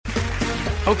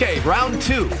Okay, round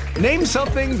two. Name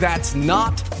something that's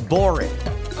not boring.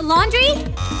 A laundry?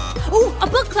 Ooh, a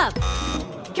book club.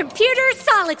 Computer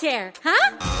solitaire,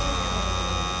 huh?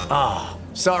 Ah,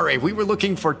 oh, sorry, we were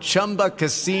looking for Chumba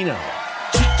Casino.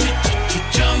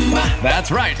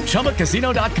 That's right,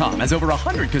 ChumbaCasino.com has over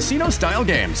 100 casino-style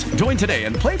games. Join today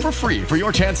and play for free for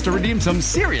your chance to redeem some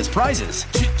serious prizes.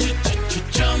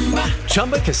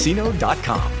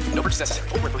 ChumbaCasino.com. No purchase necessary.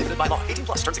 Void where prohibited by law. 18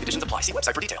 plus terms and conditions apply. See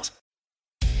website for details.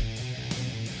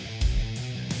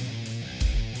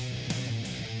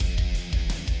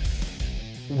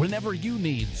 Whenever you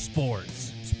need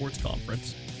sports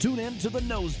conference, tune in to the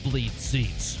nosebleed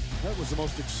seats. That was the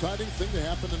most exciting thing to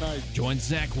happen tonight. Join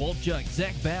Zach Wolchuk,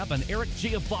 Zach Babb, and Eric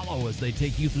Giafalo as they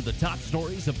take you through the top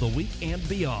stories of the week and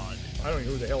beyond. I don't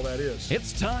know who the hell that is.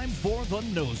 It's time for the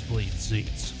nosebleed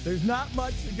seats. There's not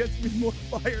much that gets me more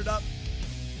fired up.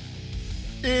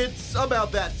 It's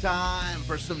about that time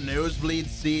for some nosebleed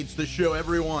seats, the show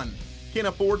everyone can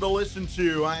afford to listen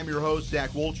to. I am your host,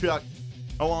 Zach Wolchuk,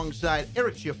 alongside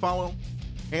Eric Giafalo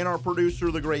and our producer,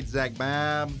 the great Zach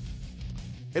Babb.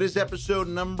 It is episode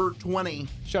number 20.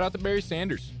 Shout out to Barry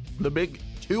Sanders. The big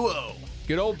 2-0.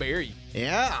 Good old Barry.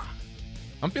 Yeah.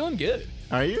 I'm feeling good.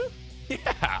 Are you?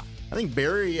 Yeah. I think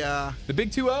Barry, the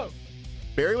big 2-0.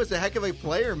 Barry was a heck of a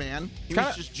player, man. He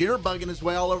was just jitterbugging his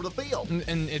way all over the field.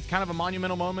 And it's kind of a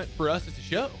monumental moment for us as a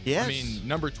show. Yes. I mean,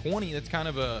 number 20, that's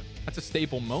a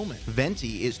staple moment.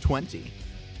 Venti is 20.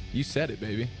 You said it,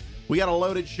 baby. We got a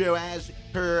loaded show as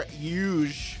per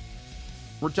usual.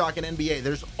 We're talking NBA.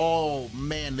 The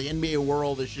NBA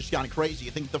world has just gone crazy.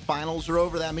 You think the finals are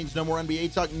over? That means no more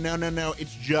NBA talk? No.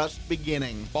 It's just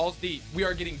beginning. Balls deep. We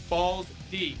are getting balls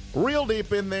deep. Real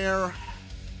deep in there.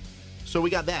 So we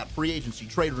got that. Free agency,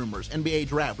 trade rumors, NBA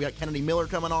draft. We got Kennedy Miller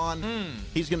coming on.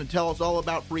 He's going to tell us all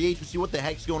about free agency. What the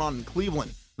heck's going on in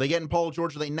Cleveland? Are they getting Paul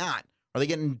George? Are they not? Are they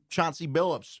getting Chauncey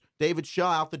Billups? David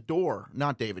Shaw out the door.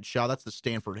 Not David Shaw. That's the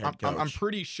Stanford head coach. I'm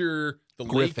pretty sure the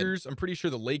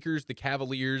Lakers, the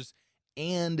Cavaliers,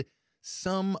 and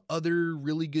some other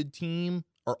really good team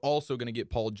are also going to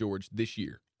get Paul George this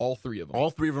year. All three of them.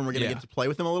 All three of them are going to get to play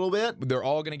with him a little bit? They're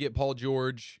all going to get Paul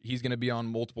George. He's going to be on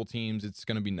multiple teams. It's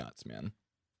going to be nuts, man.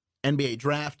 NBA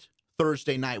draft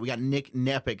Thursday night. We got Nick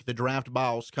Neppach, the draft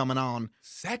boss, coming on.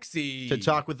 Sexy. To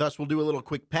talk with us. We'll do a little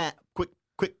quick put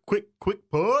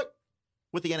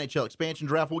with the NHL expansion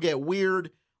draft. We'll get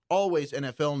weird. Always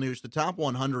NFL news. The top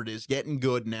 100 is getting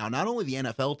good now. Not only the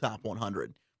NFL top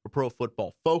 100, but Pro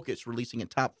Football Focus releasing a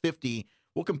top 50.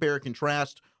 We'll compare and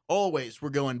contrast. Always, we're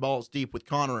going balls deep with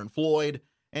Connor and Floyd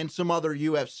and some other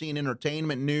UFC and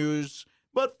entertainment news.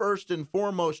 But first and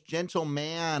foremost,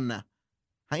 gentlemen,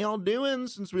 how y'all doing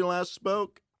since we last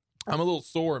spoke? I'm a little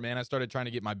sore, man. I started trying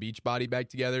to get my beach body back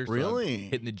together. So really? I'm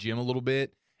hitting the gym a little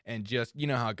bit. And just, you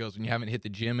know how it goes when you haven't hit the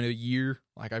gym in a year,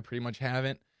 like I pretty much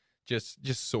haven't, just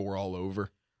sore all over.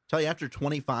 Tell you, after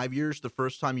 25 years, the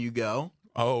first time you go,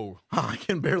 I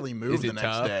can barely move the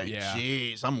next day. Yeah.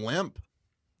 Jeez, I'm limp.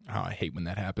 Oh, I hate when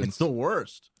that happens. It's the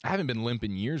worst. I haven't been limp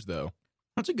in years, though.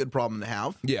 That's a good problem to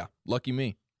have. Yeah, lucky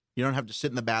me. You don't have to sit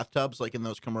in the bathtubs like in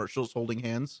those commercials holding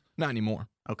hands? Not anymore.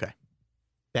 Okay.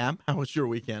 Bam, how was your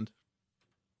weekend?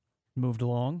 Moved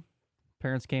along.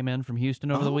 Parents came in from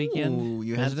Houston over the weekend.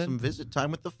 You had some visit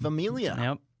time with the familia.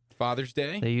 Yep. Father's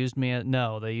Day? They used me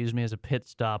as a pit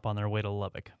stop on their way to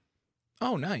Lubbock.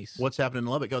 Oh, nice. What's happening in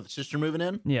Lubbock? Oh, the sister moving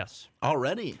in? Yes.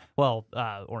 Already? Well,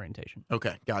 orientation.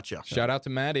 Okay, gotcha. Shout out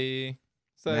to Maddie.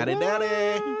 Maddie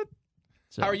Daddy.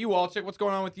 So, how are you, Wolchuk? What's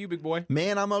going on with you, big boy?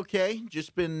 Man, I'm okay.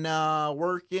 Just been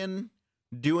working,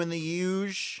 doing the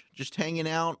usual, just hanging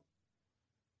out.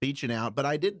 Beaching out, but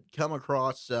I did come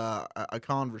across a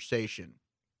conversation,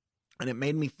 and it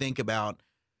made me think about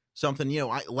something.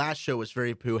 Last show was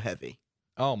very poo heavy.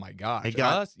 Oh my gosh! It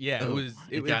got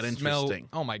interesting.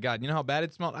 Oh my god! You know how bad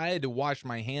it smelled? I had to wash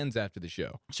my hands after the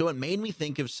show. So it made me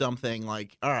think of something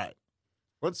like, all right,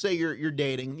 let's say you're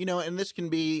dating, and this can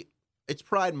be. It's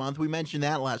Pride Month. We mentioned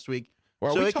that last week.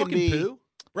 Well, so are we it can talking be poo?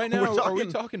 Right now, are we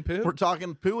talking poo? We're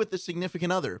talking poo with a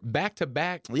significant other. Back to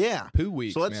back. Yeah. Poo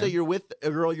weeks. So let's say you're with a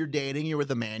girl you're dating, you're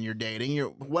with a man you're dating,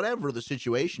 you're whatever the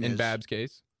situation is. In Bab's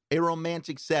case. A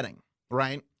romantic setting,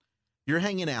 right? You're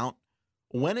hanging out.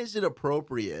 When is it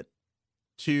appropriate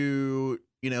to,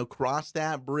 cross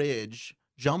that bridge,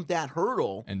 jump that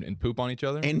hurdle, and poop on each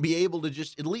other? And be able to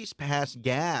just at least pass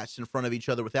gas in front of each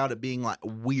other without it being like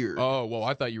weird. Oh, well,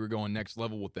 I thought you were going next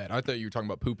level with that. I thought you were talking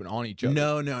about pooping on each other.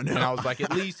 No. And I was like,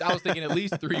 I was thinking at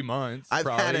least 3 months. I've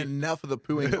had enough of the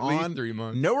pooing at on. At least 3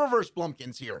 months. No reverse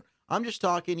Blumpkins here. I'm just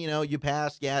talking, you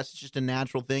pass gas. It's just a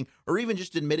natural thing. Or even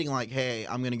just admitting like, hey,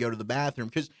 I'm going to go to the bathroom.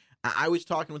 Because I was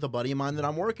talking with a buddy of mine that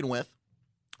I'm working with.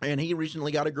 And he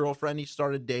recently got a girlfriend. He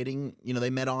started dating. They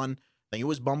met on, I think it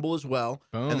was Bumble as well.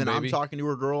 Boom, and then baby. I'm talking to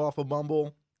a girl off of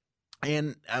Bumble.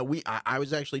 And I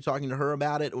was actually talking to her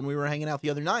about it when we were hanging out the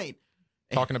other night.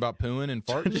 Talking about pooing and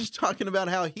farting? Just talking about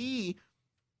how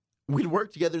we'd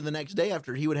work together the next day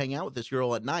after he would hang out with this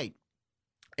girl at night.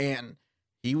 And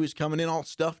he was coming in all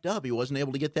stuffed up. He wasn't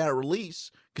able to get that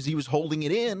release because he was holding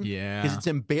it in. Yeah. Because it's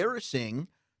embarrassing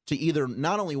to either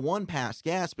not only one, pass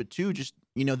gas, but two, just,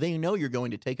 they know you're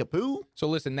going to take a poo. So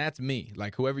listen, that's me.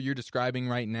 Like whoever you're describing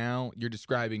right now, you're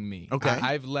describing me. Okay.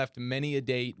 I've left many a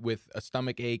date with a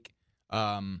stomach ache.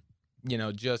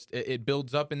 Just it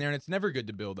builds up in there, and it's never good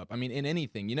to build up. I mean, in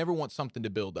anything, you never want something to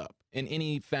build up in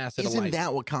any facet of life. Isn't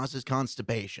that what causes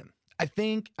constipation? I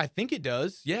think it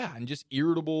does. Yeah, and just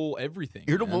irritable everything.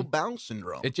 Irritable man. bowel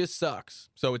syndrome. It just sucks.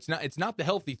 So it's not the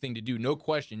healthy thing to do, no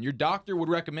question. Your doctor would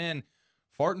recommend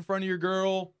fart in front of your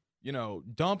girl,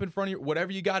 dump in front of your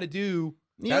whatever you got to do.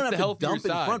 You That's don't the have to healthier dump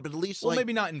side. in front, but at least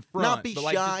maybe not in front, not be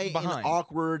but shy just behind. and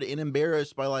awkward and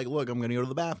embarrassed by look, I'm going to go to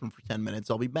the bathroom for 10 minutes.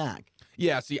 I'll be back.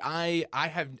 Yeah, see, I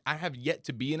have yet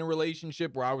to be in a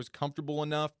relationship where I was comfortable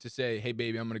enough to say, hey,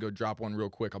 baby, I'm going to go drop one real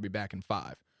quick. I'll be back in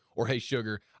 5. Or, hey,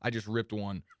 sugar, I just ripped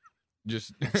one.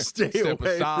 Just Stay step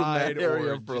away aside from that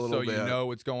area or for a just little so bit. you know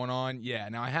what's going on. Yeah,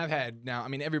 now I have had,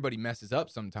 everybody messes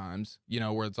up sometimes,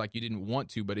 where it's like you didn't want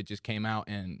to, but it just came out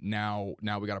and now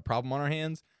we got a problem on our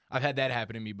hands. I've had that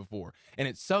happen to me before. And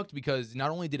it sucked because not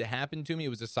only did it happen to me, it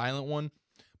was a silent one,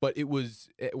 but it was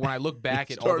when I look back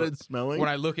at smelling. When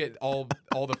I look at all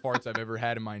the farts I've ever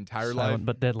had in my entire Silent life,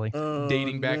 but deadly.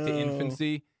 dating back to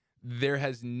infancy, there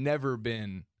has never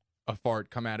been a fart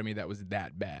come out of me that was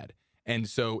that bad. And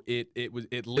so it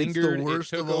lingered.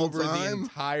 worst it took of all over the time?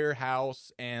 entire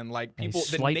house, and people, the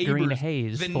slight neighbors, green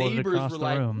haze the floated neighbors across were the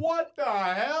like, room. "What the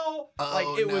hell?"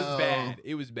 It was no. bad.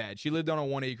 It was bad. She lived on a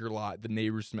 1-acre lot. The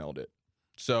neighbors smelled it.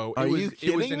 So Are it was you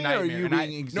it was kidding a me, or are nightmare. you And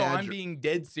being no, I'm being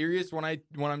dead serious when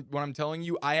I'm telling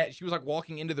you. She was like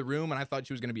walking into the room, and I thought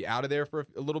she was going to be out of there for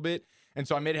a little bit, and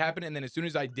so I made it happen. And then as soon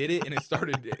as I did it, and it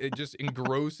started just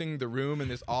engrossing the room in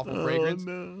this awful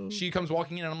fragrance, she comes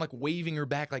walking in, and I'm like waving her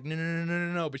back, like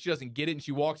no, but she doesn't get it, and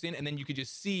she walks in, and then you could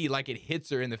just see like it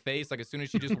hits her in the face, like as soon as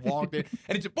she just walked in,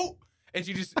 and it's just boom, and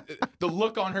she just the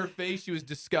look on her face, she was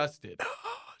disgusted.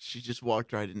 She just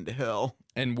walked right into hell.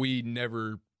 And we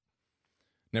never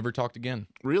talked again.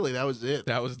 Really, that was it.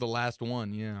 That was the last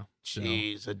one, yeah. So,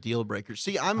 Jeez, a deal breaker.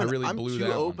 See, I'm really blew too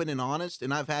that open and honest,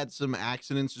 and I've had some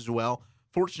accidents as well.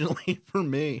 Fortunately for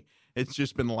me, it's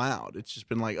just been loud. It's just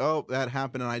been like, oh, that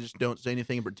happened, and I just don't say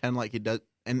anything and pretend like it does.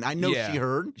 And I know Yeah. she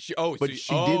heard, but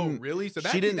she didn't. Really? So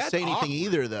she didn't that's say anything awkward.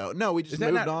 either, though. No, we just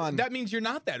moved on. That means you're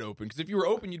not that open. Because if you were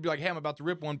open, you'd be like, "Hey, I'm about to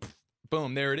rip one." Pff,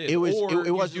 boom, there it is. It was- Or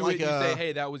it wasn't you like you say, a-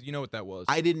 "Hey, that was what that was."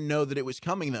 I didn't know that it was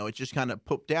coming, though. It just kind of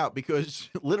pooped out because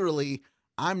literally,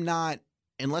 I'm not,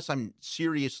 unless I'm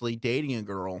seriously dating a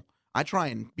girl, I try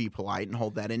and be polite and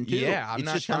hold that in too. Yeah, I'm it's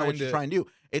not just kind of what trying you to- try and do.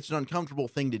 It's an uncomfortable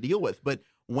thing to deal with. But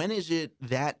when is it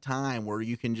that time where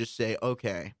you can just say,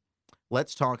 okay,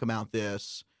 let's talk about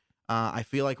this? I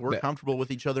feel like we're comfortable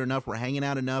with each other enough. We're hanging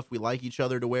out enough. We like each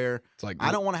other to where It's like,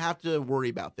 I don't want to have to worry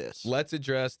about this. let's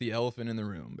address the elephant in the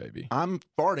room, baby. I'm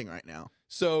farting right now.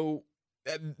 So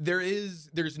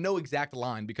there's no exact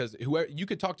line because whoever you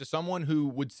could talk to someone who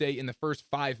would say in the first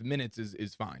 5 minutes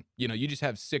is fine. You just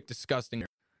have sick, disgusting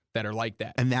that are like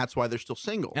that. And that's why they're still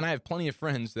single. And I have plenty of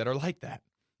friends that are like that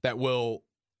will,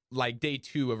 like day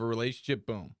 2 of a relationship,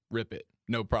 boom, rip it,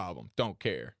 no problem, don't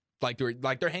care. Like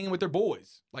they're hanging with their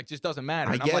boys, like just doesn't matter.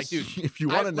 I And guess I'm like, dude, if you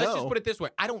want to know, let's just put it this way: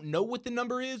 I don't know what the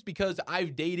number is because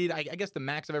I've dated. I guess the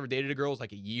max I've ever dated a girl is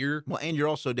like a year. well, and you're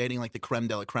also dating like the creme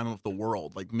de la creme of the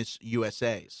world, like Miss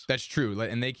USA's. That's true,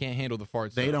 and they can't handle the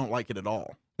farts. They so don't like it at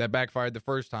all. That backfired the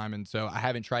first time, and so I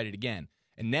haven't tried it again.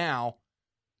 And now,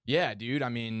 yeah, dude. I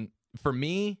mean, for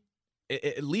me,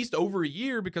 at least over a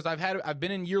year because I've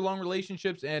been in year-long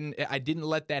relationships, and I didn't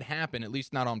let that happen, at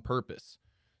least not on purpose.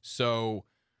 So.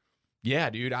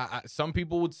 Yeah, dude. Some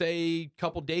people would say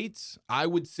couple dates. I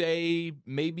would say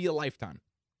maybe a lifetime.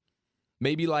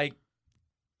 Maybe like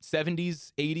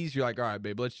 70s, 80s. You're like, all right,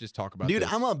 babe, let's just talk about Dude,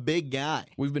 this. I'm a big guy.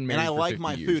 We've been married and I for like 50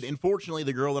 my years. food. Unfortunately,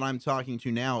 the girl that I'm talking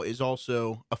to now is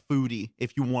also a foodie,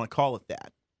 if you want to call it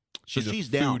that. She's she's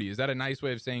a down. foodie. Is that a nice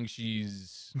way of saying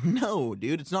she's... No,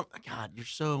 dude, it's not. God, you're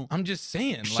so. I'm just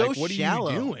saying, So like, what shallow.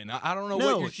 are you doing? I don't know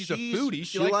No, what she's a foodie.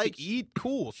 She likes likes to eat.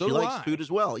 Cool. So she do likes I. food as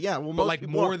well. Yeah, well, But most like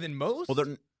people more are. than most?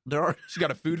 Well, there are. She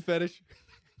got a food fetish?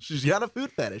 She's got a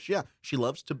food fetish. Yeah, she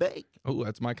loves to bake. Oh,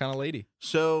 that's my kind of lady.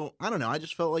 So I don't know. I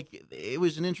just felt like it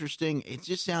was an interesting. It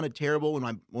just sounded terrible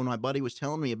when my buddy was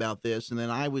telling me about this, and then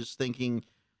I was thinking,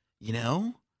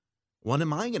 what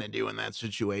am I going to do in that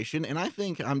situation? And I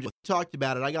think I'm just talked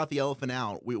about it. I got the elephant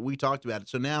out. We talked about it.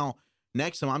 So now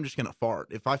next time I'm just going to fart.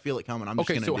 If I feel it coming, I'm just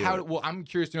going to do it. Well, I'm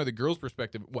curious to know the girl's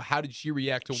perspective. Well, how did she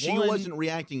react to She wasn't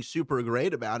reacting super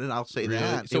great about it. I'll say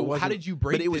that. So how did you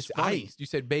break but it was this funny. ice? You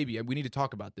said, baby, we need to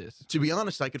talk about this. To be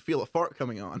honest, I could feel a fart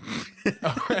coming on.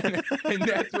 And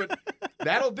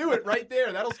that'll do it right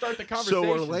there. That'll start the conversation. So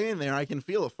we're laying there. I can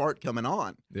feel a fart coming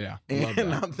on. Yeah.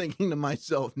 And I'm thinking to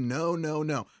myself,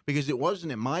 no. Because it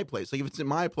wasn't in my place. Like, if it's in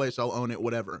my place, I'll own it,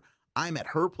 whatever. I'm at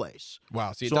her place.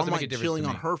 Wow. See, it so doesn't I'm make a difference. Chilling to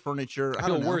me. on her furniture. I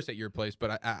feel worse at your place,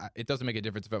 but it doesn't make a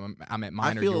difference if I'm at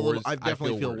mine or yours. I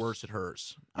definitely feel worse at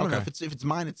hers. I don't know if it's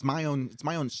mine. It's my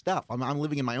own stuff. I'm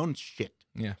living in my own shit.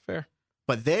 Yeah, fair.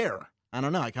 But there, I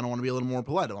don't know. I kind of want to be a little more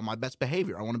polite. I'm on my best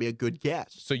behavior. I want to be a good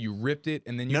guest. So you ripped it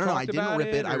and then you No, I didn't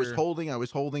rip it. Or? I was holding,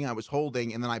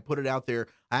 and then I put it out there.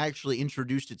 I actually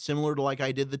introduced it similar to like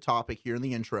I did the topic here in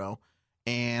the intro.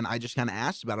 And I just kind of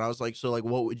asked about it. I was like, so, like,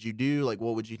 what would you do? Like,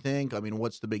 what would you think? I mean,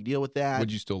 what's the big deal with that?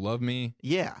 Would you still love me?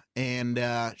 Yeah. And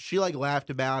she, like, laughed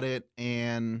about it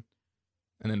and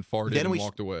then farted and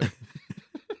walked away.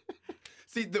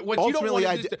 See, what ultimately, you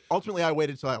don't want ultimately, I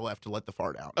waited until I left to let the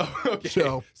fart out. Oh, okay.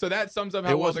 So that sums up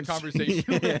how well the conversation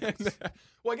went.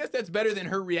 Well, I guess that's better than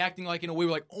her reacting like in a way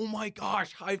like, oh my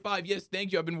gosh, high five, yes,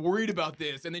 thank you, I've been worried about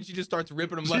this. And then she just starts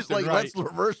ripping them left and right. Let's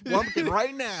reverse Blumpkin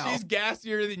right now. She's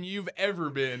gassier than you've ever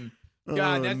been.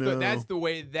 God, that's the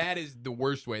way. That is the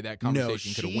worst way that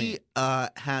conversation could have went.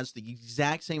 She has the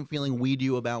exact same feeling we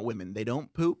do about women. They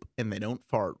don't poop and they don't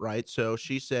fart, right? So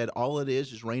she said all it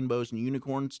is rainbows and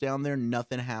unicorns down there.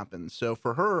 Nothing happens. So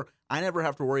for her, I never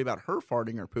have to worry about her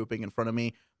farting or pooping in front of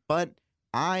me. But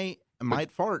I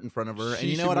might fart in front of her, and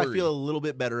you know what? I feel a little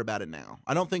bit better about it now.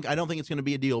 I don't think it's going to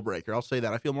be a deal breaker. I'll say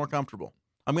that. I feel more comfortable.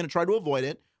 I'm going to try to avoid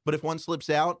it, but if one slips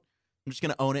out, I'm just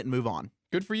going to own it and move on.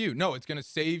 Good for you. No, it's going to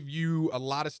save you a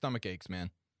lot of stomach aches,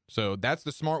 man. So that's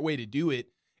the smart way to do it.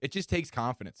 It just takes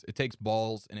confidence. It takes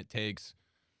balls, and it takes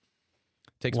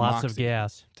lots moxie. of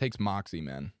gas. It takes moxie,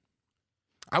 man.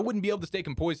 I wouldn't be able to stay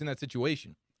composed in that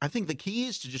situation. I think the key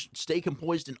is to just stay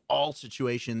composed in all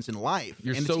situations in life.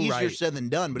 You're and so it's easier right. said than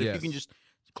done, but Yes. if you can just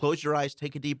close your eyes,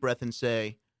 take a deep breath, and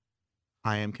say,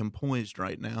 I am composed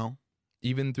right now,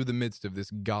 even through the midst of this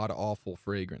god-awful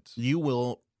fragrance, you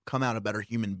will come out a better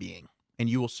human being, and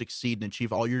you will succeed and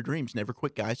achieve all your dreams. Never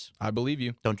quit, guys. I believe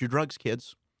you. Don't do drugs,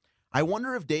 kids. I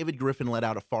wonder if David Griffin let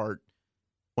out a fart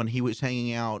when he was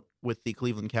hanging out with the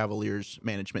Cleveland Cavaliers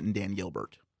management and Dan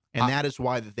Gilbert. And that is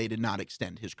why that they did not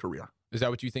extend his career. Is that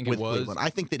what you think it was? Cleveland. I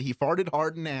think that he farted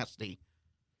hard and nasty,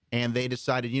 and they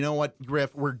decided, you know what,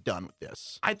 Griff, we're done with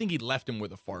this. I think he left him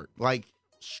with a fart. Like,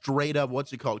 straight up,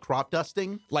 what's it called, crop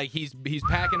dusting? Like, he's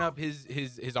packing up his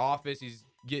office,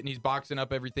 he's boxing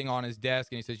up everything on his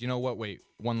desk, and he says, you know what, wait,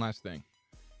 one last thing.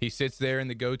 He sits there in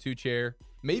the go-to chair.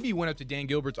 Maybe he went up to Dan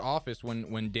Gilbert's office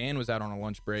when Dan was out on a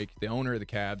lunch break, the owner of the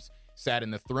Cavs, sat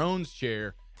in the Thrones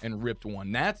chair and ripped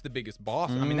one. That's the biggest boss.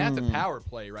 I mean, that's a power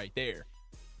play right there.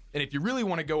 And if you really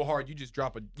want to go hard, you just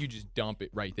dump it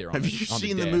right there. Have you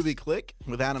seen the movie Click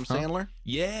with Adam Sandler?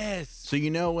 Yes. So you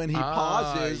know when he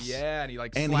pauses, yeah, and he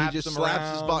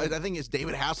slaps his body. I think it's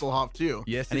David Hasselhoff too.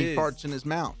 Yes, and he farts in his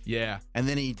mouth. Yeah, and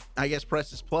then he, I guess,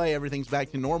 presses play. Everything's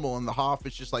back to normal, and the Hoff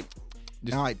is just like,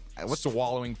 what's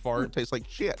swallowing fart? It tastes like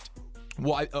shit.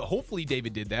 Well, hopefully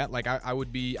David did that. Like I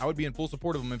would be in full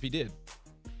support of him if he did.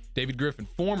 David Griffin,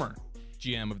 former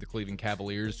GM of the Cleveland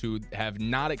Cavaliers, who have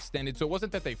not extended. So it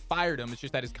wasn't that they fired him; it's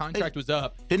just that his contract was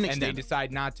up, and they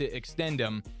decide not to extend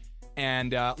him.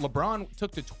 And LeBron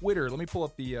took to Twitter. Let me pull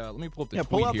up the tweet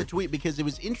pull out here. the tweet because it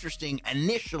was interesting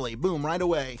initially. Boom, right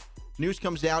away. News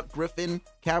comes out. Griffin,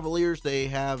 Cavaliers, they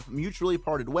have mutually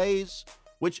parted ways,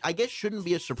 which I guess shouldn't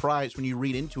be a surprise when you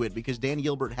read into it because Dan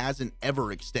Gilbert hasn't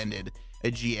ever extended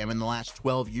a GM in the last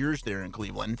 12 years there in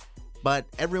Cleveland. But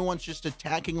everyone's just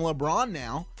attacking LeBron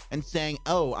now and saying,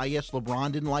 oh, I guess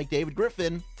LeBron didn't like David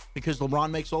Griffin because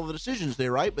LeBron makes all the decisions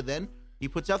there, right? But then he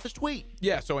puts out this tweet.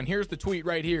 Yeah, so and here's the tweet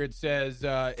right here. It says,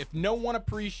 if no one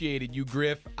appreciated you,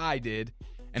 Griff, I did.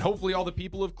 And hopefully all the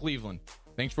people of Cleveland.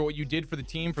 Thanks for what you did for the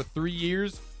team for 3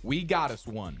 years. We got us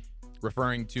one.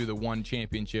 Referring to the one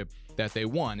championship that they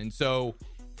won.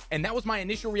 And that was my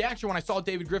initial reaction when I saw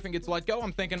David Griffin gets let go.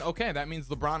 I'm thinking, okay, that means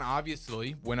LeBron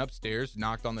obviously went upstairs,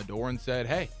 knocked on the door, and said,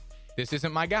 hey, this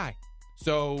isn't my guy.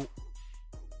 So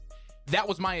that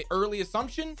was my early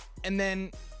assumption. And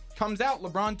then comes out,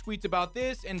 LeBron tweets about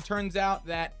this, and turns out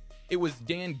that it was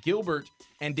Dan Gilbert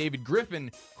and David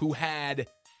Griffin who had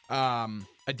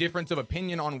a difference of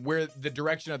opinion on where the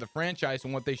direction of the franchise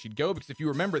and what they should go. Because if you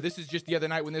remember, this is just the other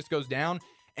night when this goes down,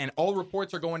 And all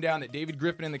reports are going down that David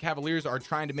Griffin and the Cavaliers are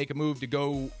trying to make a move to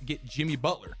go get Jimmy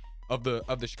Butler of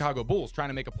the Chicago Bulls, trying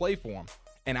to make a play for him.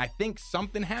 And I think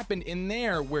something happened in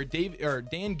there where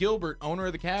Dan Gilbert, owner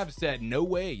of the Cavs, said, no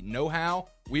way, no how,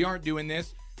 we aren't doing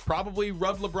this. Probably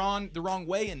rubbed LeBron the wrong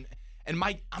way. And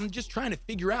Mike, I'm just trying to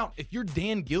figure out, if you're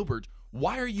Dan Gilbert,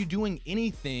 why are you doing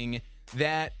anything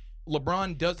that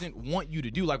LeBron doesn't want you to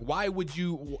do? Like, why would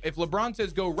you, if LeBron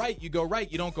says go right, you go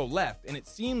right, you don't go left. And it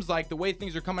seems like the way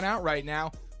things are coming out right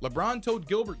now, LeBron told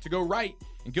Gilbert to go right,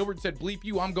 and Gilbert said, bleep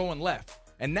you, I'm going left.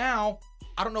 And now,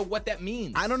 I don't know what that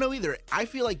means. I don't know either. I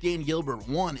feel like Dan Gilbert,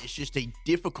 one, is just a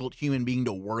difficult human being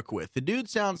to work with. The dude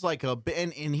sounds like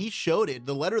and he showed it.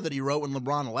 The letter that he wrote when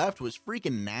LeBron left was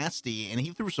freaking nasty, and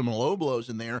he threw some low blows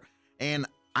in there. And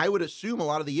I would assume a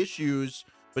lot of the issues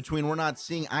between we're not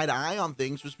seeing eye to eye on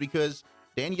things was because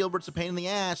Dan Gilbert's a pain in the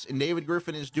ass, and David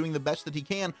Griffin is doing the best that he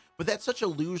can. But that's such a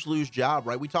lose-lose job,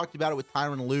 right? We talked about it with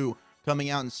Tyronn Lue coming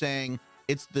out and saying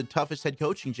it's the toughest head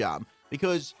coaching job,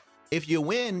 because if you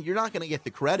win, you're not going to get the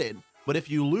credit. But if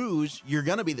you lose, you're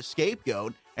going to be the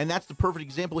scapegoat. And that's the perfect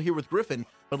example here with Griffin.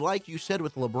 But like you said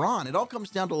with LeBron, it all comes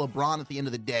down to LeBron at the end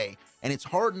of the day. And it's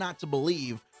hard not to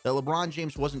believe that LeBron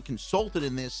James wasn't consulted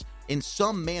in this in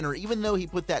some manner, even though he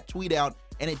put that tweet out,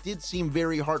 and it did seem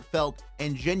very heartfelt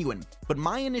and genuine. But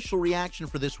my initial reaction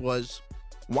for this was,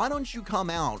 why don't you come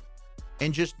out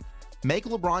and just make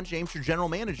LeBron James your general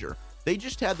manager? They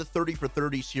just had the 30 for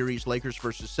 30 series, Lakers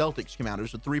versus Celtics, come out. It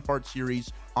was a 3-part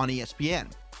series on ESPN.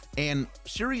 And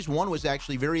Series 1 was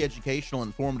actually very educational and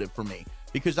informative for me,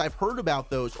 because I've heard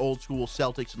about those old school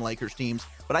Celtics and Lakers teams,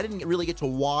 but I didn't really get to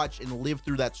watch and live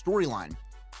through that storyline.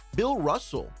 Bill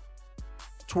Russell,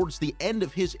 towards the end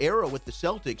of his era with the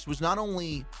Celtics, was not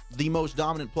only the most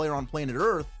dominant player on planet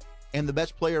Earth and the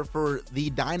best player for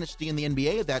the dynasty in the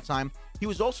NBA at that time, he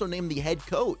was also named the head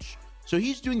coach. So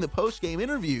he's doing the post-game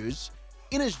interviews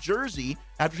in his jersey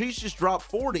after he's just dropped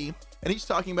 40, and he's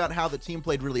talking about how the team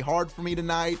played really hard for me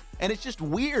tonight, and it's just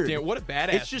weird. Yeah, what a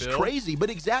badass, It's just Bill. crazy,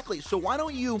 but exactly. So why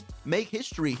don't you make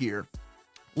history here?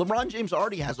 LeBron James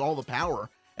already has all the power,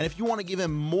 and if you want to give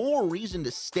him more reason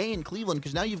to stay in Cleveland,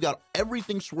 because now you've got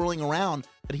everything swirling around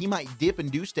that he might dip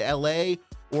and deuce to L.A.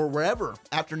 or wherever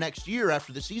after next year,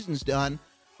 after the season's done,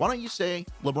 why don't you say,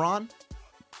 LeBron,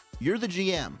 you're the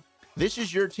GM. This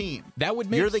is your team. That would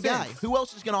make You're the sense. guy. Who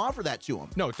else is going to offer that to him?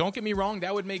 No, don't get me wrong.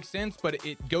 That would make sense, but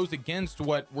it goes against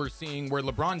what we're seeing where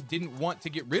LeBron didn't want to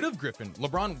get rid of Griffin.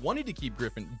 LeBron wanted to keep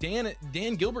Griffin.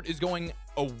 Dan Gilbert is going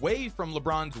away from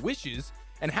LeBron's wishes.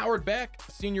 And Howard Beck,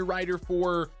 senior writer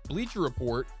for Bleacher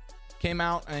Report, came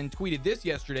out and tweeted this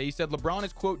yesterday. He said LeBron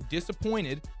is, quote,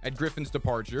 disappointed at Griffin's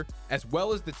departure, as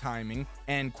well as the timing,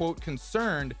 and, quote,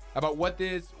 concerned about what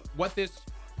this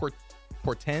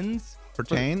portends,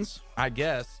 I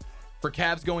guess, for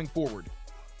Cavs going forward.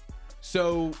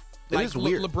 So, It is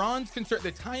weird. LeBron's concerned.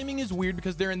 The timing is weird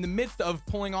because they're in the midst of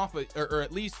pulling off, or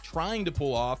at least trying to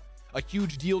pull off, a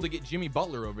huge deal to get Jimmy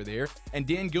Butler over there. And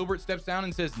Dan Gilbert steps down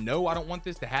and says, no, I don't want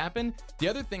this to happen. The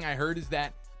other thing I heard is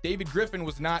that David Griffin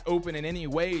was not open in any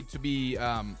way to be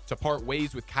to part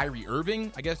ways with Kyrie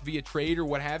Irving, I guess via trade or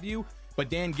what have you. But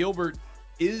Dan Gilbert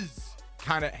is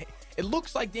kind of... It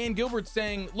looks like Dan Gilbert's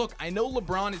saying, look, I know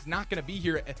LeBron is not going to be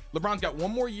here. LeBron's got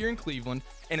one more year in Cleveland,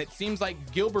 and it seems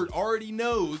like Gilbert already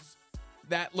knows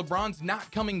that LeBron's not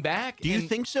coming back. Do you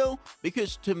think so?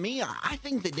 Because to me, I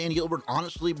think that Dan Gilbert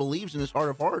honestly believes in his heart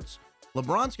of hearts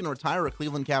LeBron's going to retire a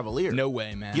Cleveland Cavalier. No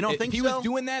way, man. You don't think so? If he was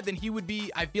doing that, then he would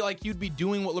be, I feel like he would be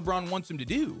doing what LeBron wants him to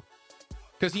do.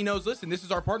 Because he knows, listen, this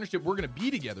is our partnership. We're going to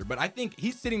be together. But I think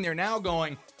he's sitting there now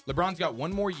going, LeBron's got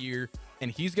one more year,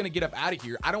 and he's going to get up out of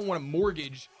here. I don't want to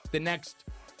mortgage the next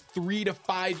 3 to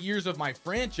 5 years of my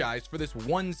franchise for this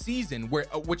one season,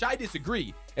 which I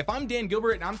disagree. If I'm Dan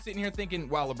Gilbert and I'm sitting here thinking,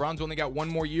 wow, LeBron's only got one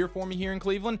more year for me here in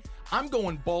Cleveland, I'm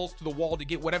going balls to the wall to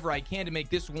get whatever I can to make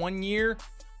this 1 year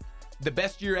the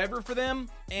best year ever for them,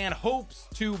 and hopes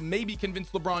to maybe convince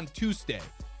LeBron to stay.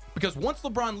 Because once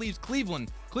LeBron leaves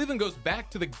Cleveland, Cleveland goes back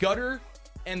to the gutter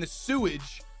and the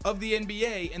sewage of the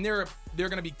NBA, and they're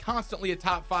going to be constantly a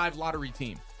top 5 lottery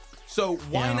team. So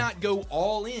why not go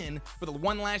all in for the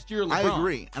one last year of LeBron? I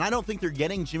agree. And I don't think they're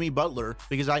getting Jimmy Butler,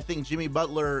 because I think Jimmy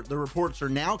Butler, the reports are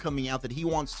now coming out that he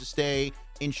wants to stay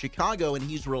in Chicago and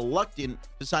he's reluctant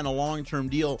to sign a long-term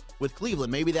deal with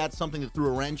Cleveland. Maybe that's something that threw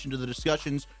a wrench into the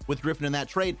discussions with Griffin in that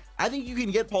trade. I think you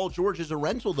can get Paul George as a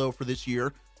rental, though, for this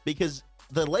year, because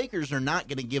the Lakers are not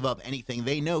going to give up anything.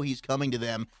 They know he's coming to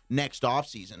them next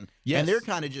offseason. Yes. And they're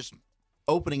kind of just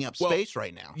opening up space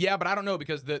right now. Yeah, but I don't know,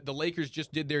 because the Lakers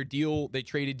just did their deal. They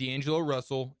traded D'Angelo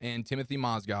Russell and Timothy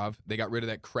Mozgov. They got rid of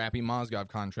that crappy Mozgov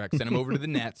contract, sent him over to the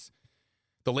Nets.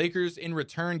 The Lakers, in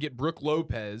return, get Brook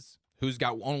Lopez, who's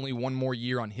got only one more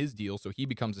year on his deal, so he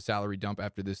becomes a salary dump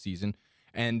after this season.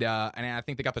 And I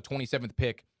think they got the 27th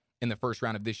pick in the first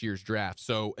round of this year's draft.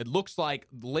 So it looks like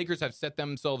the Lakers have set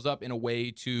themselves up in a way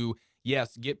to,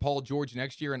 yes, get Paul George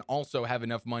next year and also have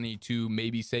enough money to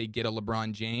maybe, say, get a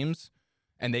LeBron James,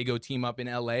 and they go team up in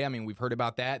L.A. I mean, we've heard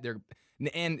about that.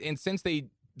 And since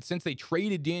they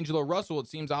traded D'Angelo Russell, it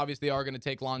seems obvious they are going to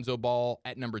take Lonzo Ball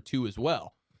at number 2 as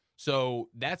well. So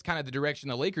that's kind of the direction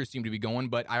the Lakers seem to be going.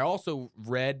 But I also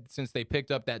read, since they picked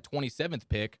up that 27th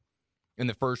pick in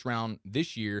the first round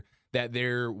this year, that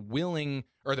they're willing,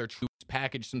 or they're trying to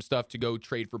package some stuff to go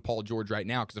trade for Paul George right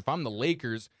now. Because if I'm the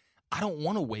Lakers, I don't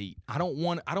want to wait. I don't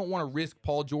want to risk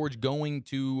Paul George going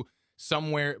to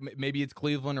somewhere, maybe it's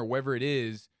Cleveland or wherever it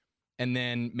is, and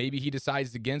then maybe he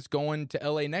decides against going to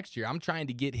LA next year. I'm trying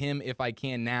to get him if I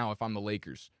can now, if I'm the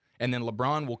Lakers. And then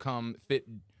LeBron will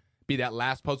be that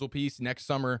last puzzle piece next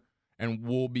summer, and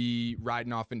we'll be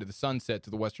riding off into the sunset to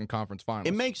the Western Conference Finals.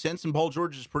 It makes sense, and Paul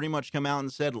George has pretty much come out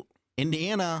and said,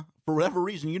 Indiana, for whatever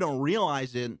reason, you don't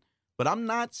realize it, but I'm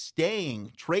not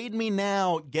staying. Trade me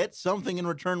now. Get something in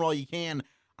return while you can.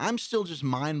 I'm still just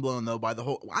mind blown, though, by the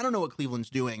whole – I don't know what Cleveland's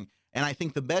doing, and I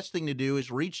think the best thing to do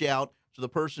is reach out to the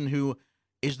person who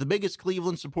is the biggest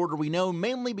Cleveland supporter we know,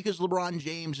 mainly because LeBron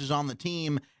James is on the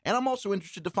team. And I'm also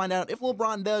interested to find out if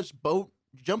LeBron does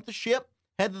jump the ship,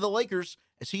 head to the Lakers,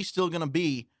 is he still going to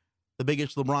be the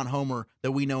biggest LeBron homer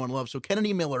that we know and love? So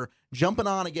Kennedy Miller jumping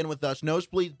on again with us,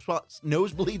 Nosebleed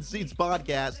Seats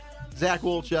Podcast. Zach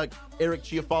Wolchuk, Eric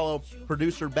Chiafalo,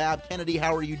 producer Bab. Kennedy,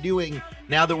 how are you doing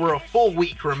now that we're a full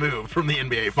week removed from the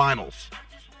NBA Finals?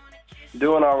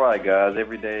 Doing all right, guys.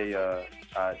 Every day,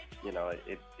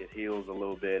 it heals a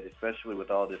little bit, especially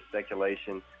with all this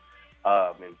speculation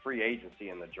and free agency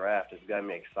in the draft. It's got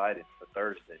me excited for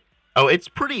Thursday. Oh, it's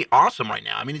pretty awesome right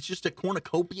now. I mean, it's just a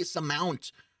cornucopious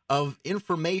amount of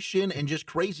information and just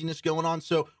craziness going on.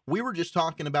 So we were just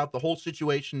talking about the whole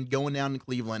situation going down in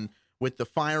Cleveland with the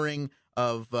firing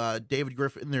of David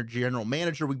Griffin, their general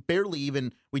manager. We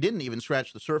didn't even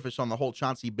scratch the surface on the whole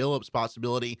Chauncey Billups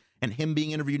possibility and him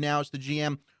being interviewed now as the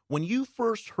GM. When you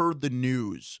first heard the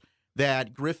news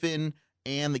that Griffin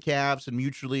and the Cavs had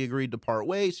mutually agreed to part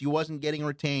ways, he wasn't getting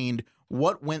retained,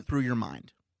 what went through your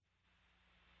mind?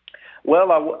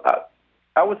 Well,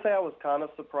 I would say I was kind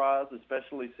of surprised,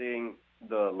 especially seeing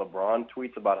the LeBron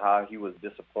tweets about how he was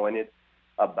disappointed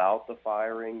about the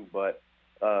firing. But,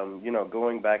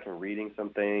 going back and reading some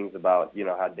things about,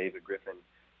 how David Griffin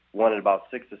wanted about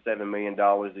 $6 to $7 million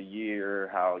a year,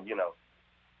 how,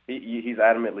 he's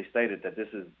adamantly stated that this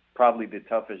is probably the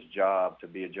toughest job to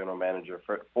be a general manager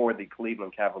for the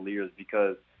Cleveland Cavaliers,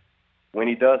 because when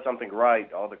he does something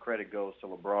right, all the credit goes to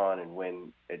LeBron, and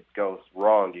when it goes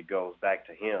wrong, it goes back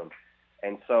to him.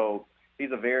 And so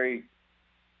he's a very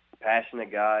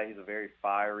passionate guy. He's a very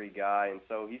fiery guy, and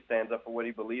so he stands up for what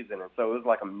he believes in. And so it was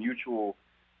like a mutual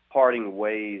parting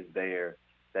ways there,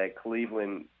 that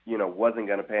Cleveland, wasn't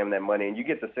going to pay him that money. And you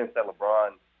get the sense that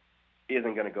LeBron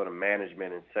isn't going to go to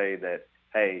management and say that,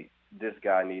 hey, this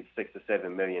guy needs $6 to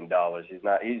 $7 million.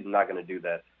 He's not going to do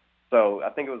that. So I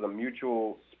think it was a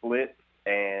mutual split.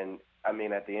 And I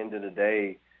mean, at the end of the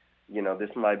day,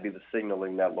 this might be the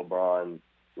signaling that LeBron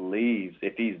leaves,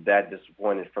 if he's that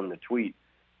disappointed from the tweet,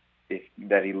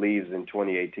 that he leaves in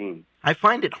 2018. I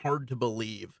find it hard to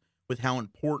believe, with how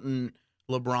important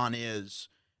LeBron is,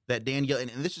 that Daniel, and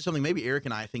this is something maybe Eric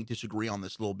and I think disagree on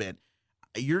this a little bit.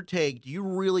 Your take, do you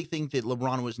really think that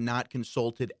LeBron was not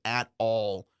consulted at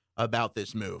all about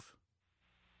this move?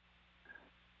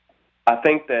 I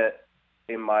think that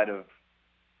it might have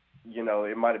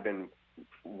been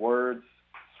words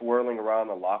swirling around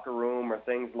the locker room or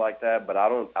things like that, but I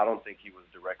don't think he was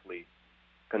directly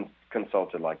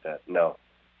consulted like that. No,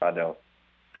 I don't.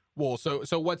 Well,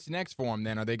 so what's next for him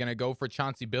then? Are they going to go for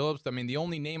Chauncey Billups? I mean, the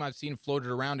only name I've seen floated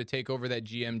around to take over that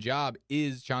GM job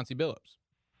is Chauncey Billups.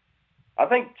 I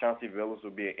think Chauncey Billups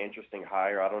would be an interesting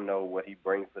hire. I don't know what he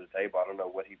brings to the table. I don't know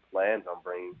what he plans on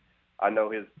bringing. I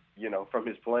know from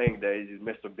his playing days, he's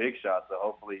Mr. Big Shot, so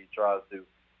hopefully he tries to,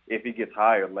 if he gets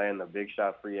hired, land the big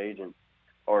shot free agent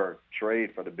or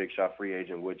trade for the big shot free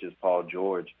agent, which is Paul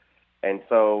George. And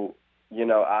so,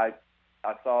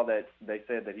 I saw that they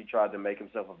said that he tried to make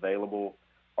himself available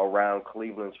around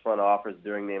Cleveland's front office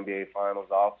during the NBA Finals.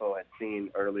 I also had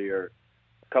seen earlier,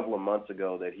 a couple of months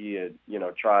ago, that he had,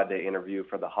 tried to interview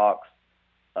for the Hawks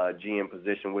GM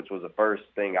position, which was the first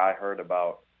thing I heard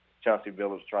about Chauncey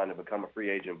Billups trying to become a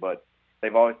free agent. But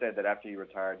they've always said that after he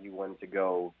retired, he wanted to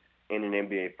go in an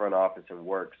NBA front office and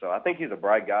work. So I think he's a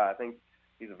bright guy. I think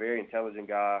he's a very intelligent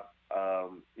guy.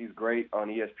 He's great on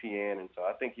ESPN, and so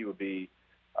I think he would be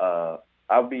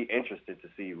I'll be interested to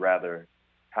see rather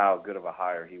how good of a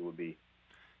hire he would be.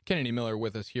 Kennedy Miller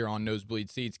with us here on Nosebleed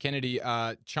Seats. Kennedy,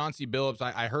 Chauncey Billups,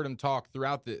 I heard him talk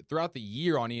throughout the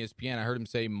year on ESPN. I heard him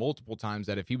say multiple times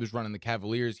that if he was running the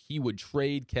Cavaliers, he would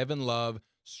trade Kevin Love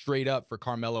straight up for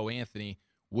Carmelo Anthony.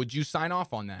 Would you sign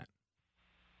off on that?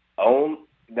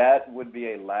 That would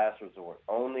be a last resort.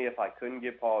 Only if I couldn't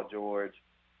get Paul George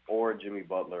or Jimmy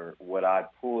Butler would I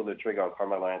pull the trigger on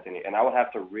Carmelo Anthony. And I would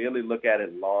have to really look at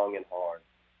it long and hard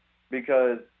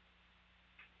because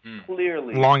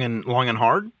clearly... Long and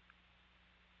hard?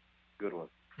 Good one.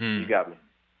 You got me.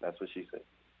 That's what she said.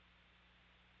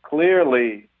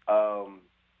 Clearly,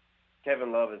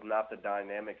 Kevin Love is not the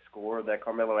dynamic scorer that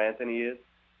Carmelo Anthony is.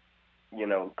 You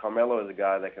know, Carmelo is a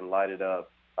guy that can light it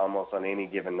up almost on any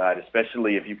given night,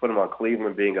 especially if you put him on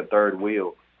Cleveland being a third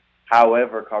wheel.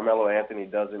 However, Carmelo Anthony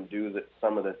doesn't do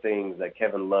some of the things that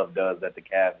Kevin Love does that the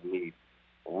Cavs need.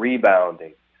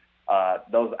 Rebounding.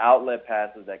 Those outlet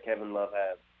passes that Kevin Love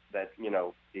has that, you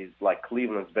know, he's like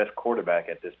Cleveland's best quarterback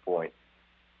at this point.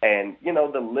 And, you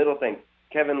know, the little things.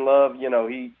 Kevin Love, you know,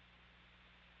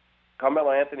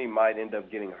 Carmelo Anthony might end up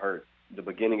getting hurt the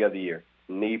beginning of the year.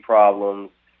 Knee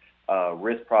problems,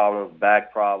 wrist problems,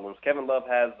 back problems. Kevin Love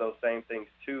has those same things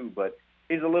too, but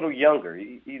he's a little younger.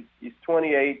 He's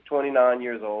 28, 29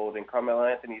 years old, and Carmelo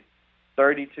Anthony's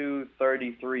 32,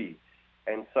 33.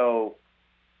 And so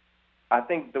I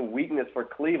think the weakness for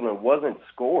Cleveland wasn't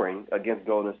scoring against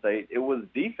Golden State. It was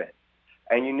defense.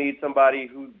 And you need somebody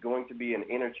who's going to be an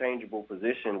interchangeable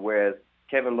position, whereas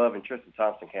Kevin Love and Tristan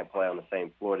Thompson can't play on the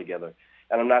same floor together.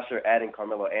 And I'm not sure adding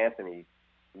Carmelo Anthony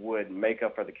would make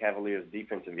up for the Cavaliers'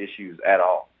 defensive issues at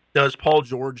all. Does Paul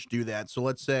George do that? So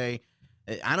let's say,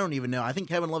 I don't even know. I think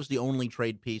Kevin Love's the only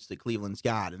trade piece that Cleveland's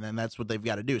got, and then that's what they've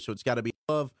got to do. So it's got to be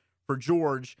Love for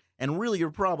George, and really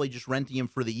you're probably just renting him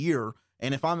for the year.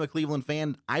 And if I'm a Cleveland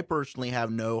fan, I personally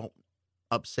have no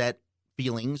upset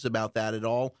feelings about that at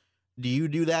all. Do you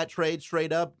do that trade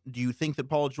straight up? Do you think that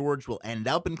Paul George will end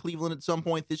up in Cleveland at some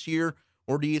point this year?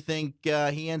 Or do you think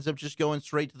he ends up just going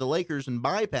straight to the Lakers and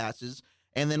bypasses?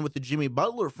 And then with the Jimmy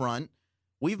Butler front,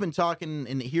 we've been talking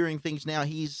and hearing things now.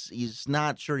 He's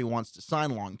not sure he wants to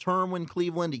sign long-term in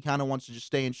Cleveland. He kind of wants to just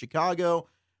stay in Chicago.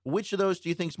 Which of those do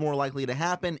you think is more likely to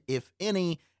happen, if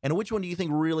any? And which one do you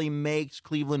think really makes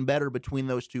Cleveland better between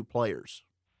those two players?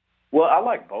 Well, I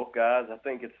like both guys. I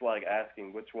think it's like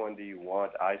asking which one do you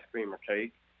want, ice cream or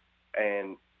cake?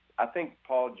 And I think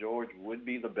Paul George would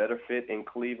be the better fit in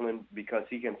Cleveland because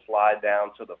he can slide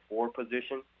down to the 4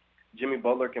 position. Jimmy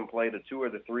Butler can play the 2 or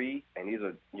the 3, and he's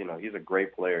a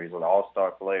great player. He's an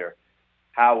all-star player.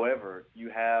 However, you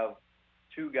have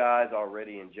 2 guys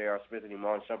already in J.R. Smith and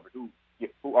Iman Shumpert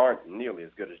who aren't nearly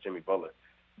as good as Jimmy Butler,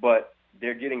 but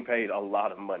they're getting paid a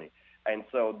lot of money. And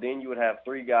so then you would have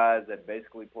 3 guys that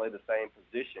basically play the same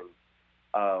position,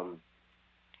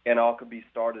 and all could be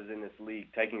starters in this league,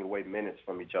 taking away minutes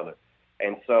from each other.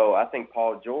 And so I think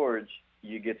Paul George,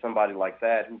 you get somebody like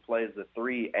that who plays the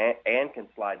 3 and can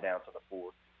slide down to the 4,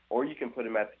 or you can put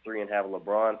him at the 3 and have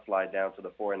LeBron slide down to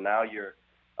the 4, and now you're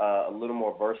a little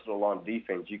more versatile on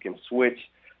defense. You can switch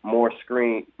more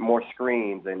screens,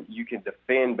 and you can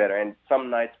defend better. And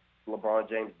some nights LeBron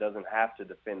James doesn't have to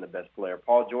defend the best player.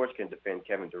 Paul George can defend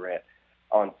Kevin Durant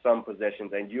on some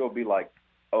possessions, and you'll be like,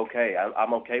 okay,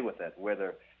 I'm okay with that.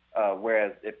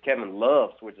 Whereas if Kevin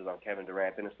Love switches on Kevin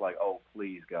Durant, then it's like, oh,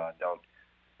 please, God,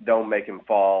 don't make him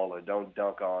fall or don't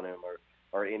dunk on him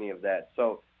or any of that.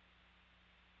 So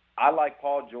I like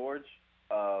Paul George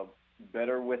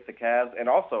better with the Cavs. And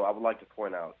also I would like to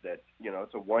point out that,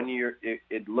 it's a 1-year –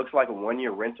 it looks like a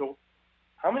 1-year rental.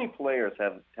 How many players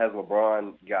has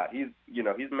LeBron got? He's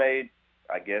made,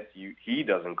 I guess he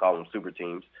doesn't call them super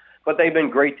teams, but they've been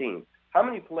great teams. How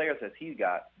many players has he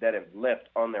got that have left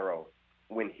on their own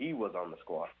when he was on the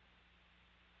squad?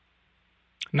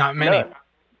 Not many.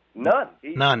 None.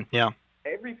 None, yeah.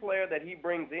 Every player that he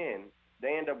brings in,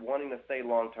 they end up wanting to stay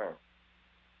long term.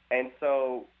 And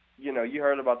so, you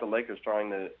heard about the Lakers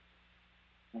trying to,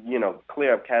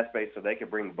 clear up cap space so they could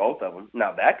bring both of them.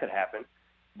 Now, that could happen.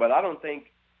 But I don't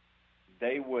think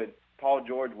Paul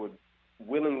George would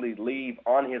willingly leave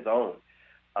on his own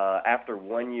after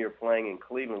 1 year playing in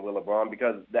Cleveland with LeBron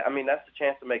because, that's the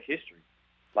chance to make history.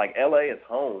 Like, L.A. is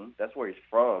home. That's where he's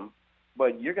from.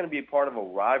 But you're going to be a part of a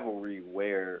rivalry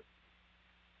where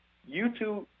the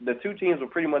 2 teams will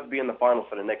pretty much be in the finals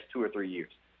for the next 2 or 3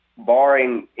 years,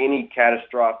 barring any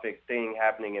catastrophic thing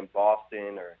happening in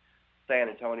Boston or San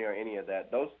Antonio or any of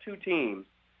that. Those 2 teams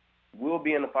will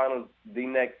be in the finals the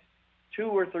next 2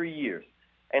 or 3 years.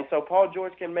 And so Paul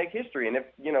George can make history. And if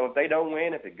they don't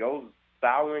win, if it goes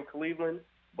sour in Cleveland,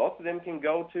 both of them can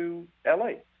go to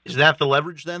L.A. Is that the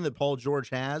leverage then that Paul George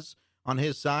has on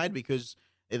his side? Because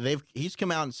he's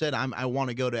come out and said, I want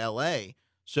to go to L.A.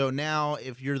 So now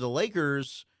if you're the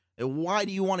Lakers, why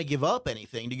do you want to give up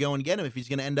anything to go and get him if he's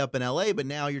going to end up in L.A.? But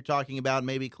now you're talking about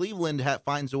maybe Cleveland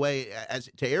finds a way, as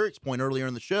to Eric's point earlier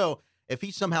in the show, if he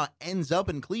somehow ends up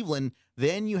in Cleveland,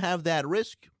 then you have that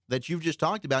risk that you've just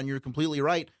talked about, and you're completely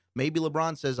right. Maybe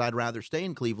LeBron says, I'd rather stay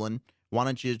in Cleveland. Why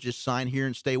don't you just sign here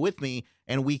and stay with me,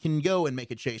 and we can go and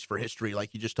make a chase for history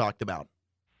like you just talked about?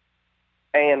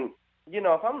 And,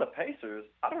 if I'm the Pacers,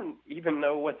 I don't even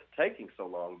know what's taking so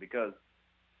long, because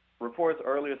reports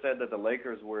earlier said that the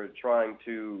Lakers were trying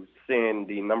to send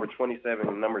the number 27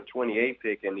 and number 28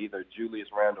 pick in either Julius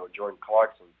Randle or Jordan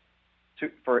Clarkson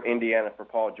for Indiana for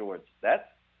Paul George. That's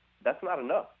not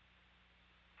enough.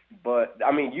 But,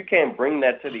 you can't bring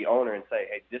that to the owner and say,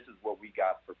 hey, this is what we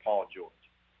got for Paul George.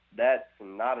 That's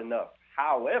not enough.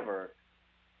 However,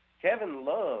 Kevin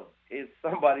Love is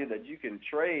somebody that you can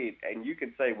trade, and you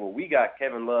can say, well, we got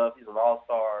Kevin Love. He's an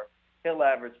all-star. He'll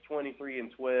average 23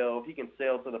 and 12. He can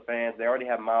sell to the fans. They already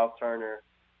have Miles Turner.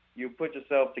 You put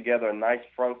yourself together a nice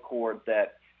front court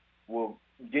that will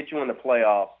get you in the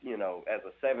playoffs, as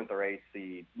a 7th or 8th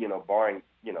seed, barring,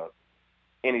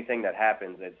 anything that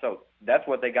happens. And so that's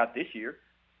what they got this year.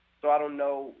 So I don't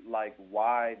know,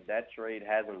 why that trade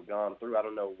hasn't gone through. I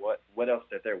don't know what else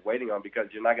that they're waiting on, because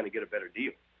you're not going to get a better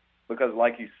deal. Because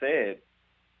like you said,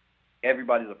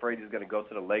 everybody's afraid he's going to go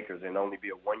to the Lakers and only be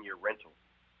a one-year rental.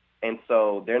 And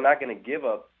so they're not going to give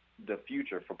up the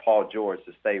future for Paul George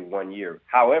to stay 1 year.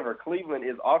 However, Cleveland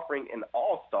is offering an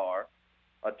all-star,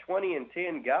 a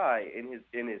 20-10 guy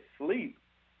in his sleep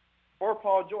for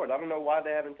Paul George. I don't know why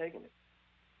they haven't taken it.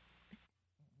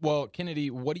 Well,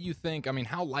 Kennedy, what do you think?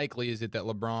 How likely is it that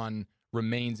LeBron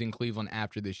remains in Cleveland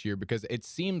after this year? Because it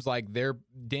seems like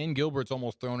Dan Gilbert's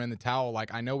almost thrown in the towel.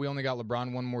 I know we only got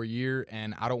LeBron one more year,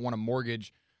 and I don't want to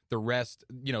mortgage the rest,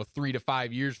 3 to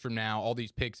 5 years from now, all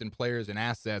these picks and players and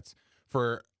assets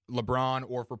for LeBron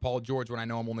or for Paul George when I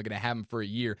know I'm only going to have him for a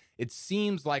year. It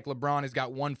seems like LeBron has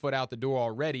got one foot out the door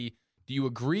already. Do you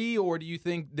agree, or do you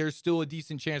think there's still a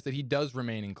decent chance that he does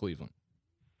remain in Cleveland?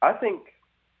 I think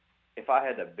if I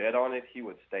had to bet on it, he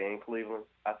would stay in Cleveland.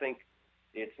 I think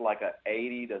it's like a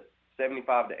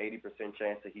 75 to 80%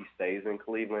 chance that he stays in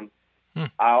Cleveland.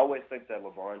 I always think that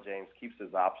LeBron James keeps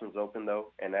his options open,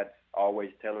 though, and that's always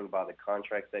telling by the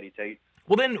contracts that he takes.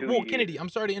 Kennedy, I'm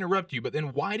sorry to interrupt you, but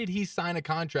then why did he sign a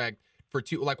contract for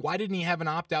two? Why didn't he have an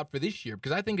opt-out for this year?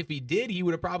 Because I think if he did, he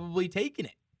would have probably taken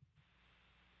it.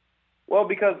 Well,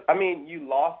 because, you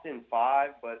lost in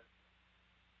 5, but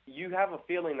you have a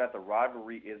feeling that the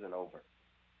rivalry isn't over.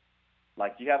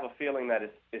 You have a feeling that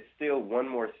it's still one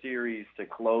more series to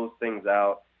close things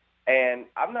out. And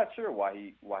I'm not sure why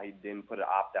he didn't put an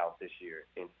opt-out this year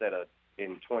instead of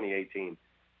in 2018.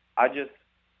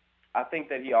 I think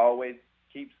that he always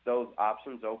keeps those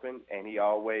options open, and he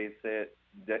always said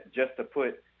that just to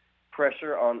put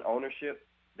pressure on ownership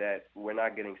that we're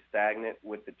not getting stagnant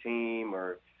with the team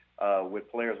or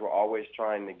with players. We're always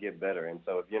trying to get better. And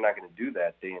so if you're not going to do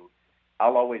that, then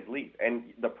I'll always leave.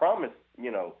 And the promise,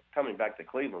 coming back to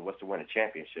Cleveland was to win a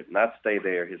championship, not stay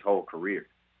there his whole career.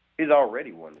 He's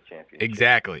already won the championship.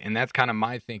 Exactly. And that's kind of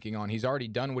my thinking on he's already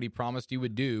done what he promised he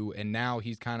would do, and now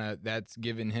that's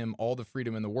given him all the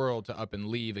freedom in the world to up and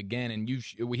leave again. And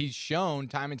he's shown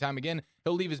time and time again,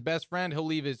 he'll leave his best friend, he'll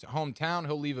leave his hometown,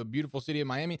 he'll leave a beautiful city of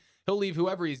Miami, he'll leave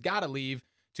whoever he's got to leave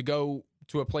to go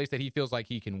to a place that he feels like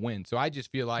he can win. So I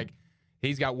just feel like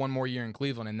he's got one more year in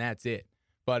Cleveland, and that's it.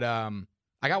 But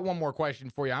I got one more question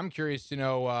for you. I'm curious to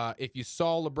know if you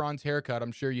saw LeBron's haircut.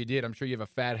 I'm sure you did. I'm sure you have a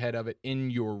fat head of it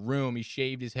in your room. He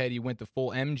shaved his head. He went the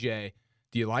full MJ.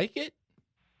 Do you like it?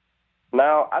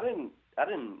 Now, I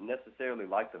didn't necessarily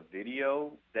like the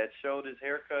video that showed his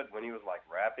haircut when he was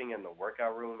rapping in the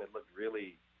workout room. It looked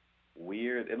really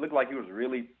weird. It looked like he was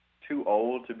really too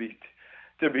old to be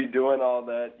doing all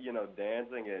that,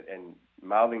 dancing and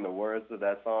mouthing the words of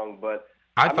that song. But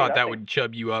I thought that would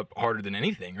chub you up harder than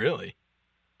anything, really.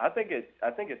 I think it's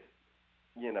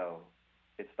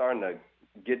it's starting to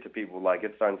get to people.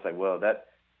 It's starting to say, well, that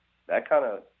kind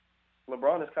of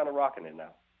LeBron is kind of rocking it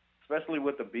now, especially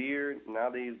with the beard.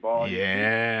 Now that he's bald.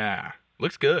 Yeah,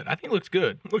 looks good. I think it looks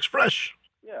good. Looks fresh.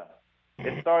 Yeah,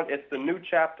 it's the new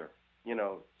chapter.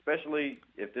 Especially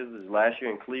if this is last year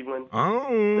in Cleveland. Oh,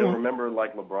 they'll remember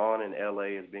LeBron in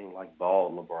LA as being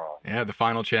bald LeBron. Yeah, the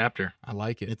final chapter. I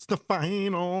like it. It's the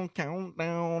final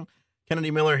countdown.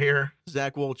 Kennedy Miller here,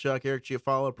 Zach Wolchuk, Eric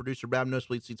Giafalo, producer, Bab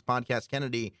Nosebleed Seats podcast.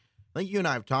 Kennedy, I think you and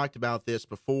I have talked about this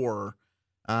before.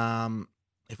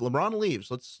 if LeBron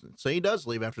leaves, let's say he does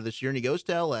leave after this year and he goes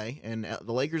to L.A. and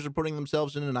the Lakers are putting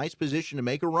themselves in a nice position to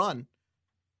make a run,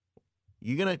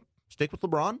 you going to stick with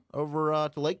LeBron over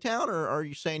to Lake Town, or are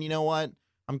you saying, you know what,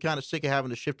 I'm kind of sick of having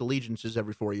to shift allegiances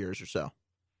every 4 years or so?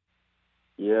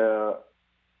 Yeah,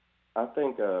 I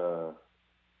think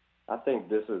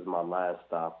this is my last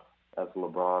stop as a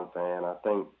LeBron fan. I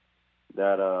think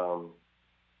that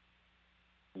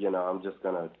I'm just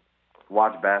gonna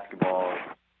watch basketball,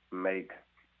 make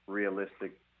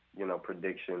realistic,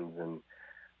 predictions and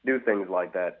do things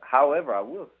like that. However, I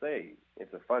will say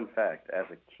it's a fun fact. As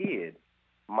a kid,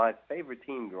 my favorite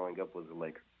team growing up was the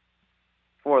Lakers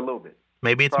for a little bit.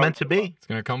 Maybe it's meant to be. It's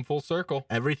gonna come full circle.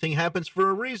 Everything happens for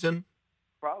a reason.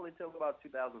 Probably till about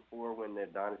 2004 when their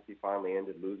dynasty finally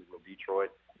ended, losing to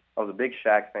Detroit. I was a big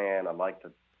Shaq fan. I liked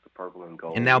the purple and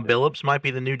gold. And now Billups might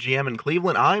be the new GM in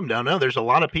Cleveland. I don't know. There's a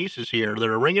lot of pieces here that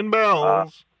are ringing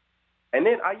bells. And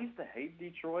then I used to hate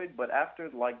Detroit, but after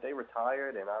they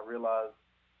retired and I realized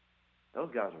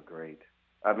those guys were great.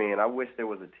 I mean, I wish there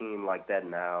was a team like that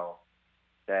now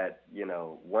that,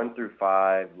 1 through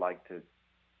 5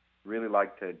 really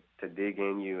like to dig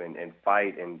in you and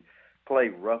fight and play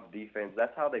rough defense.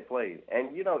 That's how they played.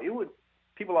 And,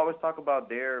 people always talk about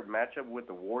their matchup with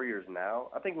the Warriors now.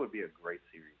 I think it would be a great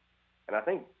series. And I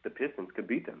think the Pistons could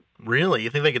beat them. Really? You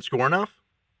think they could score enough?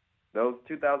 Those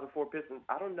 2004 Pistons,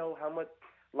 I don't know how much,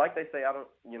 like they say,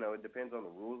 it depends on the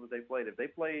rules that they played. If they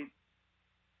played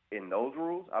in those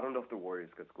rules, I don't know if the Warriors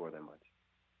could score that much.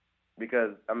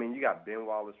 Because, you got Ben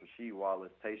Wallace, Rasheed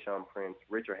Wallace, Tayshaun Prince,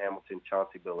 Richard Hamilton,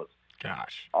 Chauncey Billups.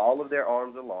 Gosh. All of their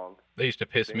arms are long. They used to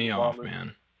piss me off,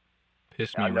 man.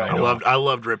 Pissed me right off. I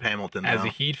loved Rip Hamilton. As a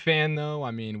Heat fan, though,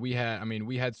 we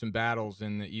had some battles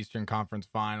in the Eastern Conference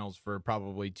Finals for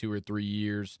probably 2 or 3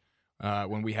 years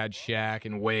when we had Shaq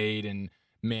and Wade, and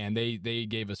man, they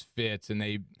gave us fits, and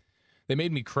they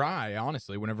made me cry.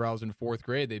 Honestly, whenever I was in 4th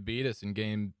grade, they beat us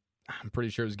in I'm pretty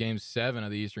sure it was Game 7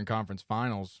 of the Eastern Conference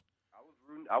Finals.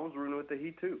 I was rooting with the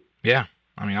Heat too. Yeah,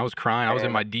 I was crying. I was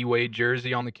in my D Wade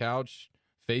jersey on the couch,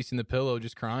 facing the pillow,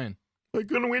 just crying. Why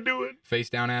couldn't we do it? Face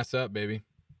down, ass up, baby.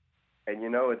 And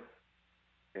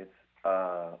it's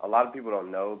a lot of people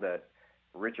don't know that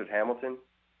Richard Hamilton,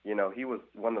 he was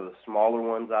one of the smaller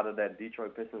ones out of that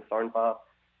Detroit Pistons starting five.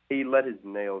 He let his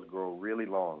nails grow really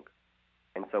long.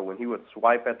 And so when he would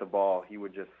swipe at the ball, he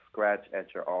would just scratch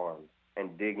at your arms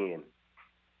and dig in.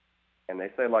 And they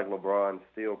say LeBron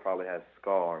still probably has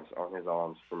scars on his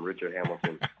arms from Richard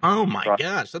Hamilton. Oh my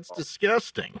gosh, that's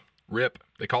disgusting. Rip.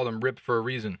 They called him Rip for a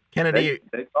reason. Kennedy.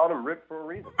 They called him Rip for a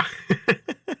reason.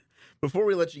 Before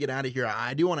we let you get out of here,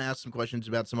 I do want to ask some questions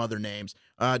about some other names.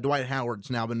 Dwight Howard's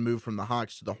now been moved from the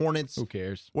Hawks to the Hornets. Who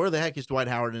cares? Where the heck is Dwight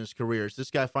Howard in his career? Is this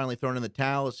guy finally thrown in the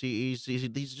towel? He's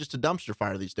just a dumpster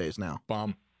fire these days now?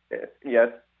 Bum. Yeah,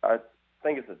 I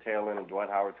think it's the tail end of Dwight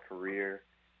Howard's career.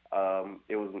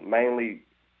 It was mainly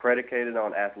predicated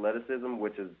on athleticism,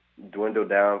 which has dwindled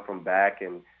down from back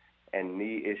and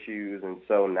knee issues. And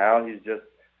so now he's just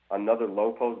another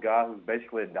low-post guy who's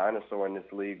basically a dinosaur in this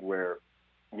league where,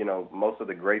 most of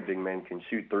the great big men can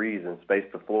shoot threes and space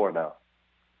the floor now.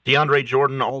 DeAndre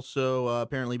Jordan also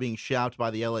apparently being shout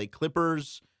by the LA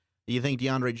Clippers. Do you think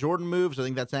DeAndre Jordan moves? I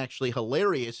think that's actually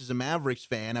hilarious as a Mavericks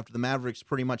fan after the Mavericks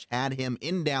pretty much had him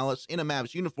in Dallas in a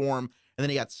Mavs uniform, and then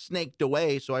he got snaked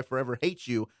away, so I forever hate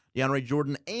you. DeAndre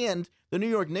Jordan and the New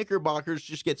York Knickerbockers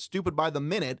just get stupid by the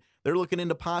minute. They're looking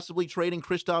into possibly trading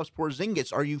Kristaps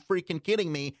Porzingis. Are you freaking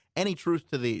kidding me? Any truth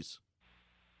to these?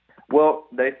 Well,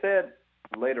 they said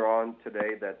later on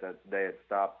today that they had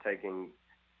stopped taking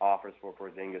offers for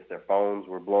Porzingis. Their phones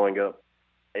were blowing up.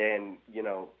 And,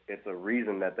 it's a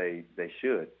reason that they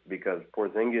should, because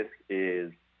Porzingis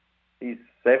he's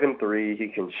 7'3", he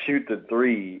can shoot the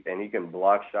three, and he can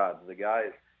block shots. The guy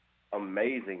is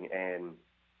amazing, and,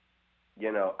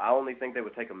 I only think they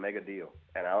would take a mega deal.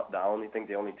 And I only think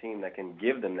the only team that can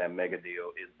give them that mega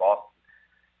deal is Boston.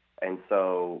 And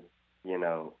so,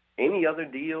 any other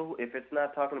deal, if it's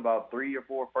not talking about 3 or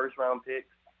 4 first-round picks,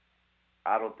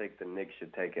 I don't think the Knicks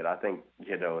should take it. I think,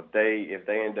 if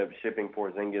they end up shipping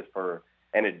Porzingis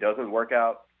and it doesn't work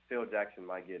out, Phil Jackson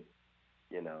might get,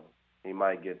 he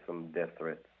might get some death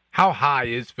threats. How high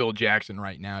is Phil Jackson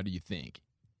right now, do you think?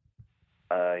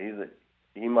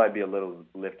 He might be a little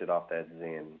lifted off that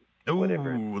Zen. Ooh,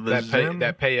 whatever.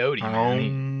 That peyote,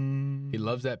 man. He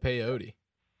loves that peyote.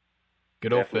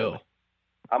 Good old Definitely. Phil.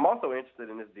 I'm also interested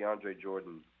in this DeAndre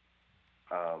Jordan,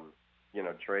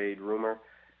 trade rumor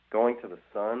going to the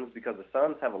Suns, because the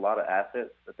Suns have a lot of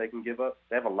assets that they can give up.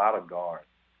 They have a lot of guards.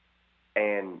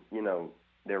 And,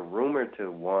 they're rumored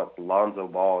to want Lonzo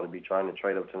Ball to be trying to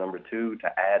trade up to number 2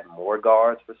 to add more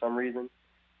guards for some reason.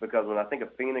 because when I think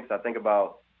of Phoenix, I think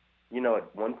about,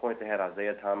 at one point they had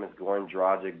Isaiah Thomas, Goran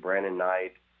Dragic, Brandon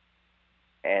Knight,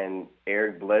 and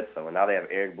Eric Bledsoe. And now they have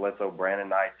Eric Bledsoe, Brandon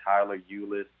Knight, Tyler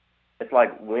Ulis. It's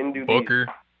like, when do Booker.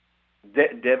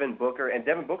 Devin Booker. And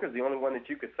Devin Booker's the only one that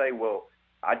you could say, well,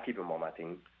 I'd keep him on my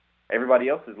team. Everybody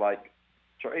else is like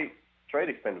trade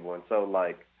expendable. And so,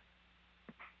 like,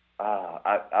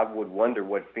 I would wonder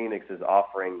what Phoenix is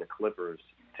offering the Clippers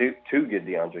to get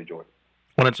DeAndre Jordan.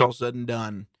 When it's all said and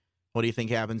done, what do you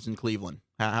think happens in Cleveland?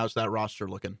 How's that roster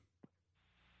looking?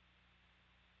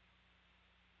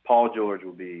 Paul George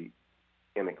will be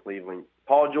in the Cleveland.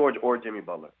 Paul George or Jimmy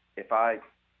Butler. If I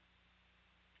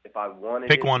wanted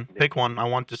pick one. Pick one. I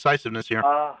want decisiveness here.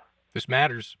 This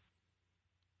matters.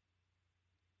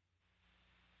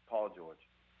 Paul George.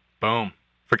 Boom.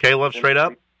 For K-Love straight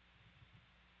up?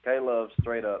 K-Love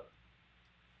straight up.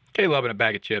 K-Love in a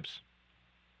bag of chips.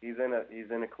 He's in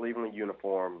a Cleveland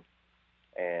uniform,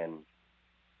 and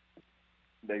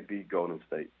they beat Golden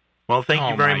State. Well, thank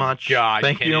you very much. God,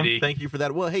 thank Kennedy. you. Thank you for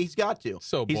that. Well, hey, he's got to.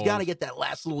 He's got to get that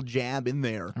last little jab in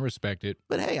there. I respect it.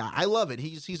 But hey, I love it.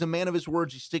 He's a man of his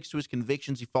words. He sticks to his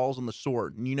convictions. He falls on the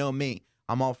sword. And you know me.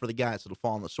 I'm all for the guys that'll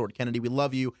fall on the sword. Kennedy, we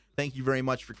love you. Thank you very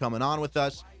much for coming on with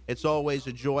us. It's always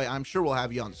a joy. I'm sure we'll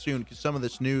have you on soon because some of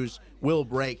this news will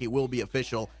break. It will be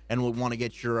official, and we'll want to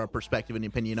get your perspective and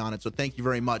opinion on it. So thank you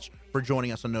very much for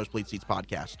joining us on Nosebleed Seats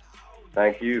Podcast.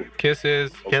 Thank you.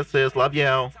 Kisses. Kisses. Love you.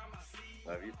 Love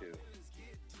you too.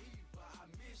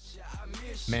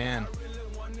 Man,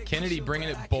 Kennedy bringing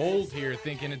it bold here,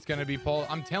 thinking it's going to be Paul.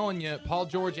 I'm telling you, Paul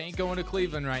George ain't going to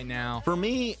Cleveland right now. For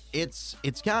me, it's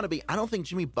got to be. I don't think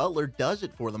Jimmy Butler does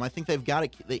it for them. I think they've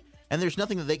got to. And there's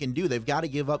nothing that they can do. They've got to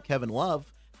give up Kevin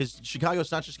Love because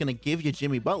Chicago's not just going to give you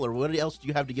Jimmy Butler. What else do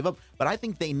you have to give up? But I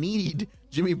think they need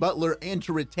Jimmy Butler and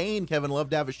to retain Kevin Love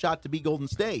to have a shot to beat Golden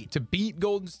State. To beat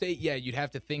Golden State, yeah, you'd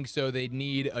have to think so. They'd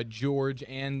need a George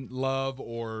and Love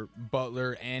or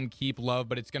Butler and keep Love,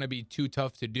 but it's going to be too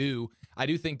tough to do. I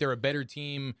do think they're a better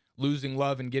team losing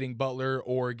Love and getting Butler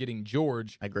or getting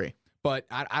George. I agree. But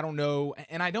I don't know,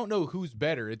 and I don't know who's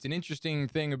better. It's an interesting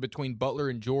thing between Butler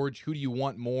and George. Who do you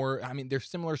want more? I mean, they're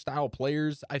similar style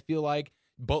players, I feel like.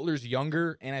 Butler's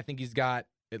younger, and I think he's got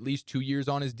at least 2 years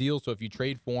on his deal. So if you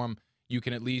trade for him, you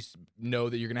can at least know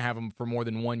that you're going to have him for more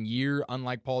than 1 year,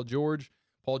 unlike Paul George.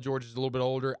 Paul George is a little bit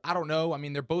older. I don't know. I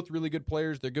mean, they're both really good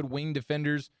players. They're good wing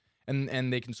defenders,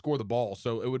 and they can score the ball.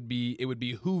 So it would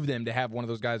behoove them to have one of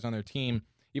those guys on their team.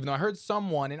 Even though I heard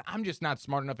someone, and I'm just not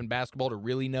smart enough in basketball to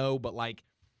really know, but like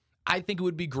I think it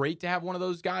would be great to have one of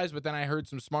those guys. But then I heard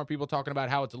some smart people talking about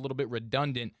how it's a little bit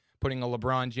redundant putting a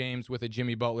LeBron James with a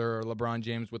Jimmy Butler or LeBron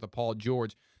James with a Paul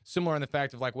George. Similar in the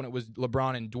fact of like when it was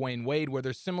LeBron and Dwayne Wade, where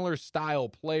they're similar style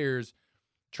players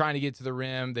trying to get to the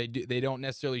rim. They don't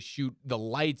necessarily shoot the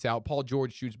lights out. Paul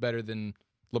George shoots better than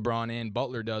LeBron and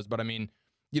Butler does, but I mean,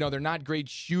 they're not great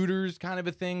shooters kind of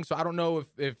a thing. So I don't know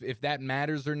if that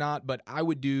matters or not, but I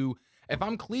would do, if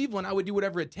I'm Cleveland, I would do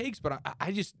whatever it takes. But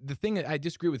the thing that I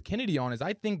disagree with Kennedy on is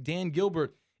I think Dan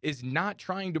Gilbert is not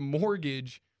trying to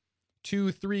mortgage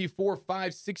 2, 3, 4,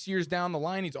 5, 6 years down the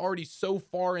line. He's already so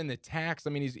far in the tax. I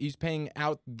mean, he's paying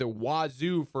out the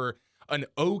wazoo for an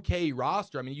okay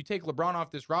roster. I mean, you take LeBron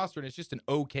off this roster, and it's just an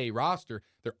okay roster.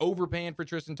 They're overpaying for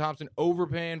Tristan Thompson,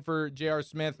 overpaying for J.R.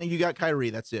 Smith. And you got Kyrie.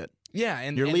 That's it. Yeah,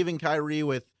 and you're leaving Kyrie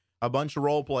with a bunch of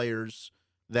role players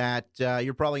that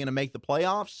you're probably going to make the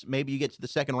playoffs. Maybe you get to the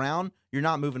second round. You're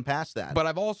not moving past that. But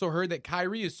I've also heard that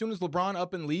Kyrie, as soon as LeBron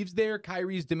up and leaves there,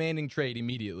 Kyrie's demanding trade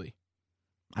immediately.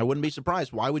 I wouldn't be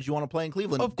surprised. Why would you want to play in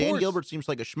Cleveland? Of Dan course. Gilbert seems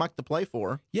like a schmuck to play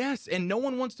for. Yes, and no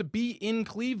one wants to be in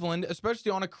Cleveland,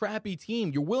 especially on a crappy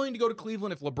team. You're willing to go to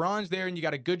Cleveland if LeBron's there and you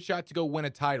got a good shot to go win a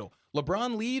title.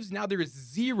 LeBron leaves, now there is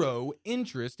zero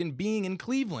interest in being in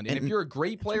Cleveland. And if you're a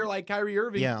great player like Kyrie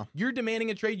Irving, you're demanding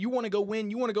a trade. You want to go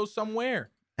win. You want to go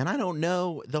somewhere. And I don't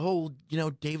know the whole,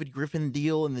 David Griffin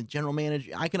deal and the general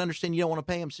manager. I can understand you don't want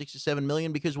to pay him $6 to $7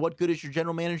 million because what good is your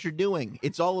general manager doing?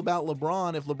 It's all about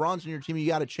LeBron. If LeBron's in your team, you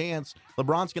got a chance.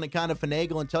 LeBron's going to kind of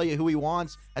finagle and tell you who he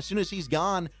wants. As soon as he's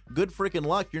gone, good freaking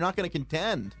luck. You're not going to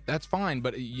contend. That's fine,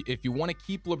 but if you want to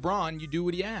keep LeBron, you do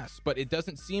what he asks. But it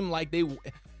doesn't seem like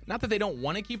not that they don't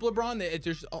want to keep LeBron.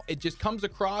 It just comes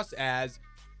across as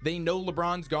they know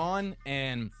LeBron's gone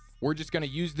and we're just going to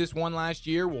use this one last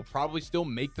year. We'll probably still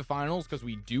make the finals because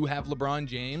we do have LeBron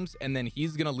James, and then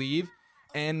he's going to leave,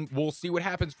 and we'll see what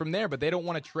happens from there. But they don't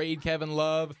want to trade Kevin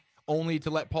Love only to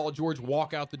let Paul George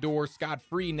walk out the door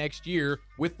scot-free next year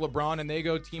with LeBron, and they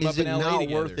go team up in L.A. together. Is it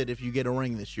not worth it if you get a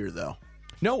ring this year, though?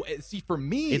 No, see, for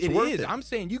me, It's it worth is. it. I'm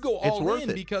saying you go It's all worth in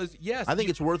it. because, yes. I think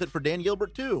it's worth it for Dan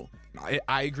Gilbert, too.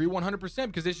 I agree 100%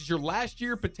 because this is your last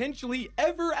year potentially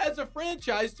ever as a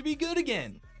franchise to be good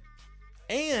again.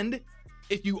 And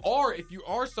if you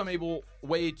are some able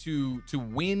way to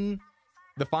win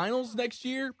the finals next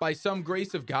year by some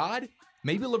grace of God,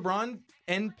 maybe LeBron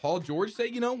and Paul George say,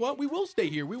 you know what, we will stay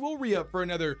here. We will re-up for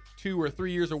another 2 or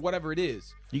 3 years or whatever it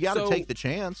is. You got to take the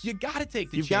chance. You got to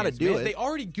take the You've chance. got to do man. it. They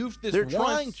already goofed this They're once.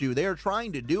 trying to. They are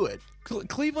trying to do it.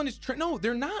 Cleveland is no,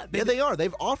 they're not. Yeah, they are.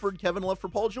 They've offered Kevin Love for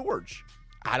Paul George.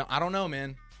 I don't know,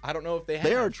 man. I don't know if they have.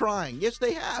 They are trying. Yes,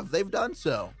 they have. They've done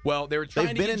so. Well, they were trying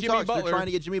They've to been get in Jimmy talks. Butler. They're trying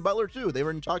to get Jimmy Butler, too. They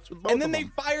were in talks with both and then of they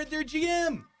them. fired their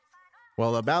GM.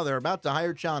 Well, they're about to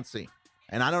hire Chauncey.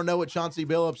 And I don't know what Chauncey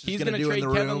Billups is going to do in the room. He's going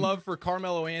to trade Kevin Love for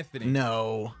Carmelo Anthony.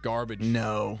 No. Garbage.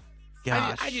 No.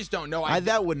 Gosh. I just don't know.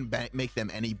 That wouldn't make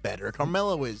them any better.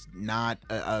 Carmelo is not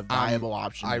a viable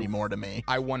option anymore to me.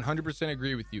 I 100%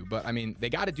 agree with you, but I mean, they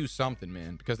got to do something,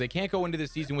 man, because they can't go into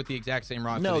this season with the exact same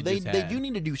roster. No, they just had. do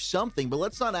need to do something, but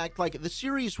let's not act like the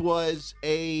series was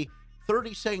a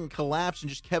 30-second collapse and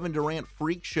just Kevin Durant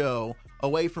freak show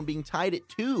away from being tied at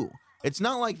 2. It's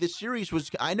not like this series was.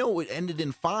 I know it ended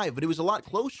in 5, but it was a lot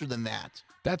closer than that.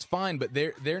 That's fine, but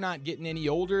they're not getting any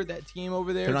older. That team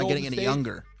over there, They're not Golden getting any State,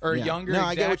 younger or Yeah. younger. No,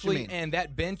 exactly. I get what you mean. And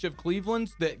that bench of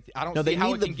Cleveland's that I don't No, see they how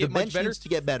need it can the get much bench better. needs to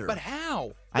get better. But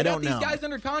how? I don't got know. These guys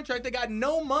under contract. They got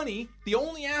no money. The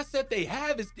only asset they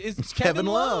have is It's Kevin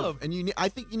Love. And I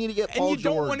think you need to get And Paul you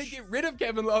don't George. want to get rid of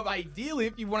Kevin Love, ideally,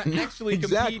 if you want to actually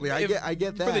Exactly. compete. I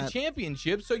get for the that.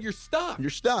 championship. So you're stuck. You're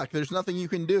stuck. There's nothing you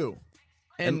can do.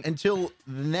 And until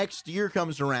the next year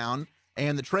comes around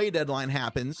and the trade deadline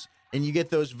happens and you get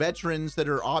those veterans that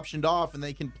are optioned off and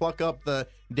they can pluck up the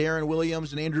Darren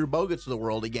Williams and Andrew Bogut's of the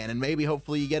world again. And maybe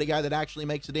hopefully you get a guy that actually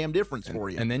makes a damn difference for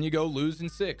you. And then you go lose in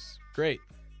 6. Great.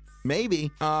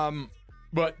 Maybe.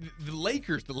 But the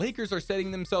Lakers are setting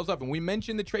themselves up. And we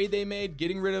mentioned the trade they made,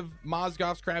 getting rid of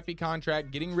Mozgov's crappy contract,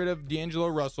 getting rid of D'Angelo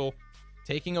Russell,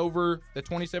 taking over the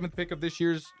 27th pick of this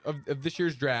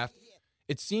year's draft.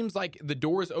 It seems like the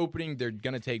door is opening. They're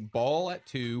going to take Ball at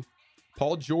 2.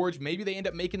 Paul George, maybe they end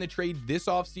up making the trade this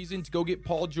offseason to go get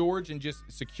Paul George and just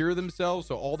secure themselves.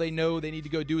 So all they know they need to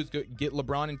go do is get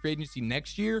LeBron in free agency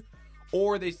next year.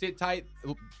 Or they sit tight.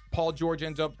 Paul George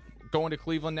ends up going to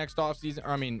Cleveland next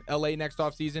offseason, LA next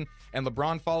offseason, and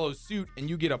LeBron follows suit, and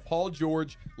you get a Paul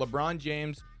George, LeBron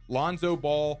James, Lonzo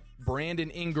Ball, Brandon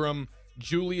Ingram,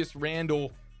 Julius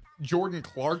Randle, Jordan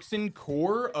Clarkson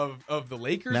core of the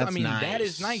Lakers. That's That nice.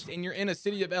 is nice. And you're in a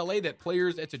city of LA that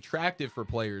it's attractive for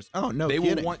players. Oh, no They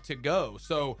kidding. will want to go.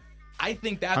 So I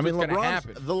think that's what's going to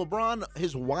happen. The LeBron,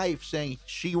 his wife saying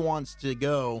she wants to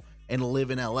go and live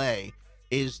in LA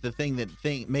is the thing that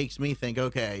makes me think,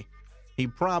 okay, he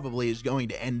probably is going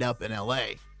to end up in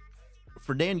LA.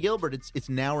 For Dan Gilbert, it's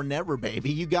now or never,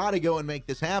 baby. You got to go and make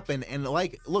this happen. And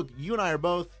look, you and I are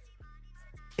both.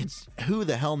 It's who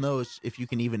the hell knows if you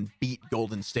can even beat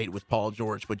Golden State with Paul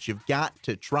George, but you've got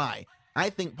to try. I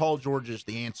think Paul George is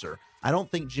the answer. I don't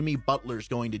think Jimmy Butler's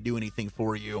going to do anything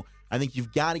for you. I think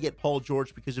you've got to get Paul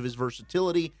George because of his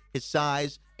versatility, his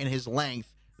size, and his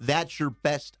length. That's your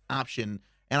best option.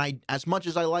 And as much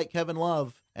as I like Kevin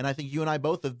Love, and I think you and I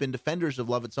both have been defenders of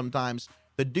Love at sometimes,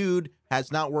 the dude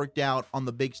has not worked out on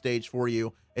the big stage for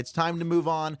you. It's time to move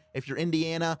on. If you're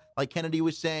Indiana, like Kennedy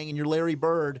was saying, and you're Larry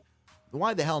Bird,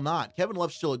 why the hell not? Kevin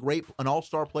Love's still an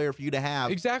all-star player for you to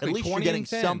have. Exactly. At least you're getting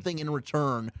something in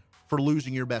return for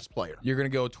losing your best player. You're going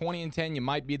to go 20-10. You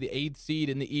might be the 8th seed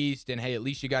in the East, and hey, at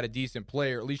least you got a decent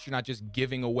player. At least you're not just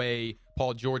giving away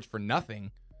Paul George for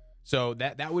nothing. So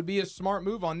that would be a smart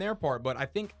move on their part. But I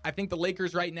think the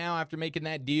Lakers right now, after making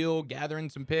that deal, gathering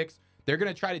some picks, they're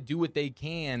going to try to do what they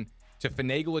can to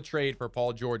finagle a trade for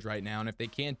Paul George right now. And if they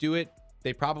can't do it,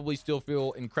 they probably still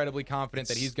feel incredibly confident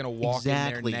that he's going to walk in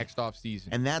there next offseason.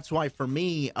 And that's why, for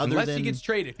me, unless he gets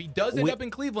traded. If he does end up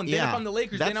in Cleveland, then if I'm the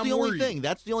Lakers, then I'm worried.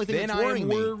 That's the only thing that's worrying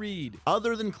me. Then I am worried.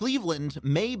 Other than Cleveland,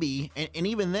 maybe, and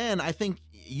even then, I think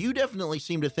you definitely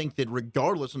seem to think that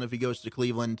regardless of if he goes to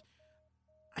Cleveland,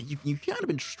 you've kind of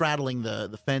been straddling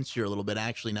the fence here a little bit,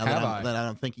 actually, now that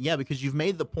I'm thinking. Yeah, because you've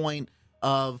made the point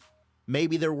of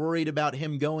maybe they're worried about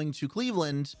him going to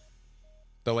Cleveland.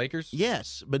 The Lakers?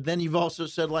 Yes, but then you've also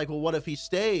said, well, what if he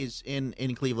stays in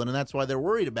Cleveland, and that's why they're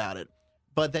worried about it.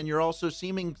 But then you're also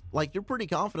seeming like you're pretty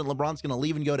confident LeBron's going to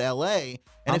leave and go to L.A.,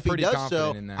 and if he does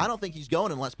so, I don't think he's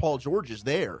going unless Paul George is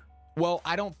there. Well,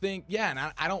 I don't think, and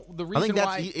I don't, the reason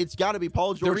why. It's got to be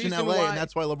Paul George in L.A., and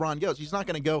that's why LeBron goes. He's not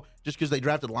going to go just because they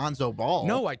drafted Lonzo Ball.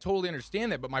 No, I totally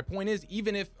understand that, but my point is,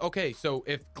 even if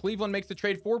Cleveland makes the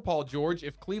trade for Paul George,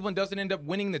 if Cleveland doesn't end up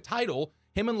winning the title,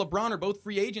 him and LeBron are both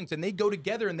free agents, and they go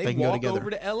together and they walk over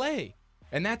to L.A.,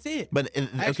 and that's it. But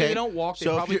Actually, they don't walk. They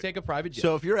probably take a private jet.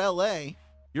 So if you're L.A.,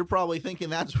 you're probably thinking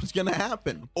that's what's going to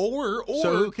happen. Or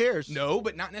so who cares? No,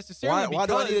 but not necessarily. Why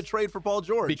do I need to trade for Paul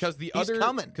George? Because He's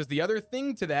coming. Because the other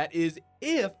thing to that is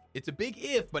it's a big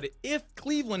if, but if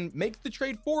Cleveland makes the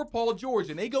trade for Paul George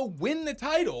and they go win the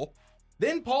title,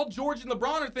 then Paul George and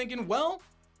LeBron are thinking, well,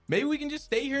 maybe we can just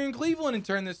stay here in Cleveland and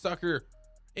turn this sucker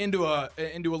into a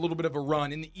little bit of a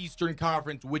run in the Eastern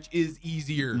Conference, which is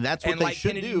easier. That's what they should do.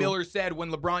 And like Kennedy Miller said, when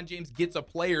LeBron James gets a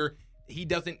player, he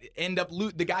doesn't end up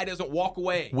the guy doesn't walk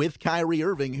away. With Kyrie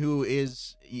Irving, who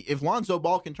is, if Lonzo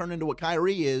Ball can turn into what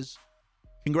Kyrie is,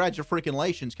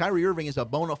 congratulations. Kyrie Irving is a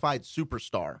bona fide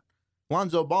superstar.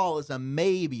 Lonzo Ball is a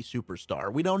maybe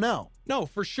superstar. We don't know. No,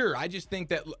 for sure. I just think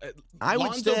that I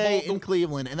would stay in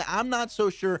Cleveland, and I'm not so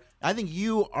sure. I think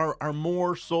you are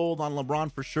more sold on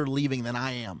LeBron for sure leaving than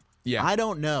I am. Yeah. I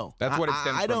don't know. That's what it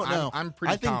stems from. I don't know. I'm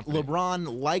pretty confident. I think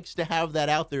LeBron likes to have that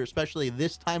out there, especially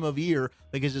this time of year,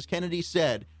 because as Kennedy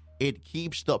said, it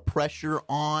keeps the pressure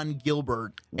on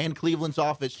Gilbert and Cleveland's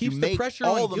office to make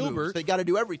all the moves. They got to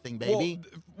do everything, baby.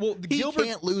 Well, Gilbert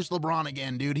can't lose LeBron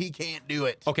again, dude. He can't do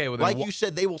it. Okay, well, then, like you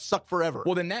said, they will suck forever.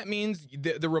 Well, then that means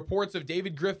the reports of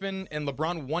David Griffin and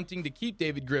LeBron wanting to keep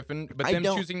David Griffin, but them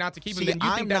choosing not to keep him, then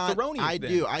you think that's erroneous. I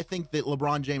do. I think that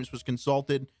LeBron James was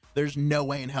consulted. There's no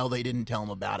way in hell they didn't tell him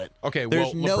about it. Okay,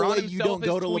 there's well, no LeBron way you don't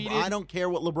go to tweeted, LeBron. I don't care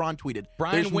what LeBron tweeted.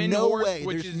 Brian there's Windhorst, no way.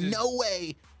 Which There's is no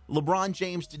way LeBron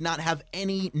James did not have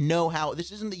any know-how.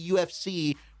 This isn't the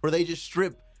UFC where they just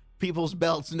strip people's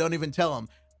belts and don't even tell them.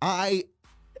 I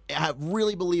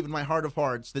really believe in my heart of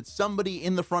hearts that somebody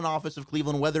in the front office of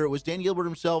Cleveland, whether it was Dan Gilbert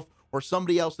himself or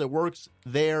somebody else that works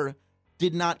there,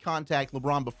 did not contact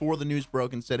LeBron before the news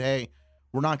broke and said, hey,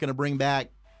 we're not going to bring back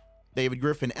David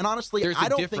Griffin. And honestly, I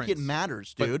don't think it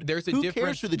matters, dude. Who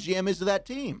cares who the GM is of that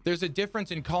team? There's a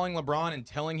difference in calling LeBron and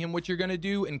telling him what you're going to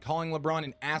do and calling LeBron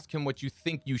and ask him what you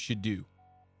think you should do.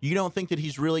 You don't think that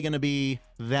he's really going to be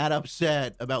that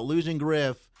upset about losing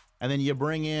Griff, and then you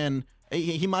bring in –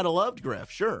 he might have loved Griff,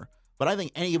 sure. But I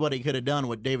think anybody could have done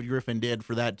what David Griffin did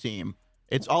for that team.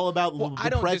 It's all about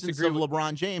the presence of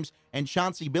LeBron James and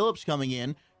Chauncey Billups coming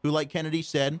in, who, like Kennedy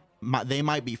said, they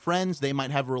might be friends. They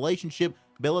might have a relationship.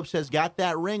 Billups has got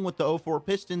that ring with the 04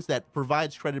 Pistons that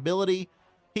provides credibility.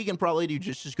 He can probably do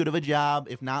just as good of a job,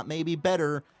 if not maybe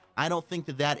better. I don't think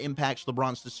that impacts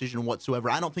LeBron's decision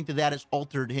whatsoever. I don't think that has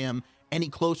altered him any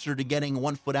closer to getting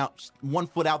one foot out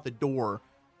the door.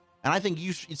 And I think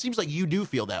it seems like you do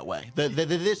feel that way.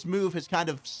 This move has kind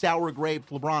of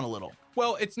sour-graped LeBron a little.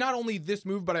 Well, it's not only this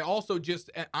move, but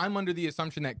I'm under the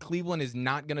assumption that Cleveland is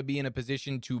not going to be in a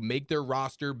position to make their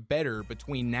roster better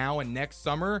between now and next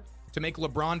summer to make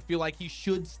LeBron feel like he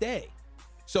should stay.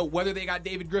 So whether they got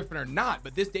David Griffin or not,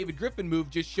 but this David Griffin move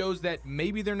just shows that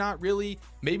maybe they're not really,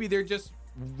 maybe they're just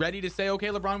ready to say, okay,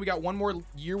 LeBron, we got one more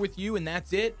year with you and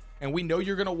that's it. And we know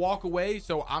you're going to walk away,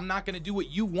 so I'm not going to do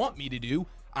what you want me to do.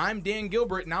 I'm Dan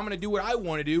Gilbert, and I'm going to do what I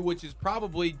want to do, which is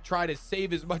probably try to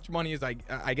save as much money as I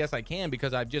guess I can,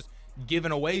 because I've just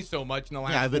given away so much in the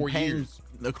last 4 years. I've been paying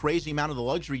a crazy amount of the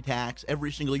luxury tax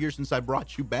every single year since I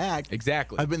brought you back.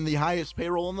 Exactly. I've been the highest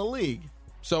payroll in the league.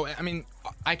 So, I mean,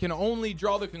 I can only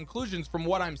draw the conclusions from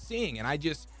what I'm seeing, and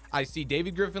I see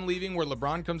David Griffin leaving where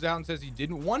LeBron comes out and says he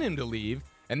didn't want him to leave,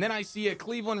 and then I see a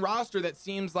Cleveland roster that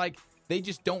seems like they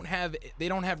just don't have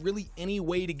really any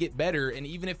way to get better. And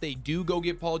even if they do go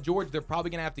get Paul George, they're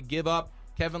probably going to have to give up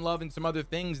Kevin Love and some other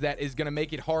things that is going to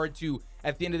make it hard to,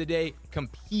 at the end of the day,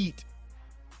 compete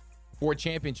for a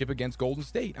championship against Golden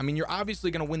State. I mean, you're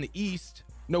obviously going to win the East,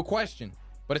 no question,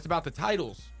 but it's about the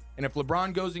titles. And if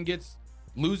LeBron goes and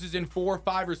loses in 4,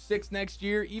 5, or 6 next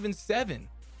year, even 7,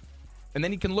 and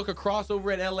then he can look across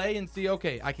over at LA and see,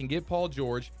 okay, I can get Paul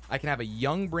George. I can have a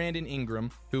young Brandon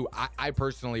Ingram, who I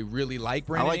personally really like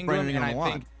Brandon Ingram. And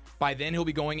I think by then he'll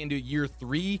be going into year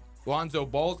 3. Lonzo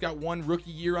Ball's got 1 rookie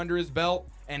year under his belt.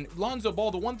 And Lonzo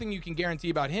Ball, the one thing you can guarantee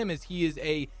about him is he's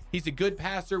a good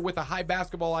passer with a high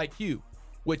basketball IQ,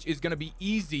 which is going to be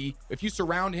easy. If you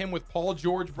surround him with Paul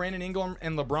George, Brandon Ingram,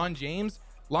 and LeBron James,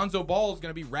 Lonzo Ball is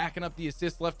going to be racking up the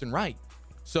assists left and right.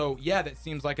 So, yeah, that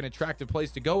seems like an attractive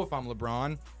place to go if I'm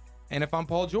LeBron and if I'm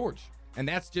Paul George. And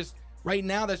that's just, right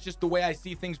now, that's just the way I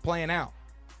see things playing out.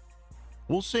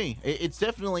 We'll see. It's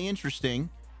definitely interesting.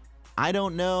 I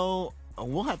don't know.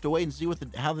 We'll have to wait and see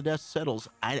how the dust settles.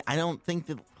 I don't think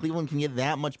that Cleveland can get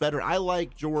that much better. I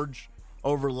like George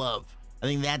over Love. I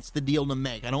think that's the deal to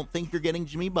make. I don't think you're getting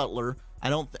Jimmy Butler.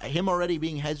 Him already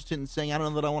being hesitant and saying, I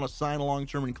don't know that I want to sign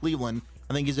long-term in Cleveland.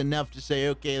 I think is enough to say,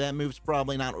 okay, that move's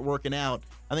probably not working out.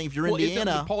 I think if you're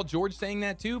Indiana... Isn't Paul George saying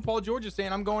that too? Paul George is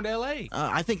saying, I'm going to L.A.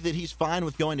 I think that he's fine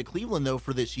with going to Cleveland, though,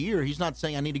 for this year. He's not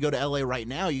saying, I need to go to L.A. right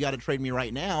now. You got to trade me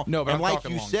right now. No, but and I'm like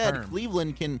talking you said, long-term.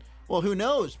 Cleveland can... Well, who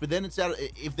knows? But then it's out,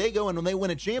 if they go and when they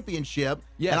win a championship,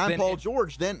 Yeah, and I'm then Paul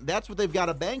George, then that's what they've got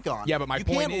to bank on. Yeah, but my you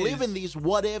point can't live is- in these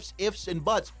what ifs, and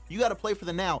buts. You got to play for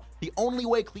the now. The only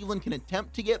way Cleveland can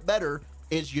attempt to get better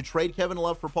is you trade Kevin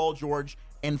Love for Paul George.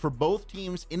 And for both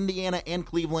teams, Indiana and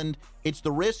Cleveland, it's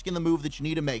the risk and the move that you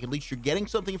need to make. At least you're getting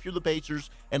something if you're the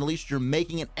Pacers, and at least you're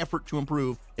making an effort to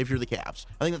improve if you're the Cavs.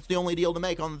 I think that's the only deal to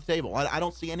make on the table. I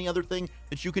don't see any other thing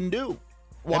that you can do.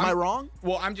 Am I wrong?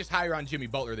 Well, I'm just higher on Jimmy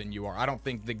Butler than you are. I don't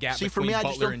think the gap See, for between me, I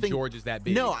just Butler don't and think George is that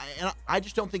big. No, I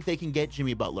just don't think they can get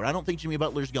Jimmy Butler. I don't think Jimmy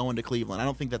Butler's going to Cleveland. I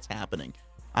don't think that's happening.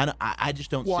 I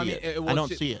just don't see it. I don't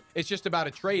see it. It's just about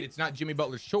a trade. It's not Jimmy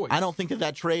Butler's choice. I don't think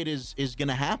that trade is going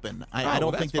to happen. I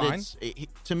don't think that fine.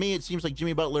 to me, it seems like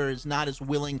Jimmy Butler is not as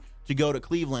willing to go to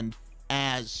Cleveland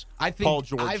as Paul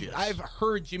George is. I've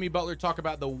heard Jimmy Butler talk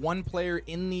about the one player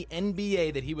in the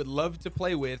NBA that he would love to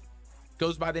play with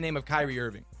goes by the name of Kyrie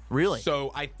Irving. Really?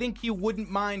 So I think he wouldn't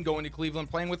mind going to Cleveland,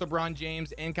 playing with LeBron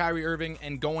James and Kyrie Irving,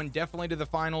 and going definitely to the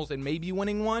finals and maybe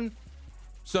winning one.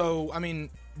 So, I mean,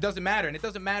 it doesn't matter. And it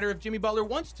doesn't matter if Jimmy Butler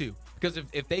wants to. Because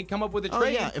if they come up with a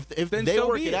trade, if then they so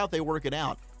work be it out, they work it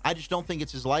out. I just don't think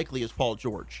it's as likely as Paul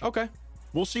George. Okay.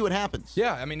 We'll see what happens.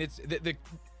 Yeah, I mean, it's the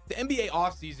NBA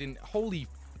offseason, holy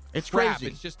It's crap,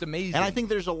 crazy. it's just amazing. And I think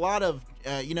there's a lot of,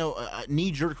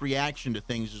 knee-jerk reaction to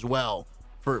things as well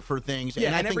for things. Yeah,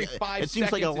 and I every think 5 it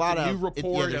seems like a seconds, lot it's a of new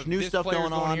report there's of new this stuff player's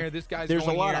going on. here, this guy's there's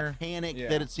going a lot here. of panic Yeah.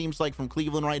 that it seems like from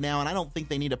Cleveland right now, and I don't think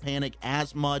they need to panic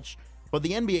as much. But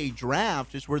the NBA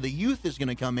draft is where the youth is going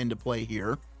to come into play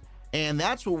here. And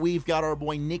that's what we've got our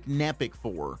boy Nick Neppach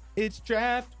for. It's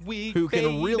draft week, Who can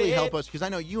baby. really help us, because I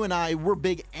know you and I, we're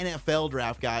big NFL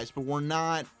draft guys, but we're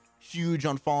not huge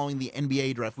on following the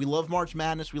NBA draft. We love March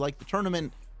Madness. We like the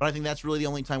tournament, but I think that's really the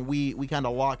only time we kind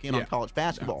of lock in on college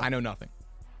basketball. I know nothing.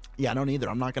 Yeah, I don't either.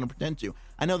 I'm not going to pretend to.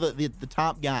 I know the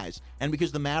top guys, and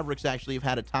because the Mavericks actually have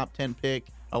had a top 10 pick,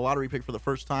 a lottery pick for the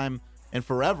first time and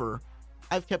forever,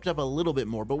 I've kept up a little bit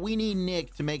more. But we need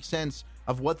Nick to make sense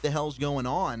of what the hell's going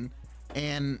on,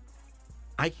 and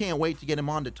I can't wait to get him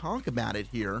on to talk about it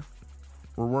here.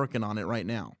 We're working on it right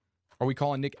now. Are we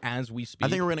calling Nick as we speak? I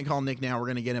think we're going to call Nick now. We're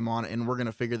going to get him on, and we're going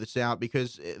to figure this out,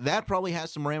 because that probably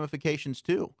has some ramifications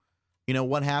too. You know,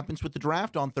 what happens with the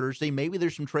draft on Thursday? Maybe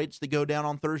there's some trades that go down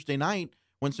on Thursday night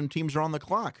when some teams are on the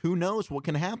clock. Who knows what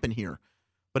can happen here?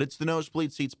 But it's the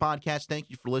Nosebleed Seats podcast. Thank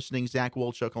you for listening. Zach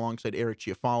Wolchuk alongside Eric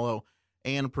Chiafalo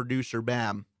and producer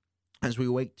Bab as we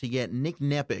wait to get Nick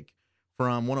Neppach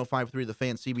from 105.3 The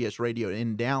Fan, CBS Radio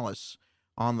in Dallas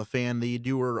on The Fan, the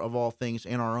doer of all things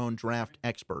and our own draft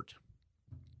expert.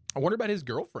 I wonder about his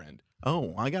girlfriend.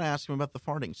 Oh, I got to ask him about the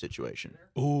farting situation.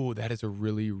 Oh, that is a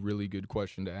really, really good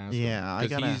question to ask. Yeah,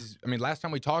 last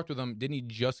time we talked with him, didn't he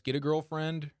just get a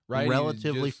girlfriend? Right,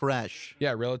 Relatively fresh.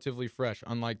 Yeah, relatively fresh.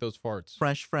 Unlike those farts.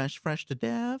 Fresh to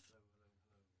death.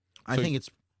 I think it's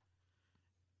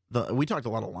we talked a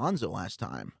lot of Lonzo last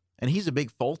time, and he's a big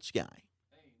Fultz guy.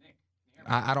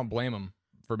 I don't blame him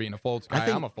for being a Fultz guy.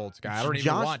 I'm a Fultz guy. I don't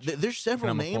even watch. There's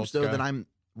several names though that I'm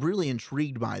really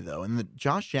intrigued by, though. And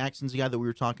Josh Jackson's the guy that we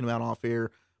were talking about off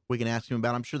air. We can ask him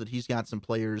about. I'm sure that he's got some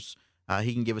players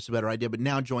he can give us a better idea. But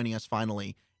now joining us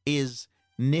finally is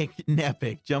Nick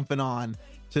Neppach, jumping on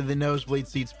to the Nosebleed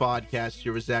Seats podcast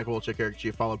here with Zach Wolchuk, Eric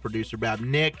Chiafalo, producer Bab.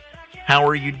 Nick, how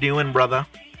are you doing, brother?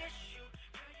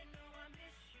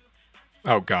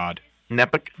 Oh, God.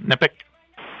 Neppach?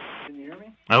 Can you hear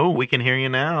me? Oh, we can hear you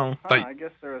now. I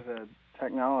guess there was a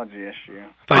technology issue.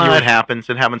 It happens.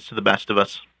 It happens to the best of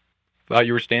us. Thought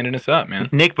you were standing us up, man.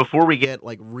 Nick, before we get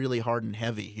really hard and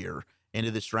heavy here into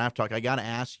this draft talk, I got to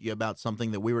ask you about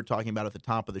something that we were talking about at the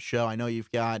top of the show. I know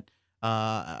you've got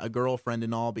a girlfriend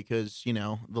and all, because,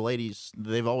 the ladies,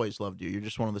 they've always loved you. You're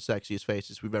just one of the sexiest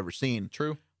faces we've ever seen.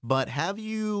 True. But have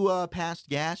you passed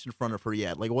gas in front of her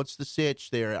yet? What's the sitch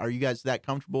there? Are you guys that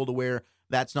comfortable to where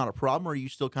that's not a problem, or are you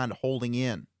still kind of holding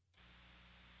in?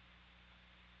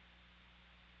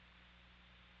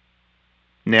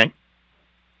 Nick,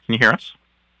 can you hear us?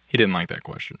 He didn't like that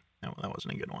question. No, that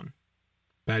wasn't a good one.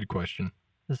 Bad question.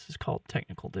 This is called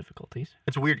technical difficulties.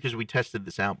 It's weird because we tested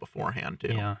this out beforehand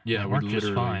too. Yeah, it worked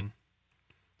just fine.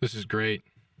 This is great.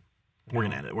 We're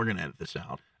gonna edit this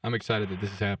out. I'm excited that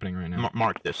this is happening right now.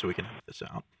 Mark this so we can edit this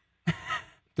out.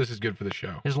 This is good for the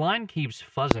show. His line keeps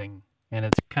fuzzing, and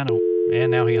it's kind of... And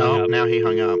now he hung up. Now he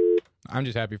hung up. I'm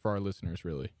just happy for our listeners,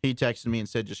 really. He texted me and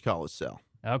said, just call his cell.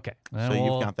 Okay. So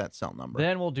you've got that cell number.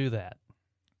 Then we'll do that.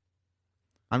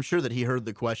 I'm sure that he heard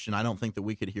the question. I don't think that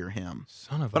we could hear him.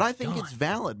 But I think it's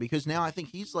valid because now I think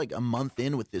he's like a month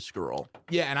in with this girl.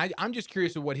 Yeah, and I'm just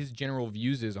curious of what his general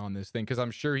views is on this thing because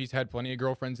I'm sure he's had plenty of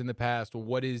girlfriends in the past.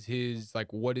 What is his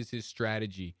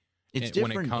strategy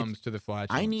when it comes to the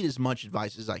flatulence? I need as much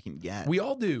advice as I can get. We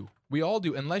all do.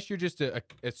 Unless you're just a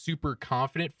super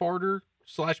confident farter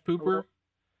 / pooper.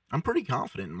 I'm pretty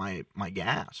confident in my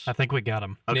gas. I think we got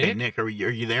him. Okay, Nick, are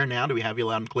you there now? Do we have you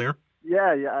loud and clear?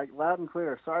 Yeah, loud and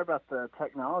clear. Sorry about the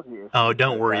technology issue. Oh,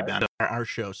 don't worry about it. Our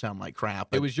shows sound like crap.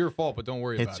 It was your fault, but don't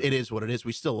worry about it. It is what it is.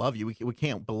 We still love you. We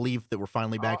can't believe that we're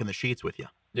finally back in the sheets with you.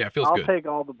 Yeah, it feels I'll good. take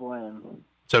all the blame.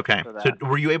 It's okay. So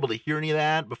were you able to hear any of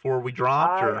that before we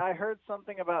dropped? I heard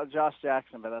something about Josh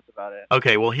Jackson, but that's about it.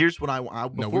 Okay, well, here's what I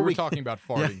no, we were talking about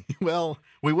farting. Yeah, well,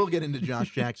 we will get into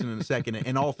Josh Jackson in a second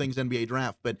and all things NBA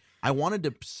draft, but I wanted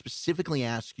to specifically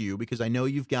ask you because I know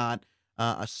you've got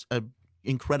a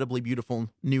incredibly beautiful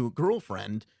new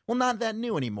girlfriend. Well, not that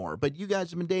new anymore, but you guys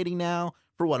have been dating now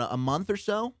for what, a month or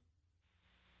so?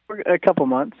 A couple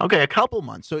months. Okay, a couple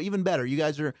months. So even better. You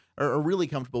guys are really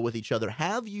comfortable with each other.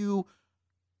 Have you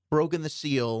broken the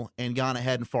seal and gone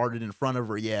ahead and farted in front of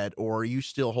her yet, or are you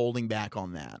still holding back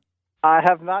on that? I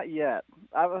have not yet.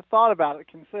 I've thought about it,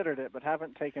 considered it, but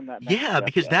haven't taken that next step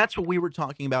because yet. That's what we were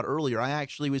talking about earlier. I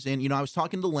actually was I was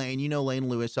talking to Lane, Lane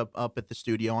Lewis up at the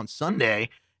studio on Sunday,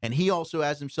 and he also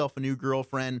has himself a new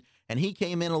girlfriend, and he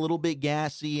came in a little bit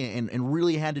gassy and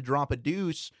really had to drop a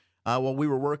deuce while we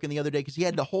were working the other day because he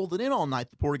had to hold it in all night,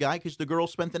 the poor guy, because the girl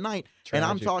spent the night. Tragic. And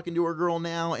I'm talking to her girl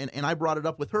now, and I brought it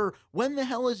up with her. When the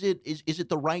hell is it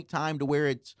the right time to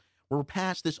where we're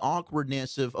past this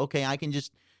awkwardness of, okay, I can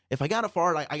just, if I got to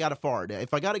fart, I got to fart.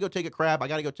 If I got to go take a crap, I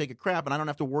got to go take a crap, and I don't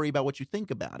have to worry about what you think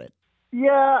about it.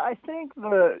 Yeah, I think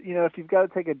if you've got to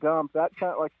take a dump, that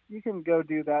kind of like you can go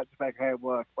do that. Just like, hey,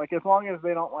 look, like as long as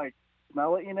they don't like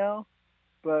smell it,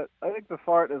 But I think the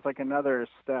fart is like another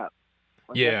step.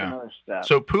 Another step.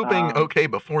 So pooping okay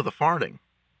before the farting.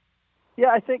 Yeah,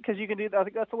 I think because you can do that. I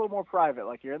think that's a little more private.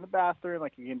 Like you're in the bathroom,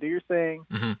 like you can do your thing,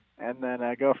 and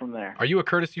then go from there. Are you a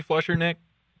courtesy flusher, Nick?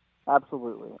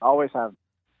 Absolutely, always have.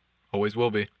 Always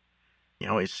will be. You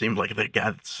always seemed like the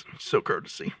guy that's so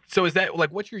courtesy. So is that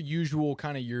like what's your usual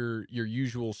kind of your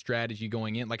usual strategy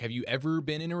going in? Like, have you ever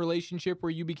been in a relationship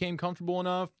where you became comfortable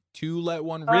enough to let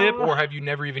one rip, or have you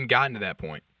never even gotten to that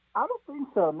point? I don't think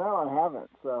so. No, I haven't.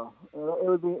 So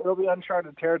it'll be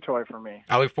uncharted territory for me.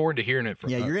 I look forward to hearing it from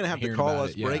you. Yeah, you're gonna have to call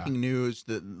us breaking news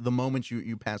the moment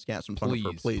you pass gas in front of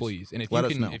her, please. Please. And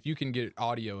if you can get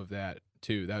audio of that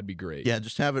too, that would be great. Yeah,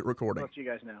 just have it recording. I'll let you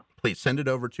guys know. Please send it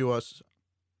over to us.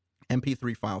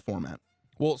 MP3 file format.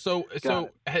 Well, so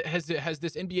has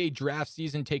this NBA draft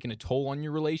season taken a toll on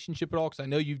your relationship at all? Because I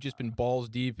know you've just been balls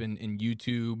deep in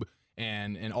YouTube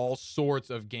and all sorts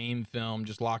of game film,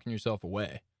 just locking yourself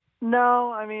away.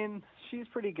 No, I mean she's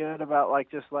pretty good about like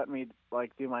just letting me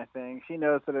like do my thing. She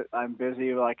knows that I'm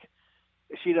busy. Like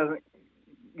she doesn't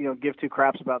give two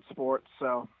craps about sports.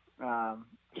 So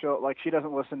she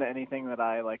doesn't listen to anything that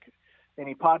I like,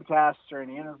 any podcasts or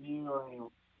any interview or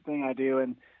anything I do,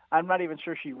 and I'm not even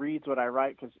sure she reads what I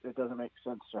write because it doesn't make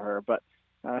sense to her, but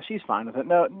she's fine with it.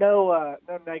 No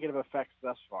negative effects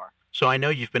thus far. So I know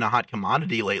you've been a hot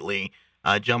commodity lately,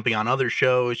 jumping on other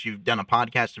shows. You've done a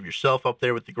podcast of yourself up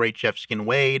there with the great Jeff Skin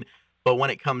Wade. But when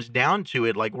it comes down to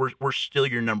it, like we're still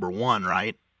your number one,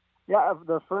 right? Yeah,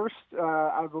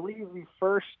 I believe the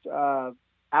first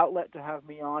outlet to have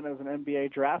me on as an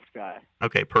NBA draft guy.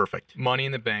 Okay, perfect. Money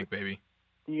in the bank, baby.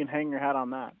 You can hang your hat on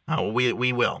that. Oh,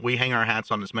 we will. We hang our hats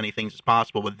on as many things as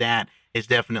possible, but that is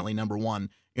definitely number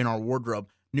one in our wardrobe.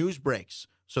 News breaks.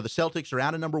 So the Celtics are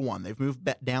out of number one. They've moved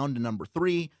down to number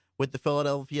 3 with the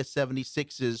Philadelphia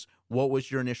 76ers. What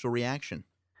was your initial reaction?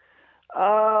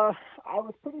 I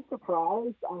was pretty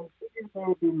surprised. I figured there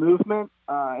would be movement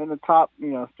in the top,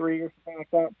 3 or something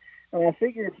like that. And I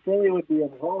figured Philly would be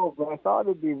involved, but I thought it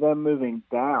would be them moving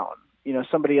down,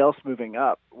 somebody else moving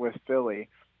up with Philly.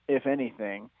 If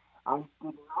anything, I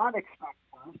did not expect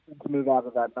Boston to move out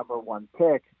of that number 1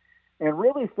 pick. And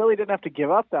really, Philly didn't have to give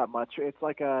up that much. It's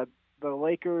like the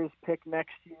Lakers pick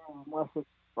next year, unless it's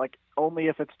like only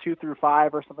if it's 2 through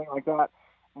 5 or something like that.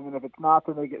 And then if it's not,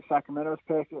 then they get Sacramento's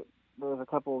pick. There's a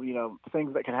couple,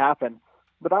 things that can happen.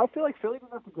 But I feel like Philly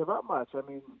didn't have to give up much. I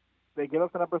mean, they give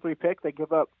up the number 3 pick. They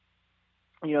give up,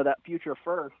 that future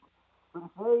first. But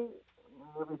if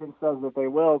they, everything says that they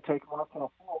will, take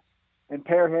Markelle Fultz and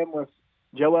pair him with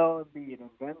Joel Embiid and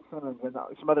Ben Simmons and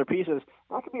some other pieces,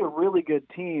 that could be a really good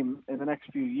team in the next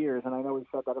few years. And I know we've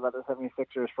said that about the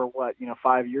 76ers for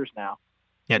 5 years now.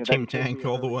 Yeah, team tank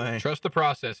all the way. Trust the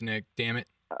process, Nick. Damn it.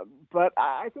 But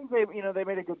I think they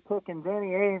made a good pick. And Danny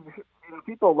Ainge,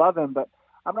 people love him, but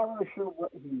I'm not really sure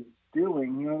what he's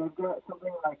doing. They've got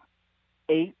something like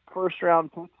 8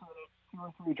 first-round picks in the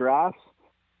next 2 or 3 drafts.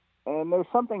 And there's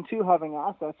something to having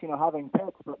assets, having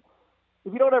picks. But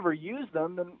if you don't ever use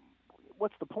them, then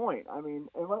what's the point? They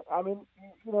might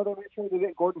try to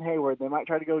get Gordon Hayward. They might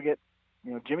try to go get,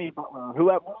 Jimmy Butler, or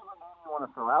whoever you want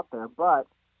to throw out there. But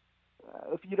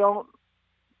if you don't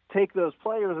take those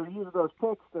players or use those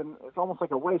picks, then it's almost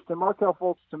like a waste. And Markelle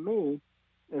Fultz, to me,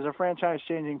 is a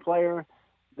franchise-changing player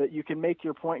that you can make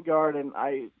your point guard. And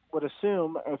I would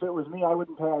assume, if it was me, I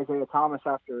wouldn't pay Isaiah Thomas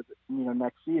after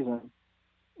next season.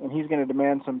 And he's going to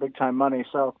demand some big-time money.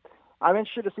 So I'm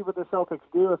interested to see what the Celtics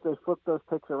do, if they flip those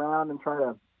picks around and try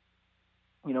to,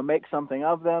 make something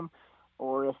of them,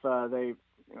 or if they,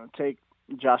 take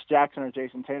Josh Jackson or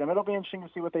Jason Tatum. It'll be interesting to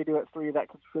see what they do at 3. That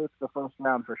could flip the first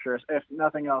round for sure, if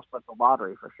nothing else but the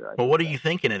lottery for sure. Well, what are you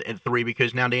thinking at 3?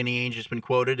 Because now Danny Ainge has been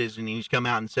quoted and he's come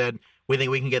out and said, we think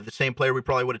we can get the same player we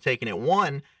probably would have taken at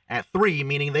 1 at 3,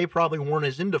 meaning they probably weren't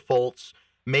as into Fultz.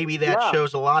 Maybe that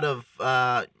shows a lot of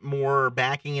more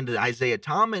backing into Isaiah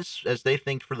Thomas as they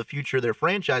think for the future of their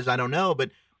franchise. I don't know,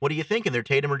 but what are you thinking? They're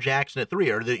Tatum or Jackson at 3,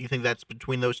 or do you think that's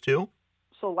between those two?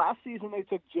 So last season they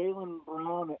took Jaylen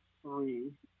Brown at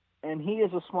 3, and he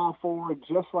is a small forward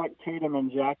just like Tatum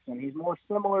and Jackson. He's more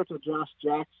similar to Josh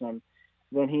Jackson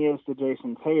than he is to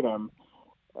Jason Tatum.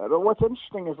 But what's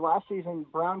interesting is last season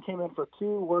Brown came in for 2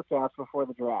 workouts before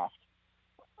the draft.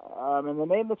 And the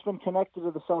name that's been connected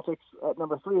to the Celtics at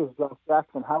number 3 is Josh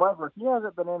Jackson. However, he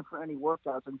hasn't been in for any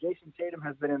workouts, and Jason Tatum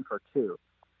has been in for 2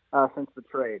 since the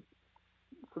trade.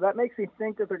 So that makes me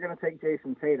think that they're going to take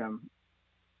Jason Tatum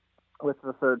with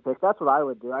the 3rd pick. That's what I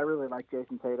would do. I really like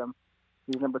Jason Tatum.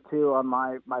 He's number 2 on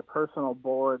my personal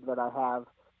board that I have,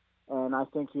 and I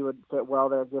think he would fit well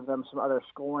there, give them some other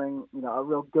scoring, a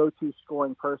real go-to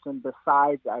scoring person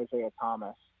besides Isaiah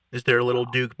Thomas. Is there a little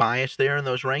Duke bias there in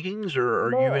those rankings, or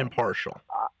are you impartial?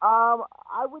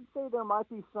 I would say there might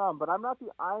be some, but I'm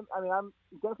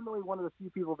definitely one of the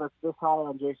few people that's this high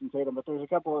on Jason Tatum, but there's a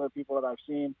couple other people that I've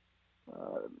seen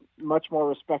much more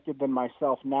respected than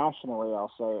myself nationally,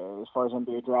 I'll say, as far as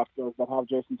NBA draft goes, that have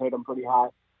Jason Tatum pretty high.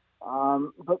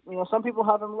 But, some people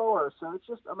have him lower, so it's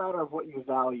just a matter of what you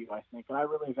value, I think. And I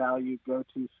really value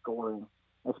go-to scoring,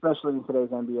 especially in today's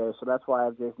NBA, so that's why I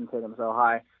have Jason Tatum so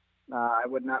high. I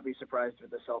would not be surprised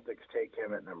if the Celtics take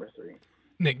him at number 3.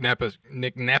 Nick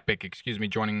Neppach,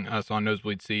 joining us on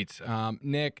Nosebleed Seats.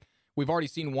 Nick, we've already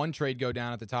seen one trade go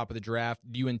down at the top of the draft.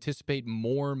 Do you anticipate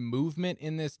more movement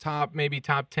in this top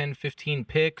 10, 15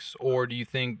 picks, or do you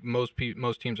think most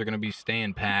teams are going to be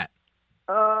staying pat?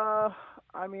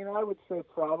 I would say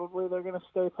probably they're going to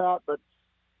stay pat, but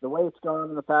the way it's gone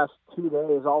in the past 2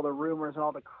 days, all the rumors and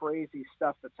all the crazy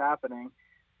stuff that's happening,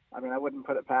 I wouldn't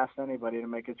put it past anybody to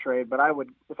make a trade, but I would,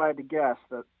 if I had to guess,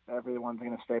 that everyone's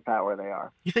going to stay pat where they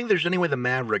are. You think there's any way the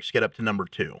Mavericks get up to number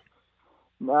 2?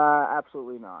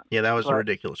 Absolutely not. Yeah, that was a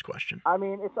ridiculous question. I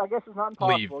guess it's not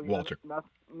impossible. Leave, Wolchuk.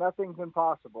 Nothing's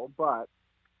impossible, but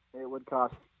it would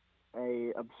cost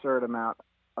a absurd amount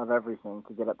of everything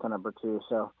to get up to number 2,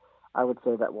 so I would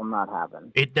say that will not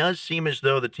happen. It does seem as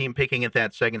though the team picking at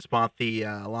that second spot, the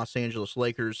Los Angeles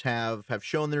Lakers, have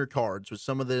shown their cards with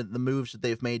some of the moves that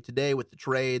they've made today with the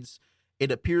trades.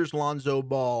 It appears Lonzo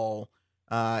Ball,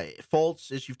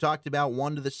 Fultz, as you've talked about,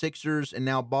 1 to the Sixers, and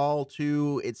now Ball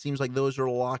 2. It seems like those are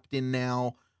locked in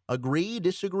now. Agree,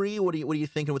 disagree? What are you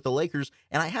thinking with the Lakers?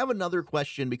 And I have another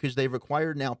question because they've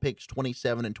acquired now picks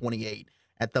 27 and 28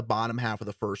 at the bottom half of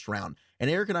the first round. And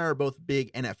Eric and I are both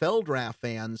big NFL draft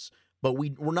fans, but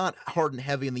we're not hard and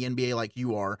heavy in the NBA like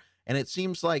you are. And it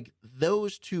seems like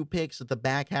those 2 picks at the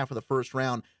back half of the first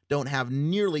round don't have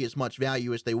nearly as much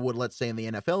value as they would, let's say, in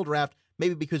the NFL draft,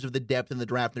 maybe because of the depth in the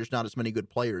draft. There's not as many good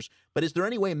players. But is there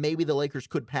any way maybe the Lakers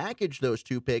could package those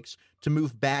 2 picks to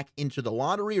move back into the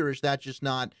lottery, or is that just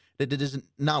not, that it doesn't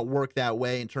not work that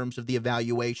way in terms of the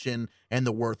evaluation and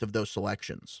the worth of those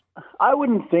selections? I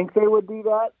wouldn't think they would do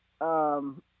that.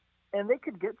 And they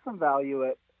could get some value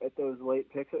at those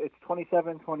late picks. It's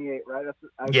 27, 28, right?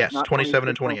 Yes, 27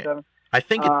 and 28. 27. I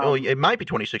think it might be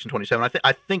 26 and 27.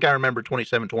 I think I remember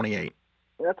 27, 28.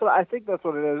 I think that's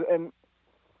what it is. And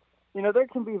there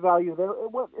can be value there.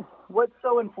 What's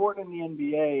so important in the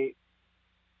NBA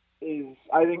is,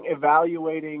 I think,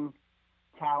 evaluating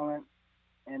talent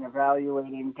and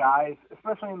evaluating guys,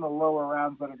 especially in the lower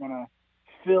rounds, that are going to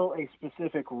fill a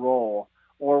specific role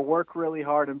or work really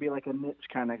hard and be like a niche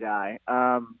kind of guy.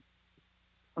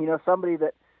 Somebody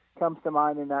that comes to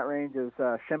mind in that range is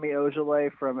Shemi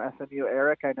Ojale from SMU.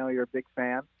 Eric, I know you're a big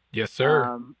fan. Yes,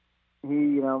 sir.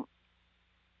 He,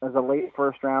 as a late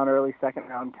first round, early second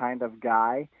round kind of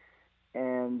guy.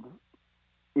 And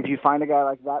if you find a guy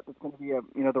like that, that's going to be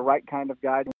the right kind of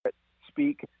guy to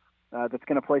speak, that's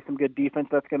going to play some good defense,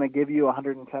 that's going to give you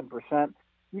 110%.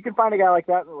 You can find a guy like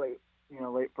that in the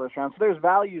late first round. So there's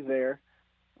value there.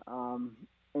 And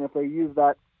if they use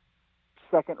that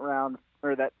second round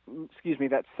or that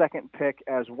second pick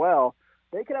as well,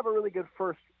 they could have a really good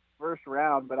first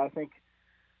round. But I think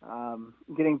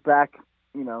getting back,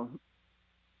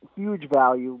 huge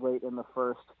value late in the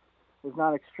first is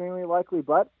not extremely likely.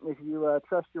 But if you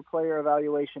trust your player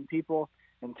evaluation people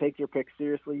and take your pick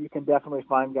seriously, you can definitely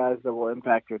find guys that will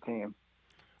impact your team.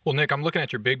 Well, Nick, I'm looking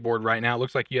at your big board right now. It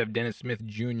looks like you have Dennis Smith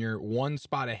Jr. one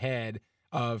spot ahead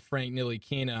of Frank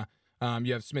Ntilikina.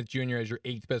 You have Smith Jr. as your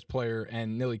 8th best player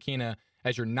and Ntilikina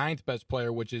as your 9th best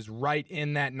player, which is right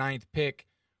in that 9th pick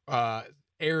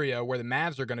area where the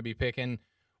Mavs are going to be picking.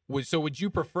 So would you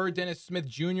prefer Dennis Smith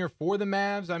Jr. for the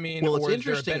Mavs? I mean, well, it's or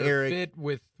interesting, is there a better Eric. fit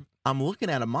with? I'm looking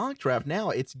at a mock draft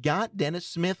now. It's got Dennis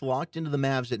Smith locked into the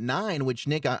Mavs at 9, which,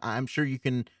 Nick, I'm sure you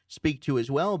can speak to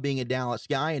as well, being a Dallas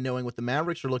guy and knowing what the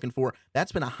Mavericks are looking for.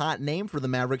 That's been a hot name for the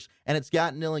Mavericks, and it's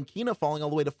got Ntilikina falling all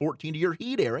the way to 14 to your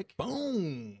Heat, Eric.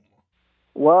 Boom.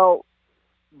 Well,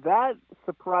 that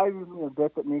surprises me a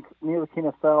bit that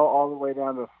Ntilikina fell all the way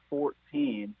down to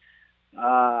 14.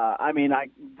 There's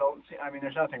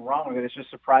nothing wrong with it. It's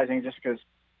just surprising just because,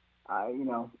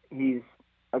 he's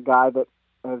a guy that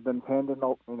has been pinned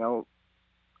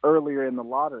earlier in the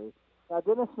lottery. Now,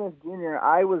 Dennis Smith Jr.,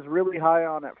 I was really high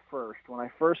on at first. When I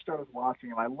first started watching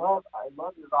him, I loved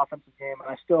his offensive game, and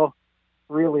I still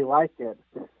really like it.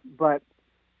 But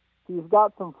he's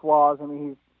got some flaws. I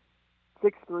mean,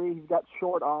 he's 6'3", he's got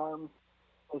short arms.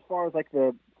 As far as like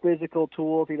the physical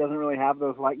tools, he doesn't really have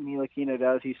those like Ntilikina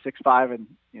does. He's 6'5" and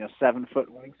 7-foot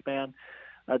wingspan.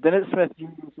 Dennis Smith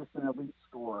Jr. is just an elite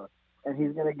scorer, and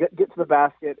he's going to get to the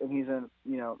basket, and he's an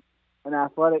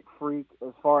athletic freak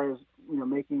as far as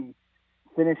making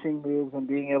finishing moves and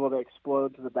being able to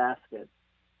explode to the basket.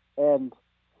 And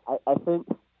I think.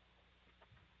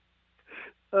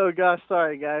 Oh gosh,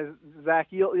 sorry guys, Zach,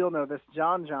 you'll know this.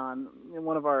 John,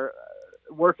 one of our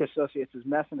work associates, is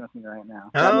messing with me right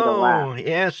now. Oh,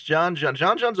 yes, John.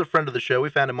 John's a friend of the show.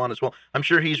 We've had him on as well. I'm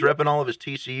sure he's repping all of his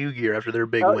TCU gear after their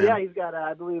big win. Yeah, he's got,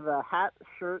 I believe, a hat,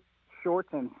 shirt, shorts,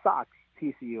 and socks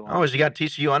TCU on. Oh, has he got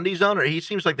TCU undies on? Or he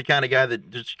seems like the kind of guy that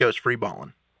just goes free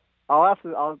balling. I'll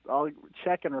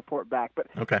check and report back. But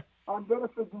okay. On Dennis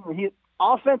Smith Jr.,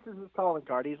 offense is his calling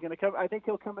card. He's going to come. I think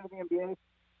he'll come into the NBA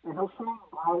and he'll swing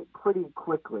out pretty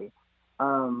quickly.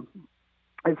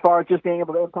 As far as just being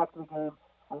able to impact the game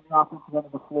on the offensive end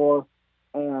of the floor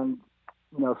and,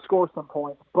 score some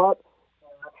points. But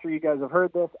I'm sure you guys have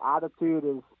heard this, attitude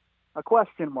is a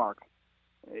question mark.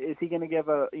 Is he going to give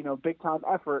a, big-time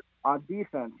effort on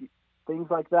defense? Things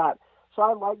like that. So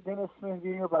I like Dennis Smith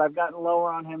Jr., but I've gotten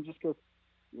lower on him just because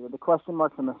the question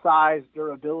marks on the size,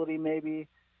 durability maybe,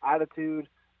 attitude,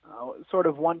 sort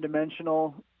of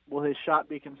one-dimensional. Will his shot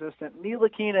be consistent?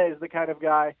 Ntilikina is the kind of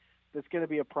guy that's going to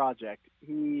be a project.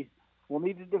 He will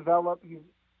need to develop. He's,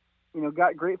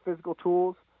 got great physical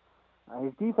tools.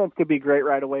 His defense could be great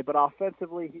right away, but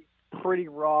offensively he's pretty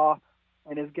raw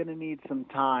and is going to need some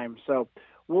time. So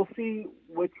we'll see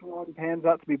which one pans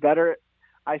out to be better.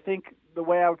 I think the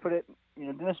way I would put it,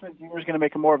 Dennis Smith Jr. is going to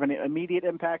make a more of an immediate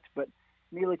impact, but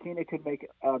Ntilikina could make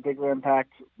a bigger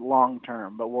impact long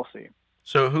term, but we'll see.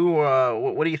 So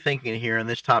what are you thinking here in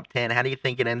this top 10? How do you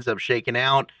think it ends up shaking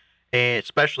out,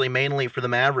 especially mainly for the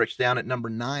Mavericks down at number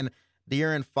 9?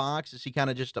 De'Aaron Fox, is he kind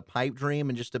of just a pipe dream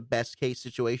and just a best-case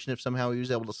situation if somehow he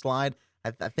was able to slide?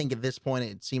 I think at this point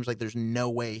it seems like there's no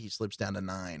way he slips down to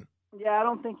 9. Yeah, I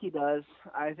don't think he does.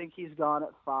 I think he's gone at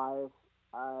 5.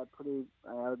 I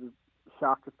would be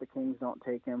shocked if the Kings don't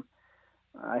take him.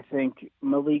 I think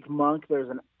Malik Monk, there's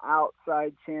an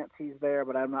outside chance he's there,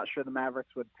 but I'm not sure the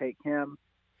Mavericks would take him.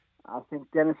 I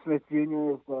think Dennis Smith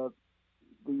Jr. is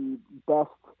the best,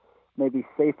 maybe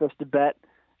safest bet,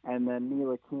 and then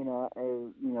Ntilikina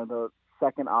is, the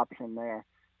second option there.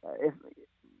 If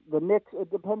the Knicks, it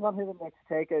depends on who the Knicks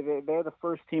take. They're the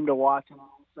first team to watch, and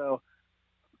also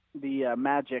the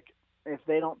Magic. If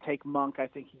they don't take Monk, I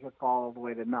think he could fall all the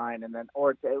way to 9, and then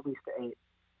or at least to 8.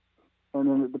 And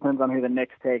then it depends on who the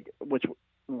Knicks take, which,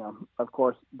 of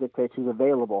course, dictates who's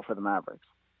available for the Mavericks.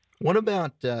 What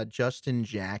about Justin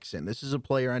Jackson? This is a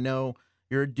player, I know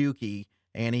you're a Dookie,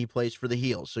 and he plays for the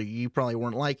Heels, so you probably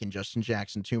weren't liking Justin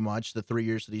Jackson too much the 3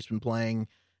 years that he's been playing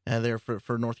there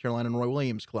for North Carolina and Roy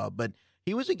Williams Club. But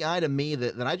he was a guy to me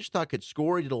that I just thought could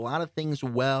score. He did a lot of things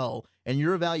well. And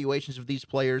your evaluations of these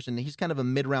players, and he's kind of a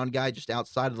mid-round guy just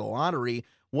outside of the lottery.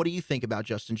 What do you think about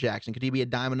Justin Jackson? Could he be a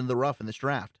diamond in the rough in this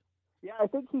draft? Yeah, I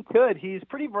think he could. He's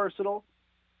pretty versatile.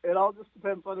 It all just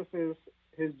depends on if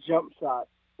his jump shot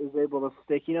is able to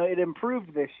stick. It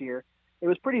improved this year. It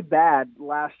was pretty bad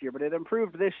last year, but it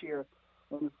improved this year.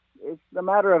 And it's a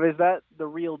matter of, is that the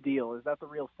real deal? Is that the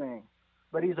real thing?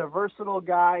 But he's a versatile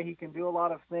guy. He can do a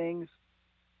lot of things.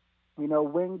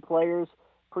 Wing players,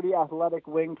 pretty athletic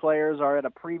wing players are at a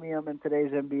premium in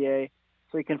today's NBA,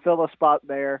 so he can fill a spot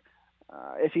there.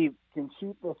 If he can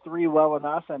shoot the three well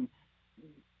enough and,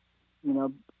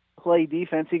 play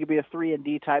defense, he could be a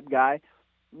 3-and-D type guy.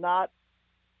 Not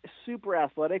super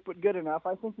athletic, but good enough.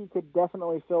 I think he could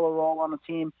definitely fill a role on a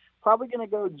team. Probably going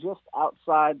to go just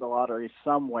outside the lottery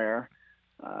somewhere,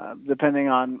 depending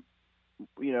on,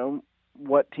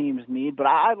 what teams need. But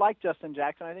I like Justin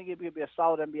Jackson. I think he could be a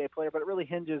solid NBA player, but it really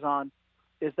hinges on,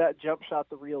 is that jump shot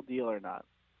the real deal or not?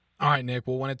 All right, Nick.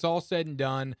 Well, when it's all said and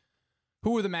done,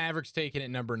 who are the Mavericks taking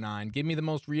at number 9? Give me the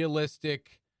most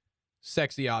realistic,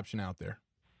 sexy option out there.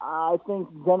 I think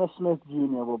Dennis Smith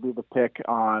Jr. will be the pick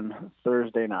on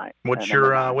Thursday night. What's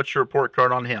your report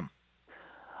card on him?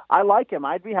 I like him.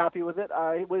 I'd be happy with it.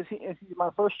 Was he my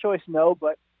first choice? No,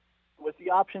 but with the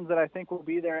options that I think will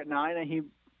be there at 9, he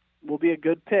will be a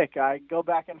good pick. I go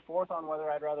back and forth on whether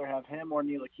I'd rather have him or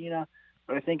Ntilikina,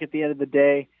 but I think at the end of the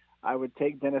day, I would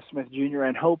take Dennis Smith Jr.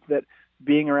 and hope that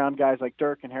being around guys like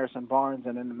Dirk and Harrison Barnes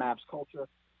and in the Mavs culture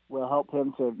will help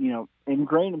him to,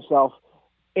 ingrain himself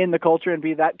in the culture and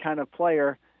be that kind of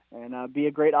player and be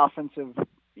a great offensive,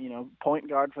 point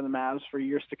guard for the Mavs for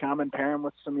years to come and pair him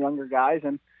with some younger guys.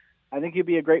 And I think he'd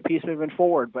be a great piece moving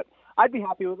forward. But I'd be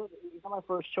happy with it. He's not my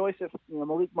first choice. If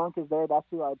Malik Monk is there, that's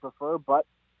who I'd prefer. But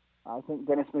I think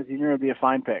Dennis Smith Jr. would be a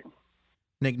fine pick.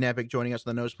 Nick Neppach joining us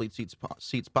on the Nosebleed Seats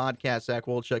podcast. Zach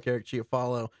Wolchuk, Eric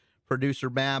Chiafalo, producer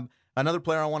Bab. Another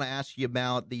player I want to ask you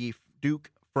about, the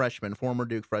former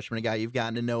Duke freshman, a guy you've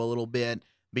gotten to know a little bit,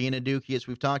 being a Dookie, as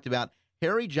we've talked about.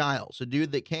 Harry Giles, a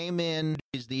dude that came in,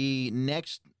 is the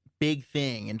next big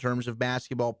thing in terms of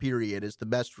basketball, period, is the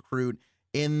best recruit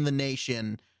in the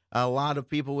nation. A lot of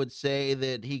people would say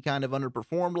that he kind of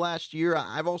underperformed last year.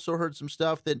 I've also heard some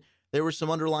stuff that there were some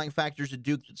underlying factors at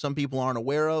Duke that some people aren't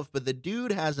aware of, but the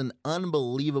dude has an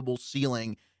unbelievable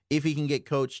ceiling if he can get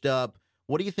coached up.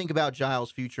 What do you think about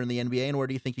Giles' future in the NBA, and where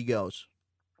do you think he goes?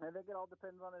 I think it all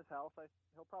depends on his health.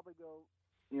 He'll probably go,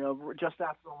 just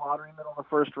after the lottery, middle of the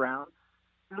first round.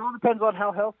 It all depends on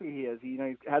how healthy he is. He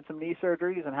had some knee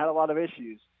surgeries and had a lot of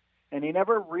issues, and he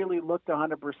never really looked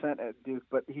 100% at Duke,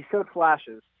 but he showed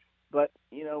flashes. But,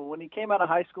 when he came out of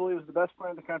high school, he was the best player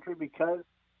in the country because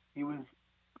he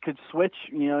could switch,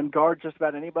 and guard just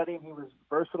about anybody, and he was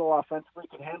versatile offensively,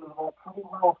 could handle the ball pretty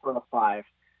well for a 5,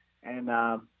 and,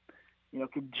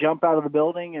 could jump out of the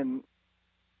building and,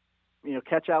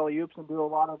 catch alley-oops and do a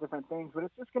lot of different things. But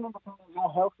it's just going to depend on how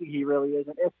healthy he really is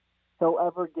and if he'll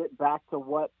ever get back to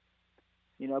what,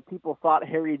 people thought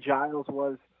Harry Giles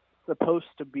was supposed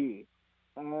to be.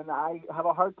 And I have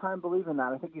a hard time believing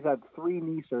that. I think he's had 3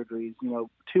 knee surgeries,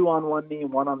 2 on one knee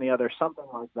and 1 on the other, something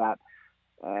like that.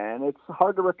 And it's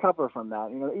hard to recover from that,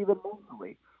 even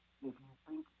mentally. If you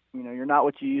think, you're not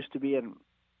what you used to be, and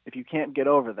if you can't get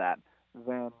over that,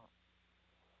 then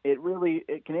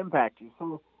it can impact you.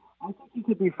 So I think he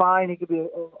could be fine. He could be a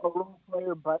role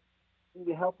player, but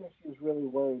the health issues really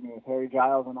worry me with Harry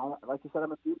Giles. And like you said,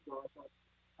 I'm a Duke guy.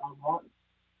 I want,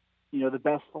 the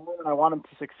best for him, and I want him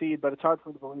to succeed, but it's hard for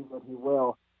me to believe that he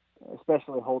will,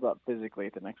 especially hold up physically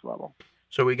at the next level.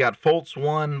 So we got Fultz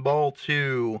 1, Ball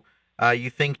 2. You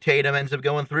think Tatum ends up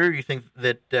going 3, or you think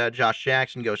that Josh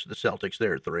Jackson goes to the Celtics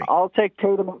there at 3? I'll take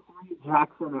Tatum at 3,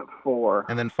 Jackson at 4.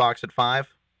 And then Fox at 5?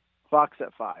 Fox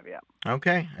at 5, yeah.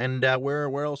 Okay. And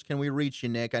where else can we reach you,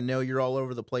 Nick? I know you're all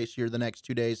over the place here the next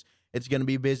 2 days. It's going to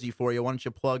be busy for you. Why don't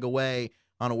you plug away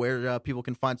on where people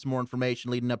can find some more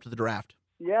information leading up to the draft?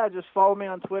 Yeah, just follow me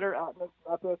on Twitter, @Nick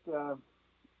Neppach,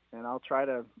 and I'll try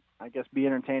to, be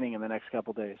entertaining in the next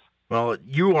couple days. Well,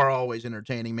 you are always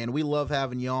entertaining, man. We love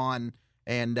having you on,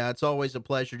 and it's always a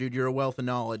pleasure, dude. You're a wealth of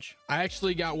knowledge. I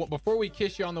actually got before we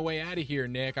kiss you on the way out of here,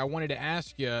 Nick. I wanted to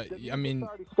ask you. It's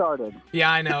already started.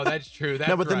 Yeah, I know that's true. That's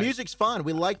no, but right. The music's fun.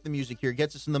 We like the music here. It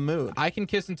gets us in the mood. I can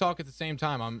kiss and talk at the same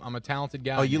time. I'm a talented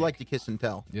guy. Oh, you Nick. like to kiss and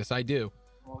tell? Yes, I do.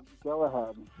 Well, go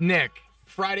ahead, Nick.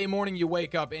 Friday morning, you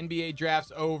wake up. NBA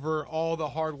draft's over. All the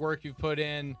hard work you've put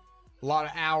in. A lot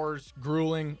of hours,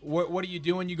 grueling. What are you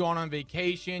doing? You going on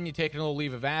vacation? You taking a little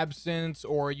leave of absence?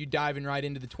 Or are you diving right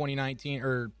into the 2019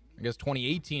 or,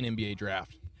 2018 NBA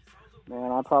draft?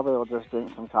 Man, I probably will just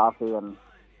drink some coffee and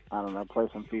I don't know, play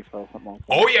some FIFA or something like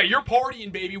that. Oh, yeah, you're partying,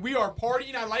 baby. We are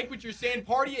partying. I like what you're saying.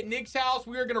 Party at Nick's house.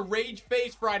 We are going to rage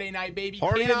face Friday night, baby.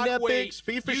 Party Cannot at wait. Nepic's,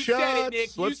 FIFA you shots. Said it, Nick.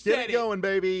 Let's you get said it going,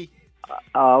 baby.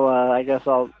 I guess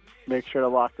I'll make sure to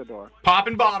lock the door.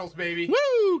 Popping bottles, baby.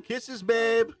 Woo! Kisses,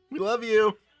 babe. We love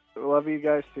you. Love you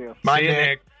guys, too. Bye,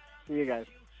 Nick. See you guys.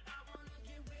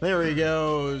 There he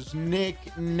goes, Nick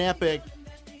Neppach,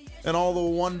 and all the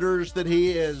wonders that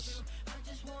he is.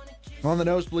 On the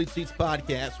Nosebleed Seats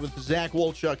podcast with Zach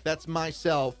Wolchuk, that's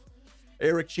myself,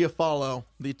 Eric Chiafalo,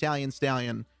 the Italian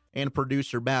Stallion, and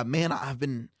producer Bab. Man, I've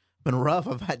been rough.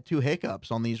 I've had 2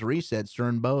 hiccups on these resets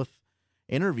during both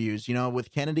interviews,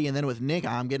 with Kennedy and then with Nick.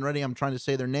 I'm getting ready. I'm trying to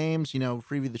say their names,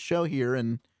 preview the show here,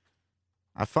 and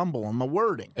I fumble on my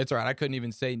wording. It's all right. I couldn't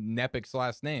even say Neppach's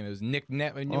last name. It was Nick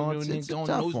Neppach. It's a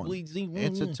tough one.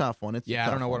 It's a tough one. I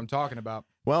don't know what I'm talking about.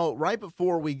 Well, right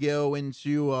before we go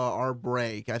into our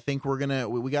break, I think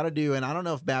we got to do, and I don't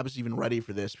know if Babs is even ready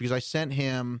for this, because I sent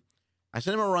him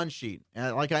a run sheet.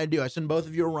 Like I do. I send both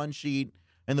of you a run sheet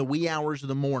in the wee hours of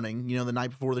the morning, the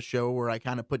night before the show, where I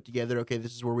kind of put together, okay,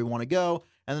 this is where we want to go,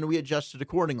 and then we adjust it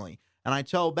accordingly. And I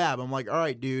tell Bab, I'm like, all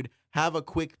right, dude, have a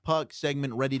quick puck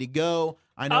segment ready to go.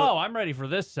 I know. Oh, I'm ready for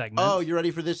this segment. Oh, you're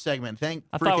ready for this segment. Thank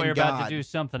I freaking thought we were about God. to do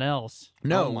something else.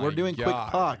 No, we're doing quick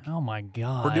puck. Oh, my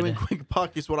God. We're doing quick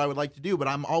puck is what I would like to do, but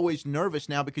I'm always nervous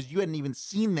now because you hadn't even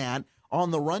seen that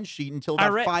on the run sheet until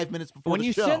about 5 minutes before the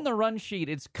show. When you send the run sheet,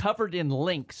 it's covered in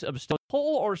links of stuff,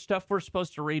 or stuff we're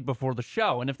supposed to read before the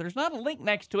show. And if there's not a link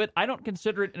next to it, I don't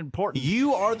consider it important.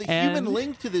 You are the human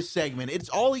link to this segment. It's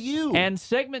all you. And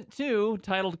segment 2,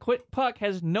 titled Quick Puck,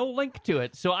 has no link to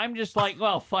it. So I'm just like,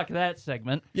 well, fuck that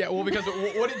segment. Yeah, well, because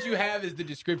what did you have as the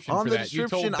description on for the that?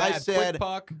 description, you told Bab, I said, quick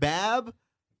puck. Bab,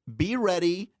 be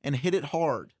ready and hit it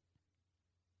hard.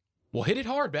 Well, hit it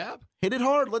hard, Bab. Hit it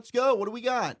hard. Let's go. What do we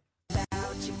got?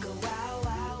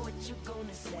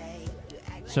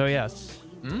 So, yes.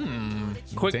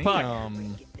 Quick puck.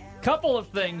 Couple of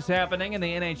things happening in the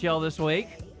NHL this week.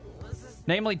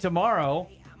 Namely, tomorrow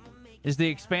is the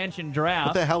expansion draft.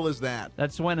 What the hell is that?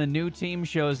 That's when a new team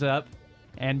shows up,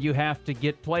 and you have to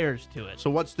get players to it. So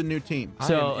what's the new team?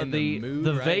 So the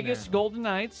Vegas Golden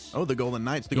Knights. Oh, the Golden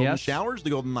Knights. The Golden Showers?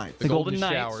 The Golden Knights? The Golden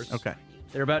Knights. Showers. Okay.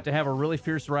 They're about to have a really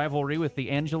fierce rivalry with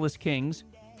the Angeles Kings.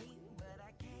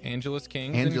 Angeles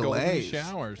Kings and Golden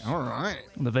Showers. All right.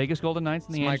 The Vegas Golden Knights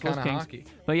and the Angeles Kings. Hockey.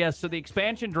 But yes, so the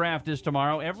expansion draft is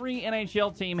tomorrow. Every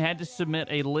NHL team had to submit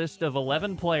a list of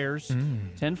 11 players,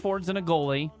 10 forwards and a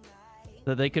goalie,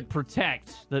 that they could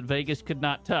protect, that Vegas could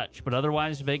not touch. But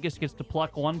otherwise, Vegas gets to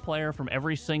pluck one player from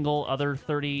every single other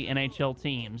 30 NHL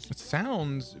teams. It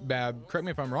sounds, Bab, correct me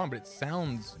if I'm wrong, but it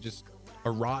sounds just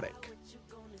erotic.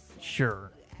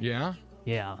 Sure. Yeah?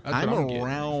 Yeah. I'm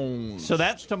around. So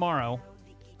that's tomorrow.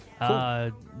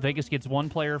 Cool. Vegas gets one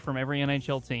player from every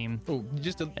NHL team. Oh,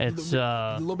 just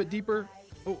a little bit deeper.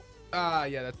 Oh,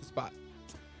 yeah, that's the spot.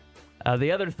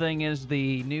 The other thing is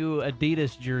the new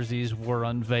Adidas jerseys were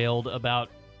unveiled about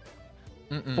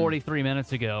 43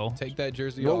 minutes ago. Take that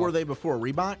jersey off. What were they before?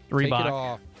 Reebok? Reebok. Take it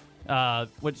off.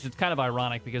 Which is kind of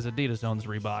ironic because Adidas owns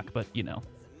Reebok, but,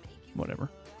 whatever.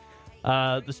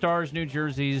 The Stars' new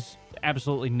jerseys,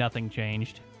 absolutely nothing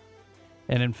changed.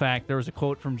 And in fact, there was a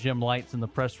quote from Jim Lights in the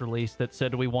press release that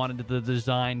said we wanted the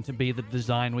design to be the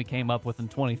design we came up with in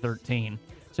 2013.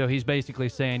 So he's basically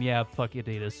saying, yeah, fuck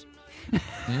Adidas.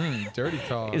 Dirty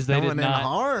talk. They did not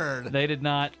hard. They did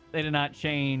not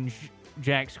change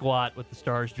jack squat with the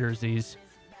Stars jerseys.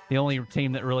 The only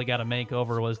team that really got a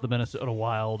makeover was the Minnesota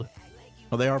Wild.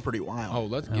 Well, they are pretty wild. Oh,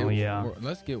 let's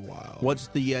get wild. What's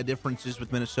the differences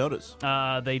with Minnesota's?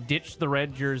 They ditched the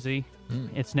red jersey.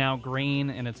 It's now green,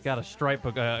 and it's got a stripe,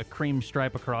 a cream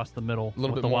stripe across the middle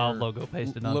with the Wild logo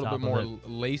pasted on top of it. A little bit more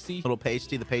lacy. A little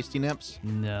pasty, the pasty nips?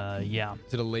 Yeah.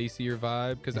 Is it a lacier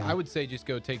vibe? Because I would say just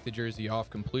go take the jersey off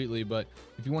completely, but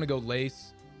if you want to go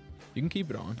lace, you can keep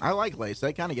it on. I like lace.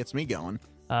 That kind of gets me going.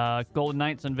 Golden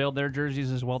Knights unveiled their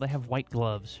jerseys as well. They have white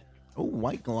gloves. Oh,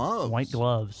 white gloves. White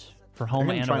gloves for home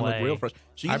and try away. And look real fresh.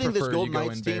 So you think this Golden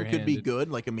Knights team could be good,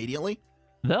 like immediately?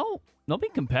 They'll be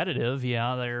competitive.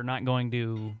 Yeah, they're not going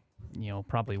to,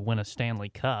 probably win a Stanley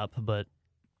Cup, but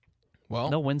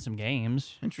they'll win some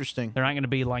games. Interesting. They're not going to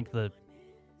be like the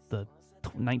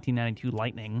 1992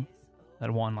 Lightning that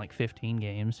won like 15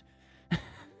 games.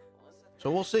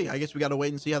 So we'll see. I guess we got to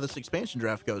wait and see how this expansion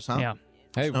draft goes, huh? Yeah.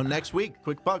 Hey, so next week,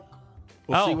 quick puck.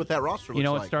 We'll see what that roster looks like. You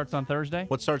know what starts on Thursday?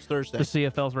 What starts Thursday? The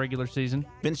CFL's regular season.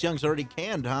 Vince Young's already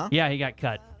canned, huh? Yeah, he got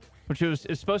cut. Which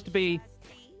it's supposed to be...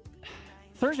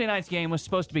 Thursday night's game was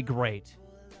supposed to be great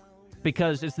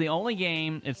because it's the only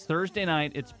game. It's Thursday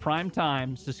night. It's prime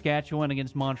time. Saskatchewan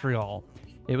against Montreal.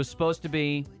 It was supposed to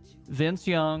be Vince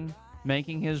Young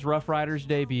making his Rough Riders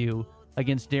debut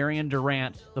against Darian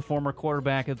Durant, the former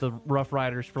quarterback of the Rough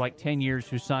Riders for like 10 years,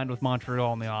 who signed with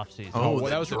Montreal in the offseason. Oh, well,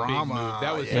 that was drama. A big move.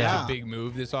 That was such a big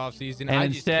move this offseason. I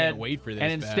just can't wait for this.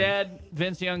 And instead,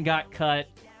 Vince Young got cut.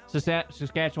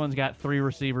 Saskatchewan's got 3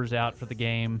 receivers out for the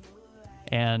game,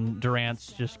 and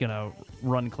Durant's just going to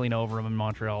run clean over him in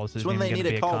Montreal. It's when they need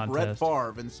to call Brett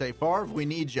Favre and say, Favre, we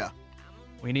need you.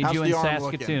 We need you in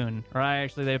Saskatoon. Or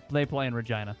actually, they play in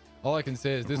Regina. All I can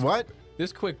say is this. What?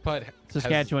 This quick putt.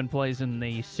 Saskatchewan plays in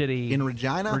the city. In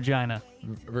Regina? Regina.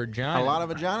 Regina. A lot of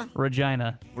vagina?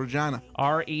 Regina. Regina.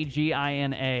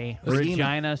 Regina.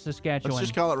 Regina, Saskatchewan. Let's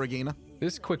just call it Regina.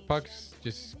 This quick puck's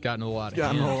just gotten a lot of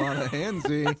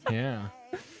handsy. Yeah.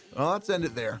 Well, let's end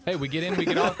it there. Hey, we get in, we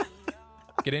get off.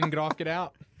 Get in, get off, get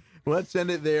out. Let's end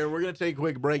it there. We're going to take a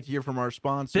quick break to hear from our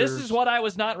sponsors. This is what I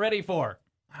was not ready for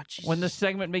when this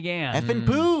segment began.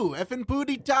 Effing poo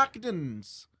de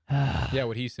tactons. Yeah,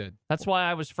 what he said. That's why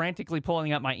I was frantically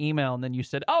pulling out my email, and then you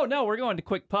said, "Oh no, we're going to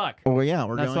quick puck." Oh yeah,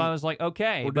 That's why I was like,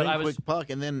 "Okay." We're doing quick puck,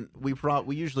 and then we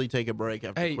usually take a break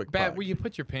after quick puck. Hey, Bat, will you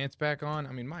put your pants back on?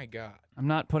 I mean, my God. I'm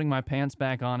not putting my pants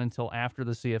back on until after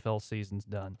the CFL season's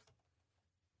done,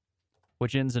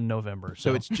 which ends in November.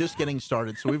 So it's just getting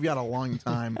started. So we've got a long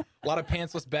time. A lot of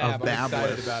pantsless Bab. I'm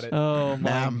excited about it. Oh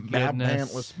my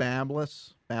goodness.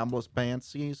 Pantless Babless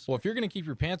pantsies. Well, if you're going to keep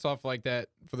your pants off like that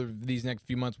for these next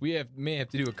few months, we may have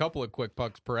to do a couple of quick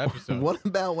pucks per episode. What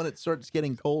about when it starts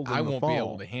getting cold in the fall? I won't be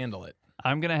able to handle it.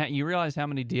 I'm going to you realize how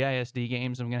many DISD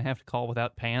games I'm going to have to call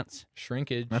without pants?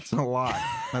 Shrinkage. That's a lot.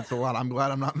 I'm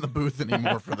glad I'm not in the booth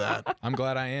anymore for that. I'm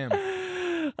glad I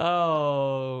am.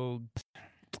 Oh,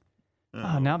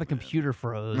 now the computer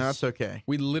froze. No, that's okay.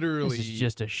 We literally... This is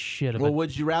just a shit of Well,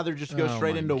 would you rather just go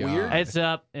straight into weird? It's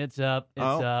up.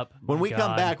 When we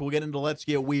come back, we'll get into Let's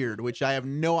Get Weird, which I have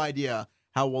no idea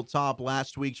how we'll top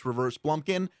last week's Reverse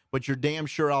Blumpkin, but you're damn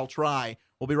sure I'll try.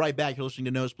 We'll be right back. You're listening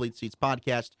to Nosebleed Seats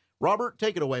Podcast. Robert,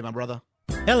 take it away, my brother.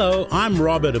 Hello, I'm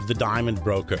Robert of the Diamond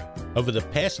Broker. Over the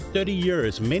past 30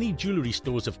 years, many jewelry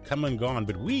stores have come and gone,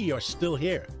 but we are still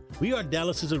here. We are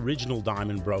Dallas's original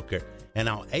diamond broker, and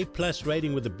our A-plus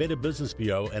rating with the Better Business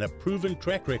Bureau and a proven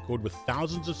track record with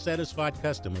thousands of satisfied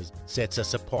customers sets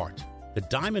us apart. The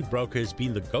Diamond Broker has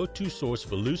been the go-to source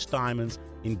for loose diamonds,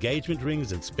 engagement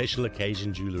rings, and special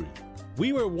occasion jewelry.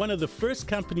 We were one of the first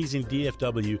companies in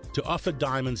DFW to offer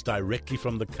diamonds directly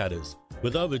from the cutters.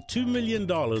 With over $2 million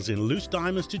in loose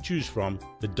diamonds to choose from,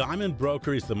 the Diamond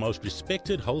Broker is the most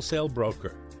respected wholesale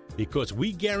broker because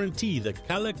we guarantee the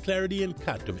color, clarity, and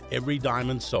cut of every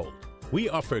diamond sold. We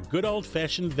offer good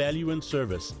old-fashioned value and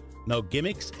service, no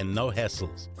gimmicks and no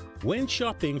hassles. When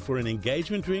shopping for an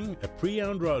engagement ring, a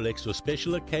pre-owned Rolex, or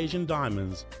special occasion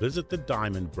diamonds, visit the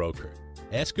Diamond Broker.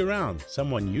 Ask around.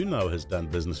 Someone you know has done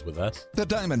business with us. The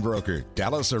Diamond Broker,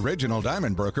 Dallas' original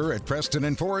diamond broker at Preston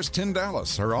and Forest in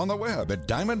Dallas, or on the web at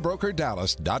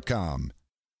diamondbrokerdallas.com.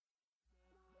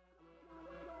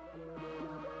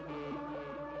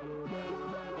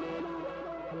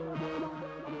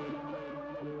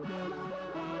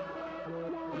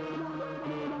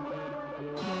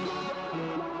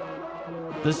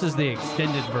 This is the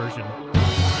extended version.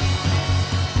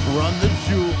 Run the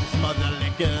jewels, mother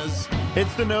lickers.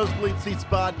 It's the Nosebleed Seats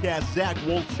Podcast. Zach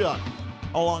Wolchuk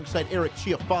alongside Eric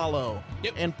Chiafalo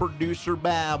and producer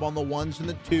Bab on the ones and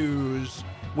the twos.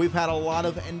 We've had a lot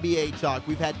of NBA talk.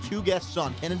 We've had 2 guests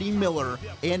on, Kennedy Miller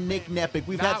and Nick Neppach.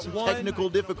 We've had some technical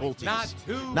difficulties. Not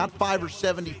 2. Not 5 or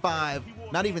 75.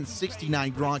 Not even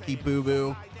 69 Gronky Boo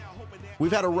Boo.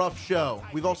 We've had a rough show.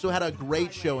 We've also had a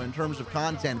great show in terms of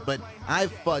content, but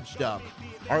I've fudged up.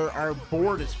 Our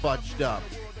board is fudged up.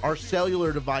 Our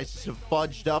cellular devices have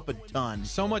fudged up a ton.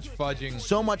 So much fudging.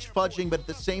 So much fudging, but at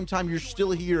the same time, you're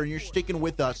still here and you're sticking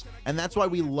with us. And that's why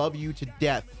we love you to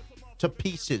death, to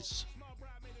pieces.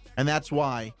 And that's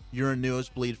why you're a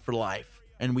Nosebleed for life.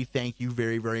 And we thank you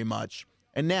very, very much.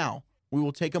 And now, we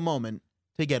will take a moment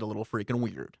to get a little freaking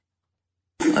weird.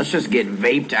 Let's just get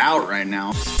vaped out right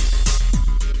now.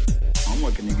 I'm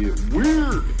looking to get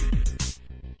weird.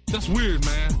 That's weird,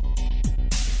 man.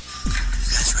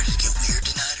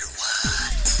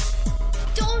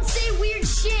 Don't say weird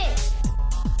shit.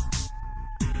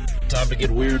 Time to get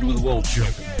weird with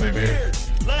Wolchuk, baby.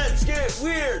 Let's get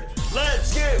weird.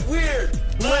 Let's get weird.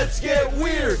 Let's get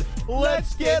weird.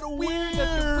 Let's get weird.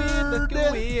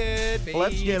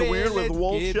 Let's get weird with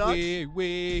Wolchuk.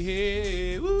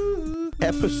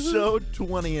 Episode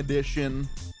 20 edition.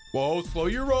 Whoa, slow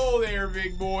your roll there,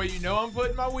 big boy. You know I'm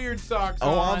putting my weird socks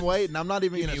on. Oh, I'm waiting. I'm not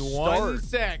even going to start. 1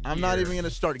 sec. I'm not even going to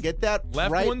start. Get that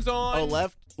left right. one's on. Oh,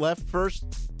 left first.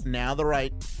 Now the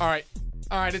right. All right.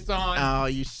 All right, it's on. Oh,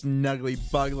 you snuggly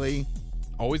bugly.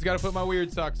 Always got to put my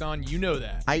weird socks on. You know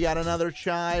that. I got another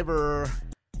chiver.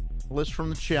 List from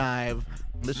the chive.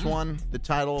 This one, the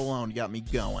title alone got me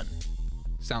going.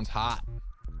 Sounds hot.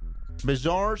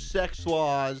 Bizarre sex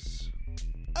laws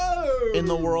in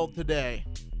the world today.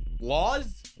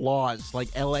 Laws? Laws, like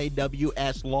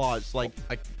LAWS laws. Like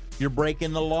you're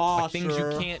breaking the law, Like things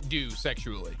sir. you can't do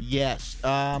sexually. Yes.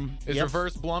 Is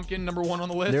Reverse Blumpkin number one on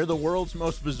the list? They're the world's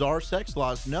most bizarre sex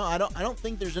laws. No, I don't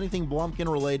think there's anything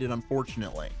Blumpkin related,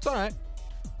 unfortunately. It's all right.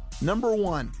 Number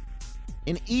one,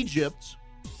 in Egypt,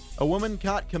 a woman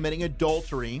caught committing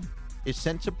adultery is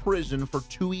sent to prison for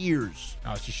 2 years.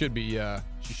 Oh, she should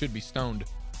be stoned.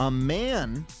 A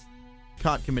man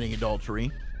caught committing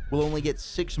adultery will only get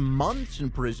 6 months in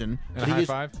prison. And a high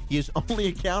five? He is only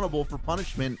accountable for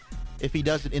punishment if he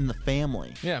does it in the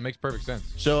family. Yeah, it makes perfect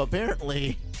sense. So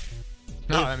apparently,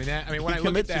 No, if when he I look at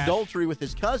commits that, adultery with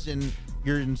his cousin,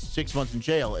 you're in 6 months in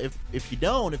jail. If you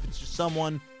don't, if it's just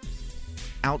someone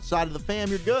outside of the fam,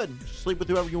 you're good. Just sleep with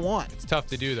whoever you want. it's tough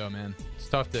to do though, man. It's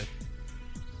tough to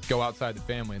go outside the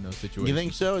family in those situations. You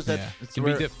think so? Is that yeah, it it's can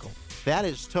be difficult. That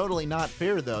is totally not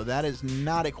fair, though. That is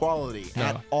not equality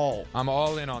at all. I'm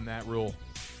all in on that rule.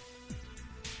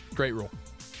 Great rule.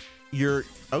 You're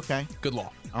okay. Good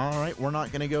law. All right, we're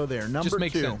not going to go there. Number Just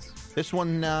makes 2. sense. This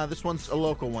one's a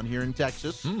local one here in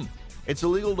Texas. It's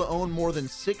illegal to own more than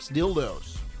 6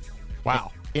 dildos.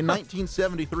 Wow. In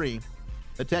 1973,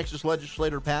 the Texas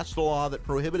legislature passed a law that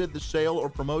prohibited the sale or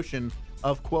promotion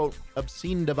of, quote,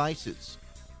 obscene devices,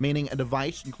 meaning a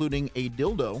device including a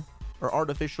dildo or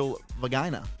artificial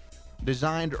vagina,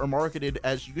 designed or marketed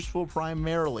as useful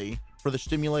primarily for the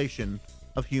stimulation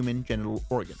of human genital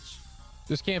organs.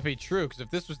 This can't be true, because if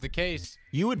this was the case,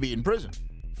 you would be in prison.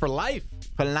 For life.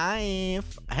 For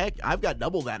life. Heck, I've got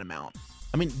double that amount.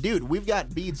 I mean, dude, we've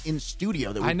got beads in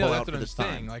studio that we I know, pull that's out what for I'm this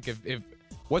saying. time. Like, if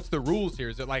what's the rules here?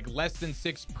 Is it like less than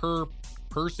 6 per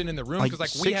person in the room? Like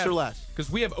Because 6 or less.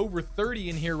 Because we have over 30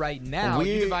 in here right now.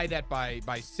 You divide that by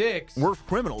 6. We're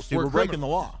criminals, dude. We're breaking the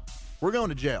law. We're going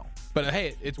to jail. But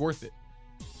hey, it's worth it.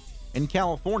 In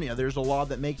California, there's a law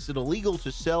that makes it illegal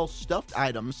to sell stuffed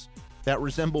items that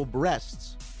resemble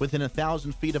breasts within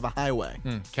 1,000 feet of a highway.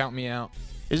 Count me out.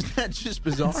 Isn't that just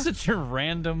bizarre? That's such a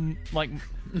random, like...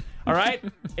 All right,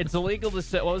 it's illegal to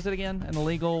sell... What was it again? It's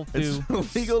illegal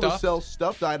to sell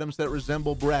stuffed items that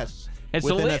resemble breasts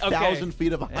within 1,000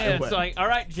 feet of a highway. Yeah, it's like, all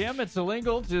right, Jim, it's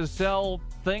illegal to sell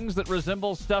things that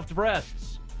resemble stuffed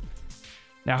breasts.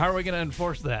 Now, how are we going to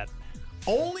enforce that?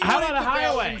 Only how about a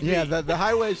highway? Yeah, the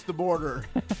highway's the border.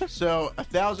 So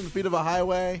 1,000 feet of a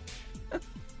highway...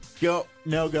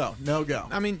 No go.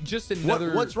 I mean, just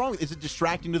another... What's wrong? Is it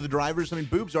distracting to the drivers? I mean,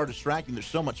 boobs are distracting. They're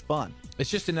so much fun. It's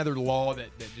just another law that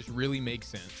just really makes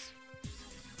sense.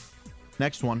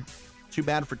 Next one. Too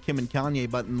bad for Kim and Kanye,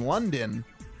 but in London,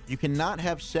 you cannot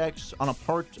have sex on a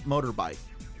parked motorbike.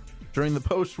 During the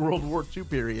post-World War II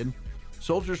period,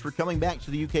 soldiers were coming back to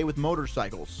the UK with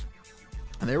motorcycles,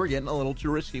 and they were getting a little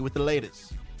too risky with the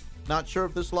ladies. Not sure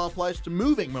if this law applies to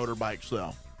moving motorbikes,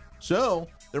 though. So,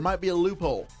 there might be a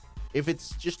loophole. If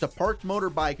it's just a parked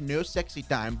motorbike, no sexy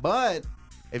time. But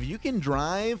if you can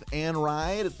drive and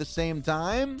ride at the same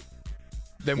time,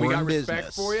 then we got respect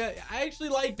business for you. I actually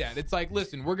like that. It's like,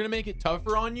 listen, we're going to make it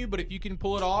tougher on you, but if you can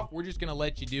pull it off, we're just going to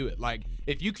let you do it. Like,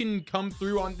 if you can come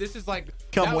through on this is like...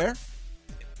 Come where?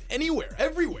 Anywhere,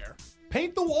 everywhere.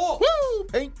 Paint the wall. Woo!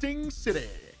 Painting City.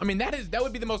 I mean, that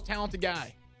would be the most talented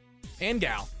guy and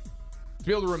gal to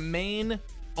be able to remain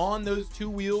on those 2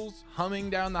 wheels, humming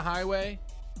down the highway,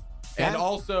 and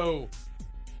also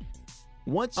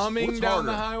humming down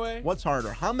the highway. What's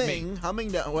harder? Humming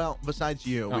down. Well, besides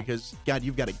you, because God,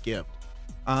 you've got a gift.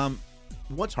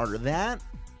 What's harder, that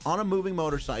on a moving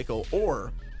motorcycle,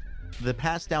 or the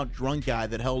passed out drunk guy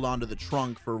that held onto the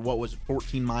trunk for what was it,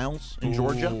 14 miles in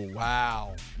Georgia?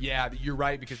 Wow. Yeah, you're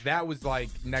right, because that was like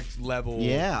next level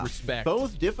respect.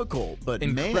 Both difficult, but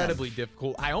incredibly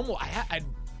difficult.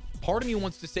 Part of me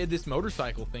wants to say this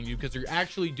motorcycle thing, because you're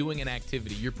actually doing an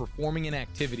activity. You're performing an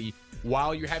activity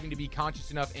while you're having to be conscious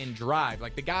enough and drive.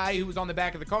 Like the guy who was on the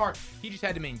back of the car, he just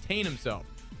had to maintain himself.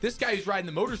 This guy who's riding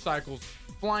the motorcycles,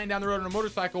 flying down the road on a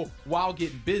motorcycle while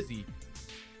getting busy.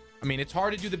 I mean, it's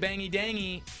hard to do the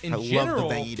bangy-dangy in general. I love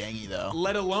the bangy-dangy, though.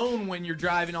 Let alone when you're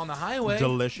driving on the highway.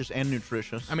 Delicious and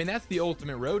nutritious. I mean, that's the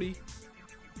ultimate roadie.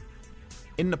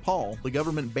 In Nepal, the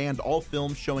government banned all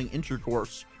films showing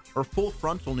intercourse or full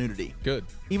frontal nudity. Good.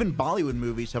 Even Bollywood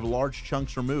movies have large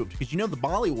chunks removed, because you know the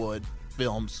Bollywood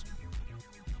films,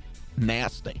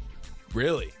 nasty.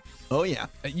 Really? Oh, yeah.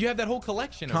 You have that whole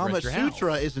collection of Kama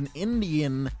Sutra is an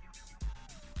Indian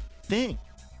thing.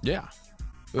 Yeah.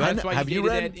 That's why have you you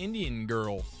dated read that Indian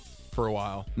girl for a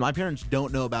while. My parents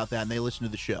don't know about that, and they listen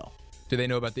to the show. Do they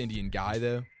know about the Indian guy,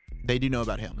 though? They do know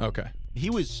about him. Okay.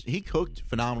 He cooked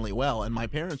phenomenally well, and my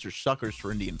parents are suckers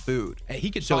for Indian food. Hey,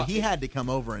 he had to come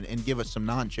over and give us some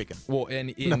non-chicken. Well,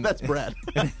 and no, that's bread.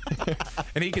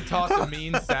 And he could toss a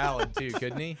mean salad too,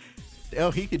 couldn't he? Oh,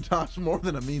 he could toss more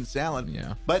than a mean salad.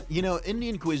 Yeah. But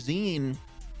Indian cuisine,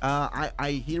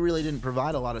 he really didn't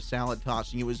provide a lot of salad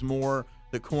tossing. It was more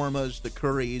the kormas, the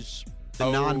curries, the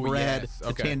naan bread,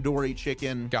 the tandoori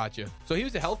chicken. Gotcha. So he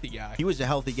was a healthy guy. He was a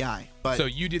healthy guy. But so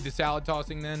you did the salad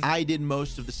tossing then? I did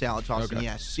most of the salad tossing, Okay.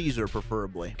 yes. Caesar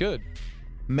preferably. Good.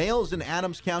 Males in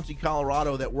Adams County,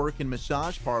 Colorado that work in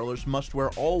massage parlors must wear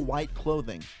all white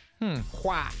clothing.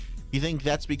 Why? You think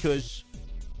that's because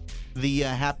the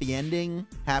happy ending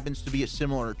happens to be a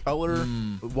similar color,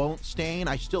 it won't stain?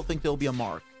 I still think there'll be a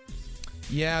mark.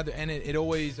 Yeah, and it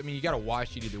always, I mean, you got to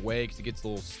wash it either way because it gets a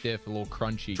little stiff, a little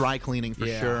crunchy. Dry cleaning for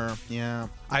sure. Yeah.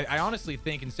 I honestly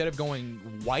think instead of going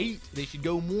white, they should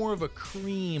go more of a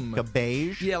cream. Like a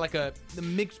beige? Yeah, like the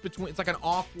mix between, it's like an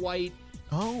off-white.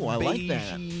 Oh, I like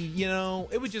that.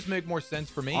 It would just make more sense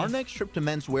for me. Our next trip to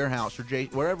Men's Warehouse or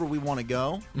wherever we want to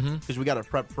go, because we got to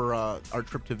prep for our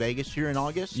trip to Vegas here in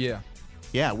August.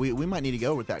 Yeah, we might need to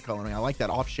go with that coloring. I like that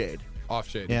off shade. Off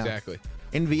shade, Yeah. exactly.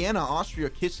 In Vienna, Austria,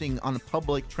 kissing on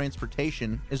public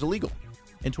transportation is illegal.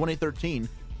 In 2013,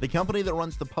 the company that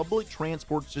runs the public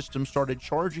transport system started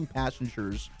charging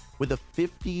passengers with a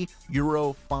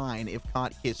 €50 fine if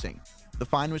caught kissing. The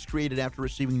fine was created after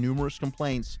receiving numerous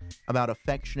complaints about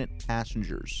affectionate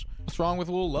passengers. What's wrong with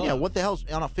a little love? Yeah, what the hell's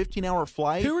on a 15-hour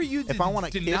flight? Who are you if I want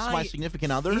to kiss deny my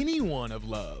significant other? anyone of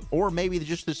love. Or maybe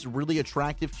just this really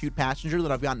attractive, cute passenger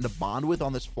that I've gotten to bond with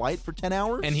on this flight for 10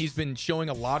 hours? And he's been showing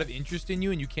a lot of interest in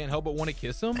you and you can't help but want to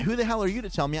kiss him? Who the hell are you to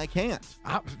tell me I can't?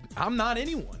 I'm not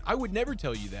anyone. I would never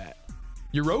tell you that.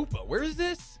 Europa, where is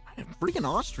this? Freaking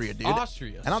Austria, dude.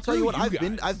 Austria. And I'll tell you what,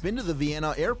 Screw I've been to the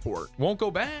Vienna airport. Won't go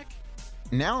back.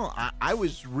 Now, I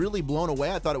was really blown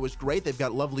away. I thought it was great. They've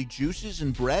got lovely juices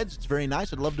and breads. It's very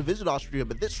nice. I'd love to visit Austria,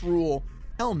 but this rule,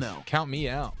 hell no. Count me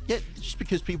out. Yeah, just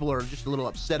because people are just a little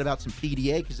upset about some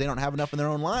PDA because they don't have enough in their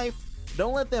own life,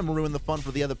 don't let them ruin the fun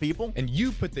for the other people. And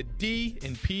you put the D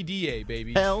in PDA,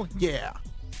 baby. Hell yeah.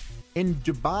 In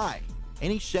Dubai,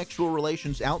 any sexual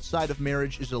relations outside of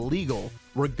marriage is illegal,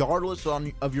 regardless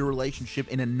of your relationship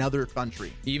in another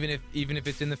country. Even if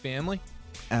it's in the family?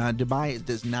 Dubai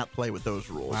does not play with those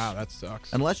rules. Wow, that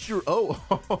sucks. Unless you're...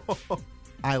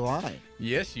 I lied.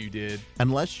 Yes, you did.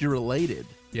 Unless you're related.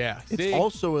 Yeah. It's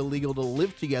also illegal to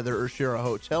live together or share a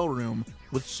hotel room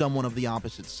with someone of the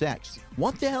opposite sex.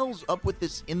 What the hell's up with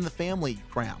this in the family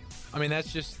crap? I mean,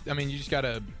 that's just... I mean, you just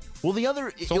gotta... Well, the other...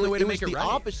 It's the only way to make it right. It was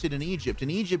the opposite in Egypt. In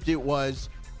Egypt, it was...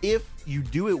 If you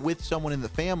do it with someone in the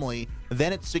family,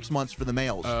 then it's 6 months for the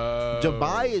males.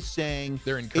 Dubai is saying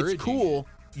they're encouraging. It's cool.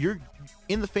 You're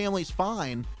in the family's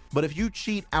fine, but if you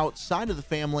cheat outside of the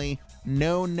family,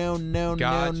 no.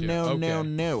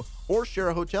 Or share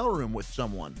a hotel room with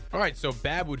someone. All right, so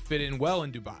Bab would fit in well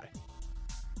in Dubai.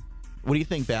 What do you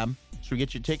think, Bab? Should we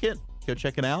get you a ticket? Go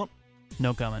check it out?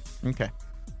 No comment. Okay.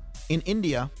 In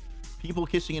India, people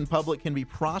kissing in public can be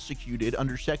prosecuted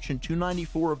under Section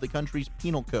 294 of the country's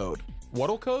penal code.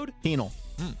 What'll code? Penal.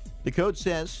 The code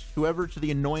says, whoever to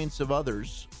the annoyance of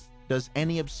others does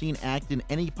any obscene act in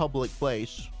any public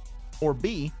place, or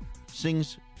B,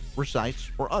 sings, recites,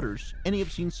 or utters any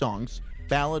obscene songs,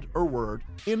 ballad, or word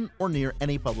in or near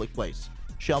any public place,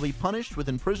 shall be punished with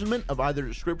imprisonment of either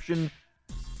description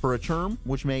for a term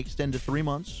which may extend to 3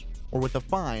 months, or with a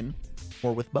fine,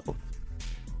 or with both.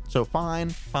 So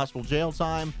fine, possible jail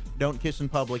time, don't kiss in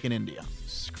public in India.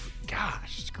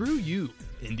 Gosh, screw you,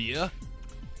 India.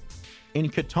 In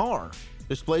Qatar,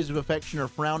 displays of affection are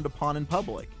frowned upon in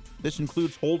public. This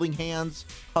includes holding hands,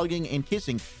 hugging, and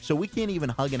kissing, so we can't even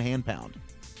hug and hand pound.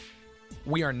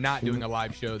 We are not doing a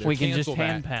live show there. We can just Cancel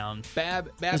hand that. pound.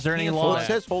 Bab, Is there any cancel law? Well, that. it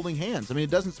says holding hands. I mean, it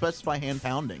doesn't specify hand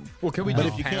pounding. Well, can we But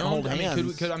just if you pound? can't hold hands,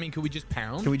 Could we just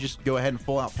pound? Can we just go ahead and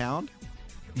full out pound?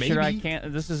 Maybe. Should I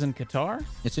this is in Qatar?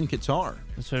 It's in Qatar.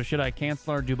 So should I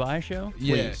cancel our Dubai show?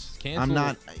 Yes. Cancel, I'm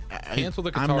not. cancel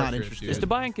the Qatar I'm not trip, interested. dude. Is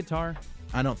Dubai in Qatar?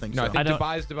 I don't think No, so. I think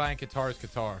Dubai is Dubai and Qatar is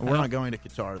Qatar. We're not going to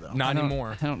Qatar though. Not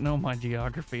anymore. I don't know my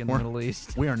geography in the Middle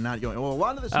East. We are not going. Well, a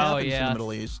lot of this happens in the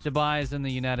Middle East. Dubai is in the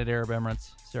United Arab Emirates.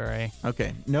 Sorry.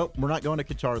 Okay. Nope. We're not going to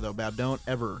Qatar though, Bab. Don't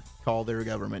ever call their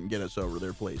government and get us over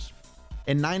there, please.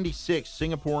 In '96,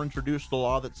 Singapore introduced a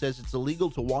law that says it's illegal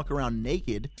to walk around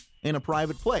naked in a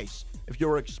private place if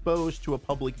you're exposed to a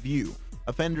public view.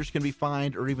 Offenders can be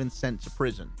fined or even sent to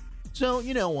prison. So,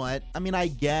 you know what? I mean, I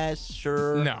guess,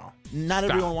 sure. No. Not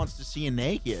Stop. everyone wants to see you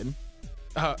naked.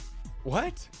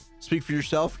 What? Speak for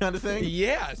yourself kind of thing?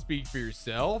 Yeah, speak for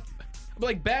yourself. I'm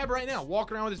like Bab right now,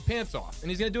 walking around with his pants off, and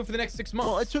he's going to do it for the next 6 months.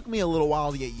 Well, it took me a little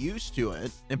while to get used to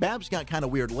it. And Bab's got kind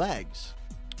of weird legs.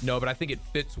 No, but I think it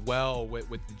fits well with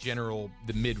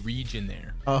the mid-region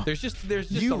there. Oh, there's just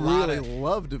you a lot really of,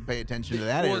 love to pay attention to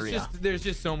that area. There's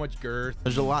just so much girth.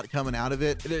 There's a lot coming out of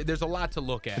it. There's a lot to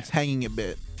look at. It's hanging a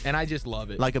bit. And I just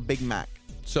love it. Like a Big Mac.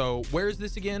 So where is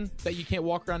this again that you can't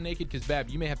walk around naked? Because, Bab,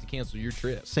 you may have to cancel your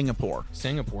trip. Singapore.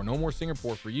 No more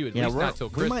Singapore for you, at least not till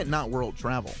Christmas. We might not world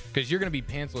travel. Because you're going to be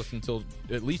pantsless until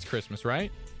at least Christmas,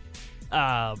 right?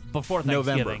 Before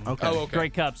Thanksgiving. November. Okay. Oh, okay. Grey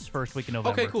Cups first week in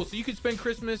November. Okay, cool. So you could spend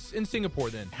Christmas in Singapore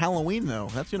then. Halloween, though,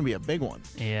 that's going to be a big one.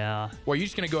 Yeah. Well, you're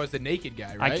just going to go as the naked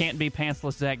guy, right? I can't be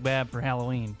pantsless Zach Bab for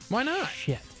Halloween. Why not?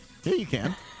 Shit. Yeah, you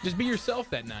can. Just be yourself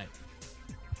that night.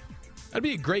 That'd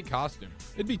be a great costume.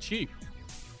 It'd be cheap.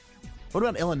 What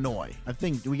about Illinois?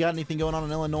 Do we got anything going on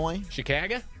in Illinois?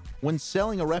 Chicago? When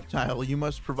selling a reptile, you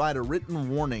must provide a written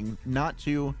warning not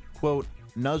to, quote,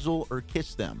 nuzzle or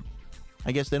kiss them.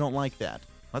 I guess they don't like that.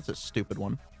 That's a stupid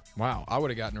one. Wow, I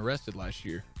would have gotten arrested last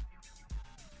year.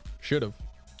 Should have.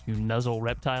 You nuzzle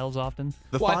reptiles often?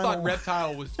 I thought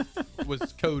reptile was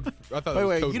code. I thought it was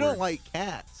wait, code you word. don't like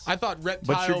cats. I thought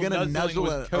reptile. But you're gonna nuzzle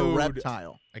was a code.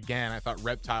 reptile. Again, I thought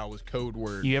reptile was code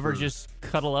word. You ever for- just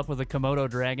cuddle up with a Komodo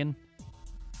dragon?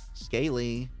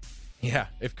 Scaly. Yeah,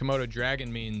 if Komodo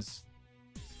dragon means.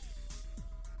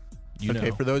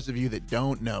 Okay, for those of you that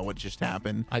don't know what just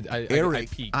happened,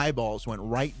 Eric's eyeballs went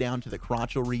right down to the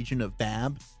crotchal region of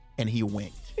Bab, and he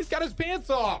winked. He's got his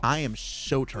pants off. I am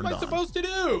so turned on. What am I supposed to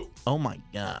do? Oh, my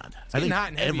God. It's I think hot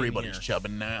and heavy everybody's in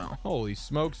chubbing now. Holy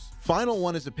smokes. Final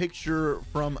one is a picture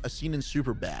from a scene in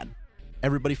Superbad.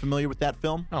 Everybody familiar with that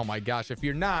film? Oh, my gosh. If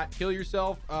you're not, kill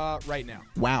yourself right now.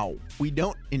 Wow. We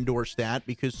don't endorse that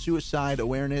because suicide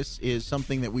awareness is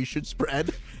something that we should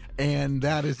spread. And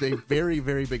that is a very,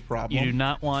 very big problem. You do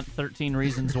not want 13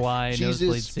 Reasons Why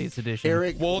Nosebleed Seats Edition.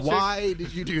 Eric, Wolchuk, why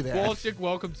did you do that? Wolchuk,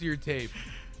 welcome to your tape.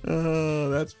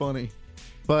 That's funny.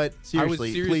 But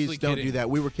seriously, please don't do that.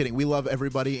 We were kidding. We love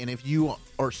everybody. And if you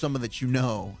or someone that you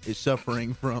know is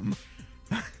suffering from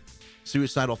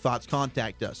suicidal thoughts,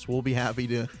 contact us. We'll be happy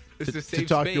to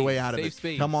talk your way out of it.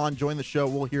 Space. Come on, join the show.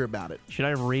 We'll hear about it. Should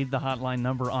I read the hotline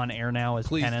number on air now as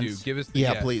Please penance? do. Give us the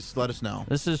yes. Please. Let us know.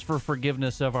 This is for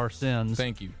forgiveness of our sins.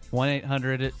 Thank you.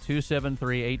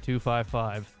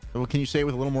 1-800-273-8255. Well, can you say it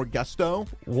with a little more gusto?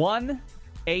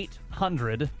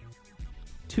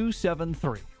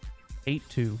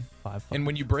 1-800-273-8255. And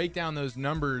when you break down those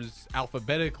numbers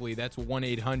alphabetically, that's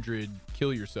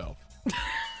 1-800-kill-yourself.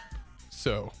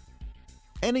 So.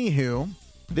 Anywho,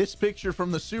 this picture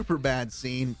from the Superbad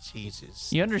scene,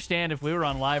 Jesus. You understand if we were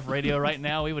on live radio right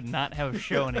now, we would not have a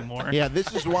show anymore. Yeah,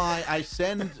 this is why I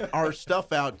send our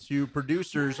stuff out to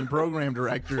producers and program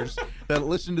directors that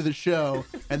listen to the show,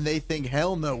 and they think,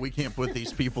 hell no, we can't put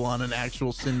these people on an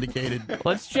actual syndicated.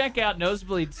 Let's check out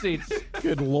Nosebleed Seats.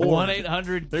 Good Lord.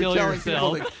 1-800-kill-yourself.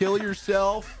 People to kill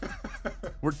yourself.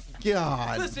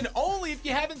 God. Listen, only if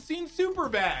you haven't seen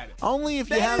Superbad. Only if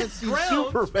you haven't seen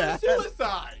Superbad.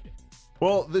 Suicide.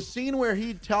 Well, the scene where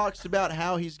he talks about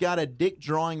how he's got a dick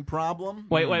drawing problem.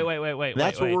 Wait.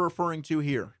 That's what we're referring to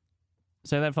here.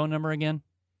 Say that phone number again.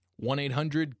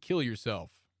 1-800-kill-yourself.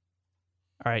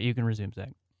 All right, you can resume, Zach.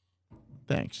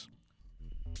 Thanks.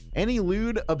 Any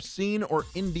lewd, obscene, or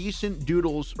indecent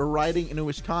doodles or writing in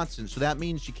Wisconsin, so that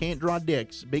means you can't draw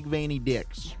dicks, big veiny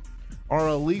dicks, are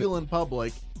illegal in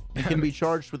public and can be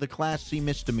charged with a Class C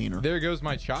misdemeanor. There goes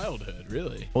my childhood,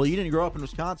 really. Well, you didn't grow up in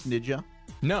Wisconsin, did you?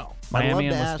 No. Miami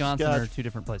and Wisconsin are two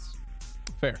different places.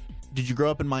 Fair. Did you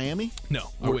grow up in Miami? No,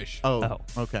 I wish. Oh,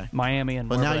 okay. Miami and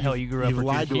wherever the hell you grew up You've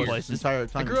lied two to us places. this entire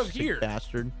time. I grew up you sick here.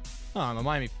 Bastard. Oh, I'm a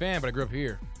Miami fan, but I grew up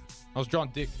here. I was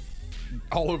drawing dicks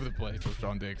all over the place. I was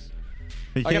drawing dicks.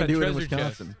 You I got can't a do it in treasure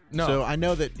Wisconsin. chest. No. So I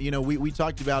know that, we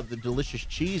talked about the delicious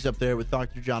cheese up there with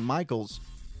Dr. John Michaels.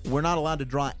 We're not allowed to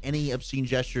draw any obscene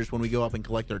gestures when we go up and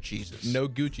collect our cheeses. No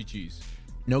Gucci cheese.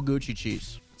 No Gucci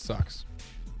cheese. Sucks.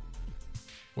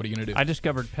 What are you going to do? I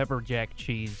discovered pepper jack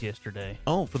cheese yesterday.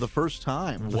 Oh, for the first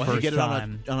time. What? Did you get it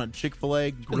Time. on a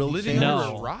Chick-fil-A grilled living sandwich?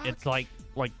 under a rock? It's like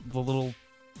the little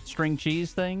string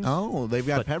cheese things. Oh, they've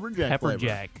got pepper jack Pepper flavor.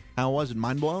 jack. How was it?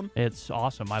 Mind blown? It's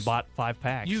awesome. I bought 5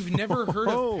 packs. You've never heard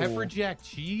of pepper jack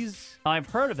cheese? I've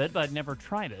heard of it, but I've never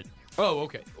tried it. Oh,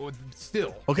 okay. Well,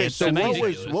 still. Okay, It's so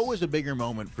amazing. what was a bigger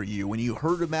moment for you? When you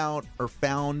heard about or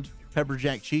found pepper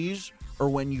jack cheese, or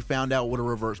when you found out what a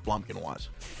reverse Blumpkin was?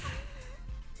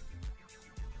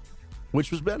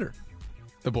 Which was better?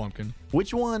 The Blumpkin.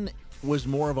 Which one was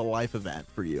more of a life event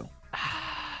for you?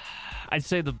 I'd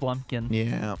say the Blumpkin.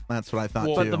 Yeah, that's what I thought,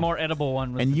 too. But the more edible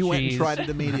one with and the you went and cheese. tried it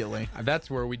immediately. That's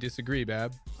where we disagree,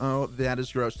 Bab. Oh, that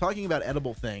is gross. Talking about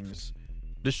edible things,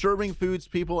 disturbing foods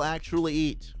people actually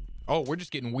eat. Oh, we're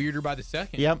just getting weirder by the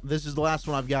second. Yep, this is the last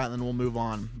one I've got, and then we'll move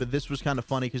on. But this was kind of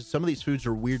funny because some of these foods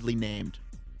are weirdly named.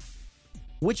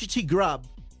 Wichita grub,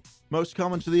 most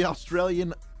common to the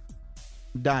Australian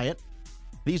diet.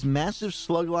 These massive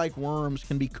slug-like worms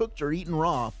can be cooked or eaten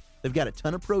raw. They've got a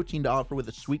ton of protein to offer with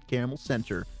a sweet caramel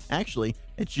center. Actually,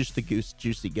 it's just the goose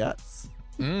juicy guts.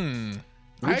 I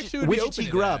actually would be open Wichita to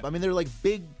grub. that. I mean, they're like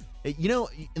big. You know,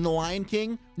 in The Lion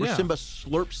King, where Yeah. Simba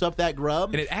slurps up that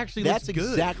grub? And it actually that's looks good.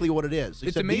 exactly what it is. It's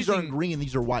Except these amazing. aren't green,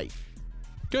 these are white.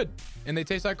 Good. And they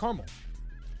taste like caramel.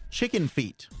 Chicken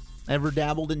feet. Ever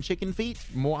dabbled in chicken feet?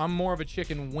 I'm more of a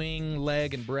chicken wing,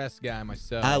 leg, and breast guy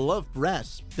myself. I love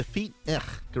breasts. The feet,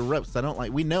 gross. I don't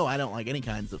like. We know I don't like any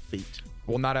kinds of feet.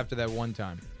 Well, not after that one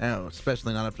time. Oh,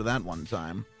 especially not after that one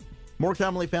time. More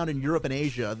commonly found in Europe and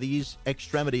Asia, these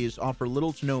extremities offer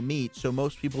little to no meat, so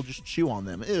most people just chew on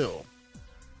them. Ew.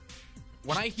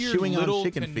 When I hear Chewing on little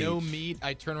chicken to feet. no meat,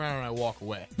 I turn around and I walk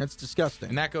away. That's disgusting.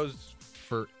 And that goes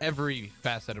for every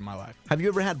facet of my life. Have you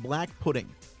ever had black pudding?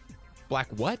 Black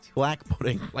what? Black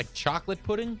pudding. Like chocolate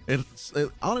pudding?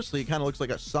 Honestly, it kind of looks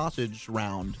like a sausage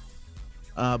round,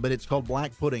 but it's called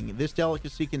black pudding. This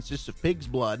delicacy consists of pig's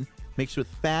blood mixed with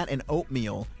fat and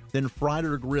oatmeal, then fried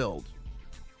or grilled.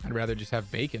 I'd rather just have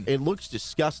bacon. It looks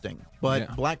disgusting, but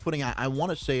Yeah. black pudding, I want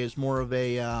to say, is more of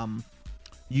a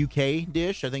UK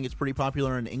dish. I think it's pretty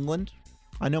popular in England.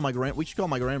 I know we should call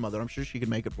my grandmother. I'm sure she could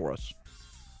make it for us.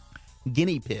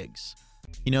 Guinea pigs.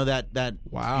 You know that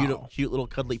Wow. cute little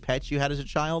cuddly pets you had as a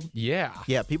child? Yeah.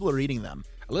 Yeah, people are eating them.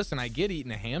 Listen, I get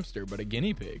eating a hamster, but a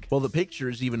guinea pig. Well, the picture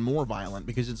is even more violent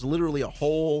because it's literally a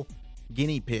whole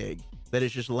guinea pig that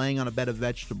is just laying on a bed of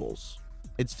vegetables.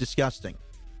 It's disgusting.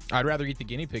 I'd rather eat the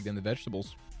guinea pig than the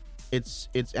vegetables. It's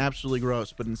absolutely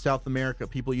gross, but in South America,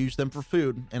 people use them for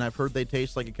food, and I've heard they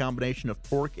taste like a combination of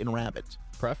pork and rabbit.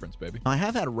 Preference, baby. I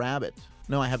have had rabbit.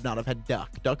 No, I have not. I've had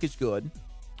duck. Duck is good.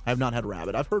 I have not had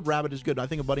rabbit. I've heard rabbit is good. I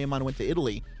think a buddy of mine went to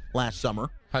Italy last summer.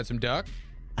 Had some duck?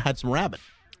 Had some rabbit.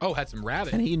 Oh, had some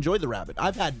rabbit. And he enjoyed the rabbit.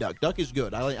 I've had duck. Duck is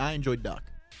good. I enjoyed duck.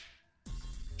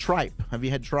 Tripe. Have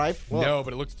you had tripe? No,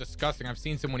 but it looks disgusting. I've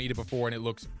seen someone eat it before, and it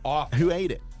looks awful. Who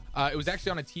ate it? It was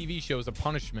actually on a TV show as a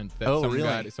punishment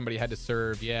that somebody had to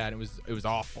serve. Yeah, and it was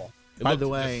awful. It By looked the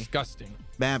way, disgusting.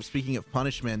 Bab, speaking of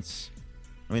punishments,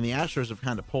 I mean, the Astros have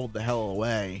kind of pulled the hell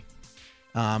away.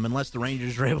 Unless the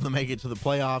Rangers are able to make it to the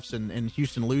playoffs and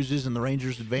Houston loses and the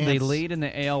Rangers advance. They lead in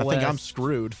the AL West. I think I'm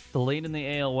screwed. The lead in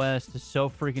the AL West is so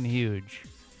freaking huge.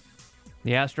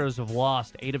 The Astros have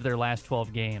lost 8 of their last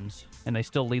 12 games, and they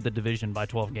still lead the division by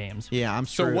 12 games. Yeah, I'm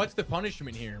screwed. So what's the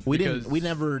punishment here? We Because didn't. We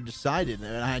never decided.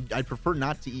 And I'd prefer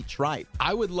not to eat tripe.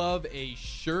 I would love a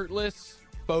shirtless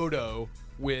photo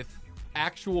with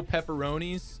actual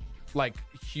pepperonis, like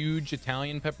huge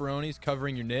Italian pepperonis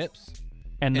covering your nips.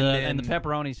 And the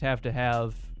pepperonis have to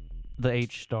have the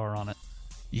H star on it.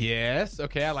 Yes.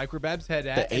 Okay, I like where Bab's head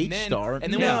at. The H star?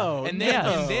 And then No, and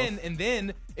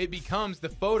then it becomes the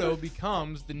photo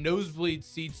becomes the Nosebleed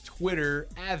Seats Twitter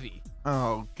Avi.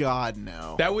 Oh God,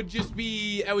 no. That would just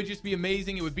be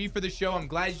amazing. It would be for the show. I'm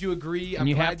glad you agree. I'm And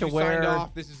you glad have to you wear signed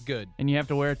off. This is good. And you have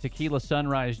to wear a Tequila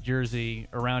Sunrise jersey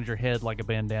around your head like a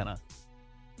bandana.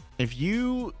 If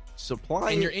you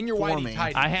supply And you're in your for whitey me,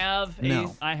 tighty. I have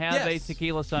No. a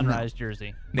Tequila Sunrise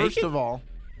jersey. First of all,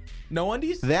 no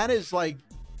undies? that is like,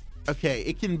 okay,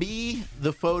 it can be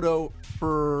the photo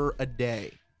for a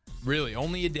day. Really,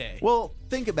 only a day. Well,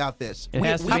 think about this. It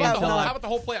has to How be about, until how about the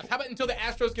whole playoffs? How about until the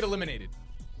Astros get eliminated?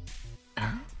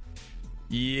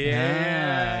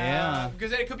 Yeah.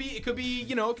 Because it could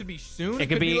be soon. It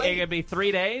could be late.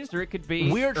 3 days, or it could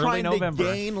be We are early trying November.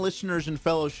 to gain listeners and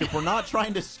fellowship. We're not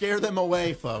trying to scare them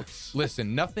away, folks.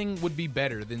 Listen, nothing would be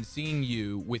better than seeing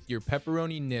you with your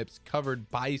pepperoni nips covered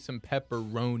by some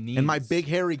pepperoni. And my big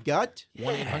hairy gut?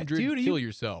 1-800 kill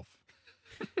yourself.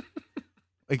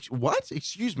 What?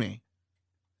 Excuse me.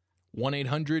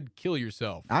 1-800 kill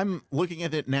yourself. I'm looking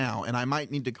at it now, and I might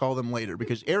need to call them later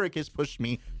because Eric has pushed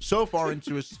me so far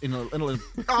into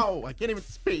oh, I can't even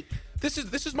speak. This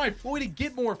is my ploy to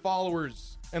get more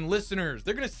followers and listeners.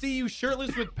 They're gonna see you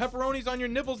shirtless with pepperonis on your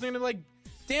nipples, and they're gonna be like,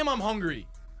 "Damn, I'm hungry.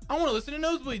 I want to listen to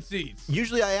Nosebleed Seats."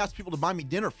 Usually, I ask people to buy me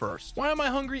dinner first. Why am I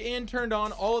hungry and turned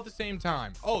on all at the same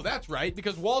time? Oh, that's right,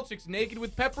 because Wolchuk's naked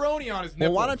with pepperoni on his nipples.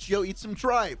 Well, why don't you go eat some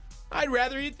tripe? I'd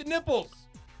rather eat the nipples.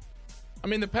 I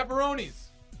mean, the pepperonis.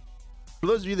 For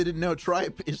those of you that didn't know,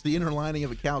 tripe is the inner lining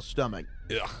of a cow's stomach.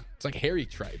 Ugh. It's like hairy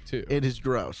tripe, too. It is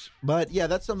gross. But, yeah,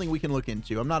 that's something we can look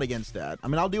into. I'm not against that. I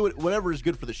mean, I'll do whatever is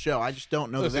good for the show. I just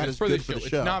don't know that is good for the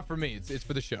show. It's not for me. It's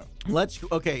for the show.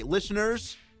 Okay,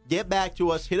 listeners, get back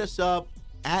to us. Hit us up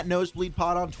at Nosebleed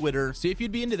Pod on Twitter. See if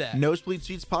you'd be into that. Nosebleed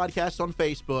Seats Podcast on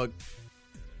Facebook.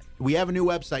 We have a new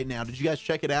website now. Did you guys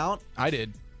check it out? I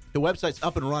did. The website's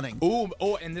up and running.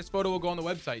 Oh, and this photo will go on the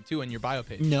website, too, in your bio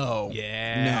page. No.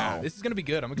 Yeah. No. This is going to be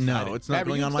good. I'm excited. No, it's not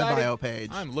going on my bio page.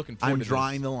 I'm looking forward to this. I'm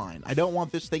drawing the line. I don't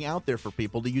want this thing out there for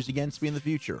people to use against me in the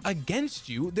future. Against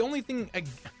you? The only thing...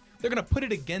 They're going to put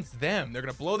it against them. They're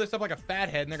going to blow this up like a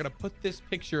fathead, and they're going to put this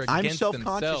picture against themselves. I'm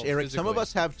self-conscious, Eric. Physically. Some of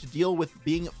us have to deal with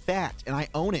being fat, and I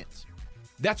own it.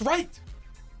 That's right.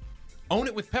 Own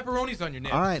it with pepperonis on your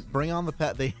nails. All right, bring on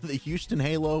the Houston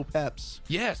Halo Peps.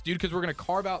 Yes, dude, because we're going to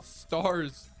carve out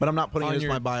stars. But I'm not putting it as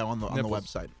my your bio on the nipples.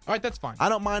 website. All right, that's fine. I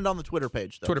don't mind on the Twitter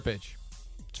page, though. Twitter page.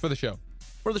 It's for the show.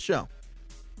 For the show.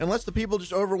 Unless the people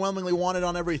just overwhelmingly want it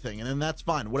on everything, and then that's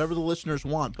fine. Whatever the listeners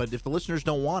want. But if the listeners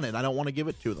don't want it, I don't want to give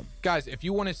it to them. Guys, if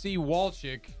you want to see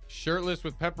Wolchuk shirtless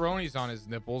with pepperonis on his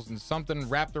nipples and something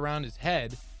wrapped around his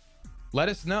head, let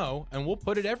us know, and we'll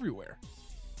put it everywhere.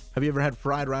 Have you ever had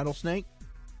fried rattlesnake?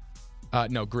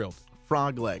 No, grilled.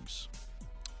 Frog legs?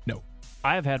 No.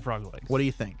 I have had frog legs. What do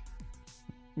you think?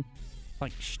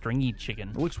 Like stringy chicken.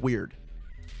 It looks weird.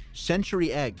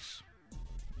 Century eggs.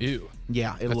 Ew.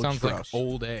 Yeah, it looks sounds gross. like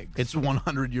old eggs. It's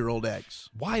 100-year-old eggs.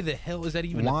 Why the hell is that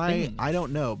even a thing? I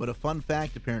don't know, but a fun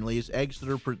fact apparently is eggs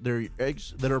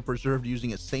that are preserved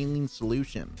using a saline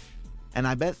solution. And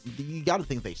I bet you got to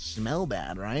think they smell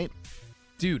bad, right?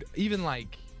 Dude, even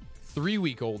like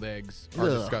 3-week-old eggs are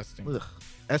disgusting. Ugh.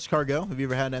 Escargot. Have you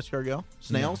ever had an escargot?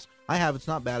 Snails? No. I have. It's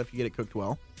not bad if you get it cooked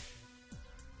well.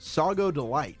 Sago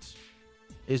Delight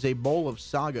is a bowl of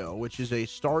sago, which is a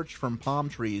starch from palm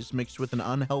trees mixed with an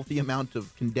unhealthy amount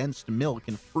of condensed milk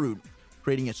and fruit,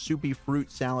 creating a soupy fruit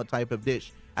salad type of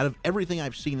dish. Out of everything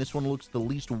I've seen, this one looks the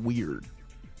least weird.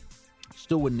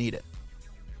 Still wouldn't eat it.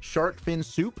 Shark fin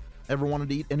soup. Ever wanted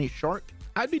to eat any shark?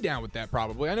 I'd be down with that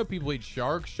probably. I know people eat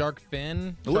shark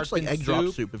fin. It looks like egg drop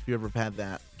soup if you ever had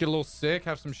that. Get a little sick,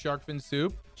 have some shark fin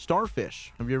soup.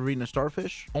 Starfish. Have you ever eaten a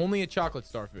starfish? Only a chocolate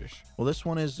starfish. Well, this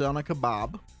one is on a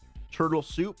kebab. Turtle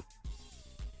soup.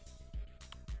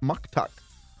 Muktuk.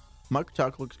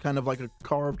 Muktuk looks kind of like a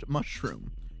carved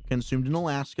mushroom. Consumed in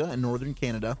Alaska and northern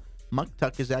Canada.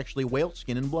 Muktuk is actually whale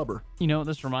skin and blubber. You know what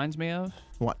this reminds me of?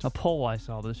 What? A poll I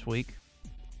saw this week.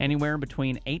 Anywhere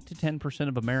between 8 to 10%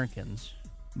 of Americans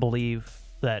believe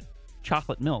that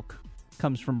chocolate milk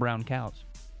comes from brown cows.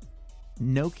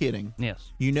 No kidding.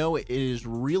 Yes. You know, it is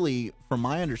really, from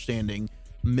my understanding,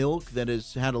 milk that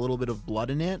has had a little bit of blood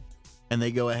in it, and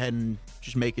they go ahead and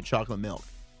just make it chocolate milk.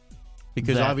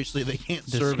 Because obviously they can't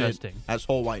serve it as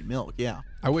whole white milk. Yeah.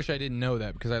 I wish I didn't know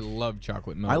that because I love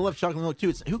chocolate milk. I love chocolate milk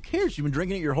too. Who cares? You've been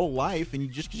drinking it your whole life,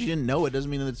 and just because you didn't know it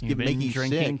doesn't mean that it's making you sick. You've been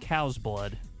drinking cow's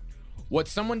blood. What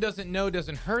someone doesn't know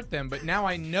doesn't hurt them, but now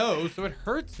I know, so it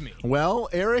hurts me. Well,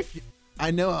 Eric,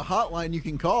 I know a hotline you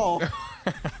can call.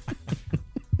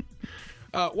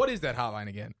 What is that hotline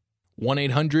again?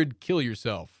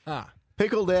 1-800-KILL-YOURSELF.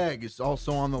 Pickled egg is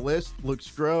also on the list.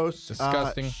 Looks gross.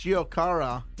 Disgusting.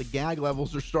 Shiokara, the gag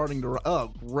levels are starting to...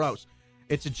 Oh, gross.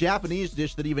 It's a Japanese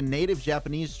dish that even native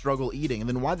Japanese struggle eating. And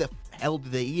then why the hell do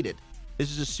they eat it?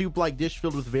 This is a soup-like dish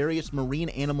filled with various marine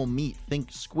animal meat. Think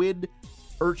squid,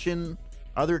 urchin,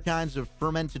 other kinds of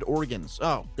fermented organs.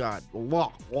 Oh, God. You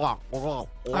know,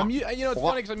 it's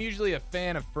funny because I'm usually a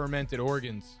fan of fermented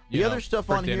organs. The other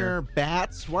stuff on here,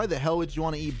 bats. Why the hell would you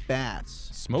want to eat bats?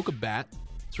 Smoke a bat.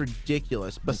 It's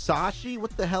ridiculous. Basashi?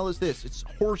 What the hell is this? It's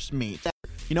horse meat.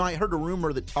 You know, I heard a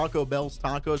rumor that Taco Bell's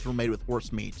tacos were made with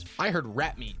horse meat. I heard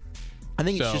rat meat. I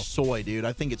think it's just soy, dude.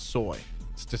 I think it's soy.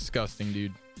 It's disgusting,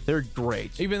 dude. They're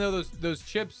great. Even though those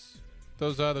chips,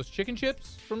 those chicken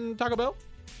chips from Taco Bell,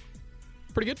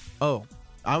 pretty good. Oh,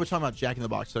 I was talking about Jack in the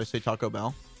Box. Did I say Taco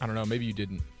Bell? I don't know. Maybe you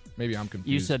didn't. Maybe I'm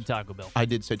confused. You said Taco Bell. I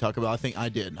did say Taco Bell. I think I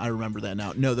did. I remember that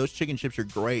now. No, those chicken chips are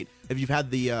great. If you've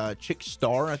had the Chick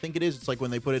Star, I think it is. It's like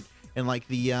when they put it in like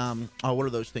the what are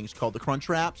those things called? The Crunch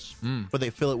Wraps, where they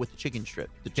fill it with the chicken strip.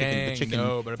 The chicken.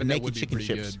 No, but I bet naked that would be chicken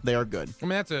pretty chips. good. They are good. I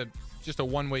mean, that's just a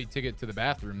one-way ticket to the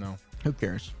bathroom, though. Who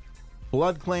cares?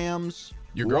 Blood clams.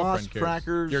 Your girlfriend wasp cares.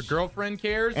 crackers. Your girlfriend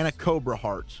cares. And a cobra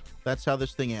heart. That's how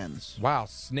this thing ends. Wow,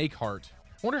 snake heart.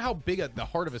 I wonder how big the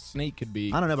heart of a snake could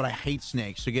be. I don't know, but I hate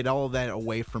snakes, so get all of that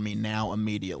away from me now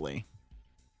immediately.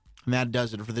 And that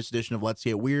does it for this edition of Let's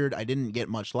Get Weird. I didn't get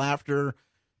much laughter.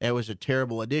 It was a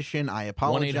terrible edition. I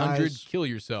apologize.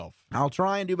 1-800-KILL-YOURSELF. I'll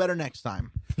try and do better next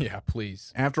time. Yeah,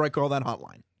 please. After I call that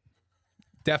hotline.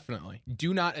 Definitely.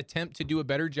 Do not attempt to do a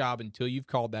better job until you've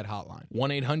called that hotline.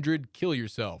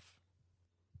 1-800-KILL-YOURSELF.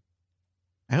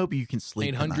 I hope you can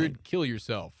sleep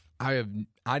 800-KILL-YOURSELF.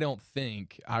 I don't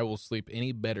think I will sleep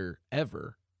any better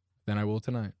ever than I will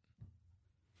tonight.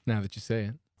 Now that you say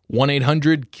it.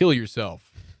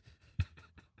 1-800-KILL-YOURSELF.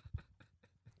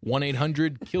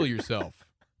 1-800-KILL-YOURSELF.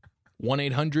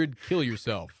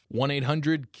 1-800-KILL-YOURSELF.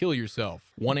 1-800-KILL-YOURSELF.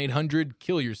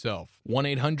 1-800-KILL-YOURSELf.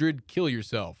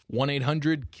 1-800-KILL-YOURSELf.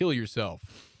 1-800-KILL-YOURSELF.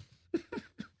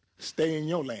 Stay in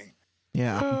your lane.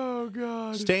 Yeah. Oh,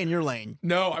 God. Stay in your lane.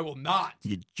 No, I will not.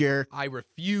 You jerk. I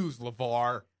refuse,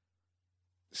 LeVar.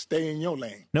 Stay in your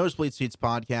lane. Nosebleed Seats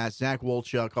Podcast. Zach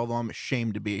Wolchuk, although I'm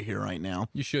ashamed to be here right now.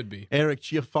 You should be. Eric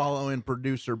Giafalo and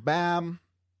producer Bab.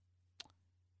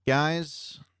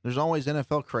 Guys, there's always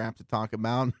NFL crap to talk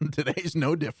about. Today's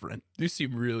no different. You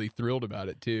seem really thrilled about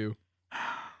it, too.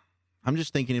 I'm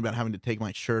just thinking about having to take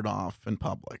my shirt off in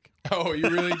public. Oh, you're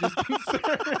really just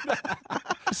concerned?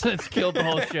 It's killed the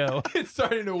whole show. It's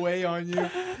starting to weigh on you.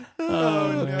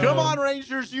 Oh, no. Come on,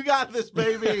 Rangers. You got this,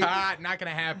 baby. Not going to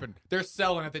happen. They're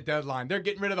selling at the deadline. They're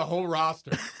getting rid of the whole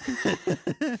roster.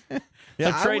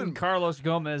 They're trading Carlos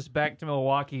Gomez back to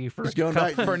Milwaukee for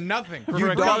nothing. For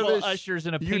a couple of ushers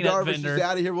and a peanut Darvish vendor. is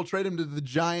out of here. We'll trade him to the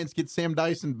Giants, get Sam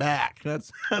Dyson back.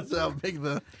 That's how big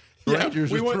the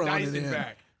Rangers are throwing want Dyson it in.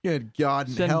 back. Good God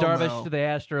in Send hell Darvish no. to the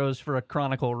Astros for a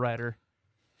Chronicle writer.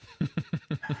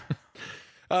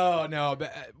 Oh, no.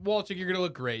 Wolchuk, you're going to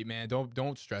look great, man.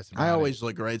 Don't stress about it. I always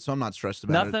look great, so I'm not stressed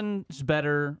about it. Nothing's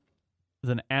better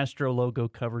than Astro logo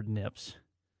covered nips.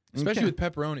 Especially with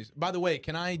pepperonis. By the way,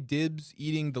 can I dibs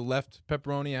eating the left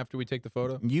pepperoni after we take the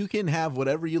photo? You can have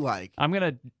whatever you like. I'm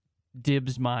going to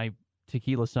dibs my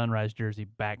Tequila Sunrise jersey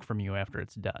back from you after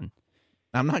it's done.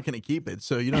 I'm not going to keep it,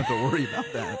 so you don't have to worry about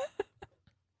that.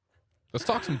 Let's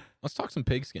talk some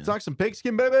pigskin. Let's talk some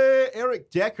pigskin, baby. Eric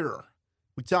Decker,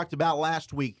 we talked about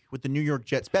last week with the New York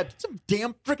Jets. Put some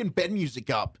damn freaking bed music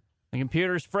up. The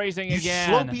computer's phrasing You again.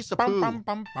 slow piece of poo. There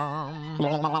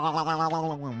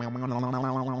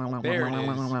it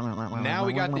is. Now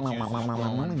we got the juices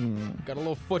flowing. Got a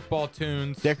little football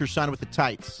tunes. Decker signed with the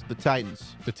Titans. The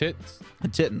Titans. The Tits. The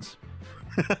Titans.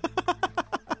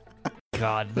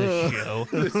 God, this show.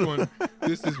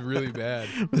 This is really bad.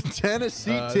 The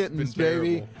Tennessee Titans,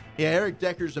 baby. Terrible. Yeah, Eric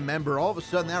Decker's a member. All of a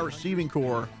sudden, that receiving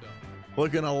core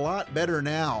looking a lot better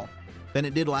now than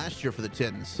it did last year for the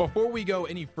Titans. Before we go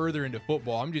any further into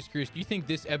football, I'm just curious, do you think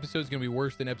this episode is going to be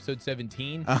worse than episode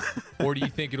 17? Or do you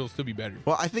think it'll still be better?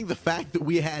 Well, I think the fact that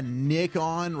we had Nick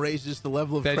on raises the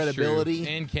level of That's credibility.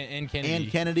 true. And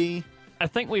Kennedy. I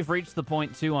think we've reached the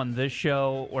point, too, on this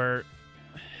show where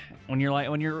when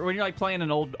you're playing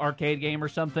an old arcade game or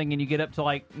something and you get up to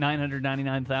like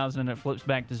 999,000 and it flips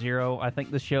back to zero, I think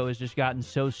this show has just gotten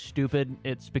so stupid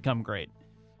it's become great.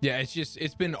 Yeah,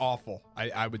 it's been awful,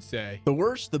 I would say. The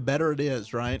worse, the better it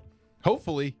is, right?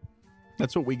 Hopefully.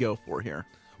 That's what we go for here.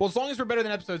 Well, as long as we're better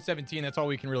than episode 17, that's all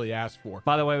we can really ask for.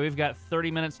 By the way, we've got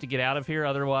 30 minutes to get out of here.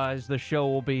 Otherwise, the show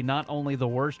will be not only the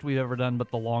worst we've ever done,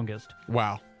 but the longest.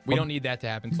 Wow. We don't need that to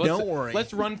happen. So don't worry.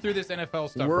 Let's run through this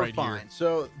NFL stuff We're right fine. here.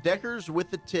 So Decker's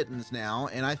with the Titans now,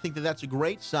 and I think that's a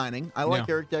great signing. I like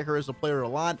Eric Decker as a player a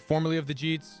lot. Formerly of the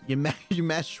Jeets. You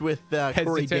mesh with Heads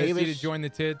Corey to Tennessee Davis to join the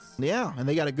Tits. Yeah, and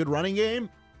they got a good running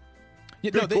game. Yeah,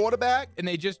 good quarterback. And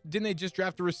didn't they just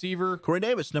draft a receiver? Corey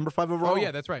Davis, number 5 overall. Oh yeah,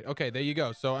 that's right. Okay, there you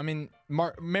go. So I mean,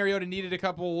 Mariota needed a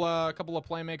couple of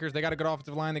playmakers. They got a good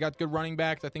offensive line. They got good running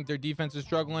backs. I think their defense is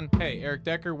struggling. Hey, Eric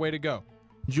Decker, way to go.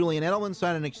 Julian Edelman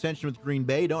signed an extension with Green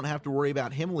Bay. Don't have to worry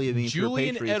about him leaving.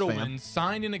 Julian if you're a Patriots Edelman fan.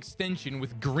 signed an extension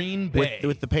with Green Bay.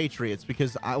 With the Patriots,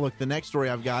 because the next story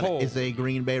I've got is a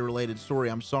Green Bay related story.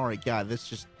 I'm sorry, God, that's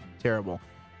just terrible.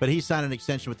 But he signed an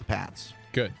extension with the Pats.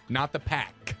 Good, not the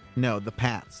Pack. No, the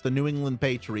Pats, the New England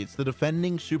Patriots, the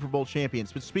defending Super Bowl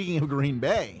champions. But speaking of Green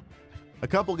Bay, a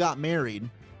couple got married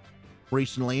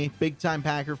recently. Big time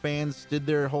Packer fans did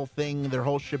their whole thing, their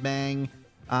whole shebang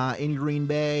in Green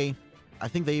Bay. I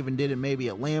think they even did it maybe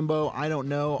at Lambeau. I don't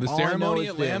know. The All ceremony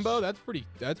I know at is Lambeau,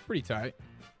 that's pretty tight.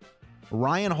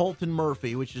 Ryan Holton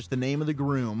Murphy, which is the name of the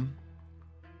groom,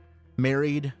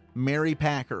 married Mary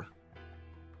Packer.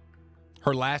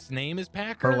 Her last name is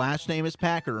Packer? Her last name is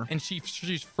Packer. And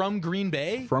she's from Green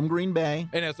Bay? From Green Bay.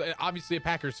 And is obviously a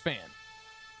Packers fan.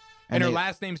 And her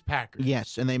last name's Packer.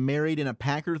 Yes, and they married in a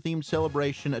Packer-themed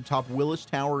celebration atop Willis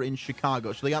Tower in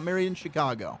Chicago. So they got married in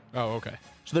Chicago. Oh, okay.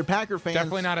 So they're Packer fans.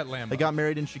 Definitely not at Lambeau. They got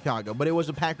married in Chicago, but it was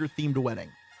a Packer-themed wedding.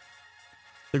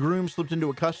 The groom slipped into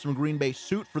a custom Green Bay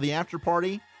suit for the after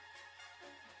party,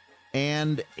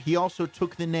 and he also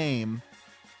took the name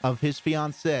of his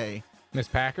fiancée, Miss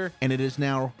Packer, and it is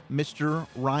now Mr.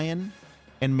 Ryan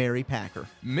and Mary Packer.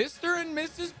 Mr. and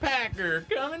Mrs. Packer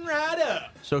coming right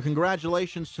up. So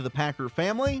congratulations to the Packer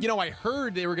family. You know, I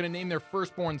heard they were going to name their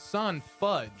firstborn son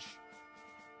Fudge.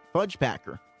 Fudge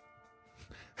Packer.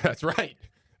 That's right.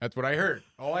 That's what I heard.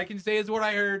 All I can say is what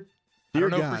I heard. I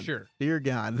don't know for sure. Dear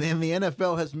God. Then the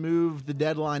NFL has moved the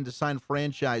deadline to sign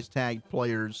franchise tag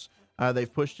players.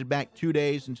 They've pushed it back 2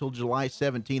 days until July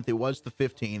 17th. It was the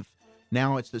 15th.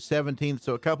 Now it's the 17th,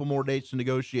 so a couple more days to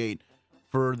negotiate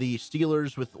for the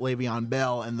Steelers with Le'Veon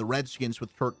Bell and the Redskins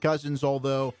with Kirk Cousins,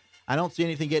 although I don't see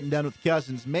anything getting done with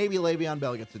Cousins. Maybe Le'Veon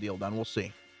Bell gets the deal done. We'll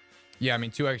see. Yeah, I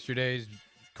mean, 2 extra days,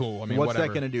 cool. I mean, what's whatever.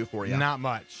 that going to do for you? Not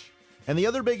much. And the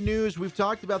other big news, we've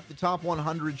talked about the Top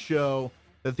 100 show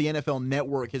that the NFL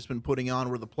Network has been putting on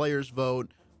where the players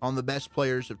vote on the best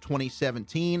players of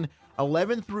 2017.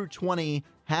 11 through 20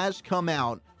 has come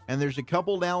out, and there's a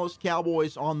couple Dallas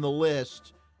Cowboys on the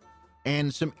list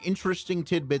and some interesting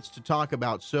tidbits to talk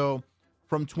about. So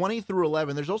from 20 through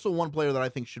 11, there's also one player that I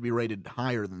think should be rated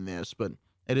higher than this, but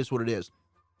it is what it is.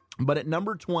 But at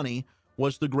number 20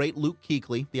 was the great Luke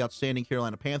Kuechly, the outstanding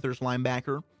Carolina Panthers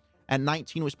linebacker. At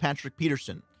 19 was Patrick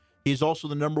Peterson. He's also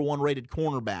the number 1 rated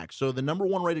cornerback. So the number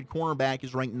 1 rated cornerback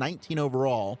is ranked 19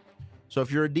 overall. So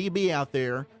if you're a DB out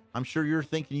there, I'm sure you're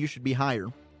thinking you should be higher.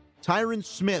 Tyron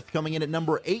Smith coming in at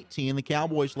number 18, the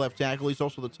Cowboys left tackle. He's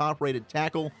also the top-rated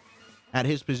tackle at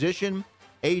his position.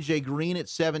 A.J. Green at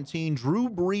 17, Drew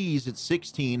Brees at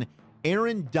 16,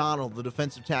 Aaron Donald, the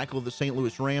defensive tackle of the St.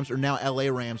 Louis Rams, or now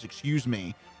L.A. Rams,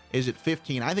 is at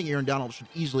 15. I think Aaron Donald should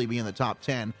easily be in the top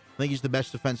 10. I think he's the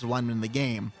best defensive lineman in the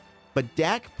game. But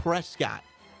Dak Prescott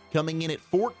coming in at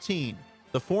 14,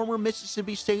 the former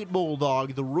Mississippi State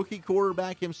Bulldog, the rookie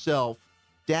quarterback himself,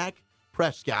 Dak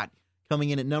Prescott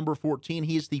coming in at number 14.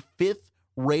 He is the 5th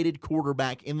rated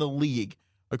quarterback in the league,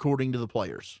 according to the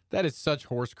players. That is such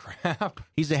horse crap.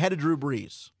 He's ahead of Drew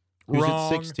Brees, who's at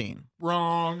 16.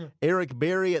 Wrong. Eric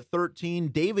Berry at 13.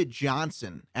 David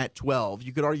Johnson at 12.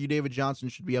 You could argue David Johnson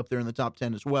should be up there in the top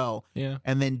 10 as well. Yeah.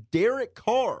 And then Derek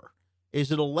Carr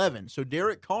is at 11. So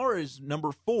Derek Carr is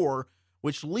number 4,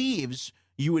 which leaves,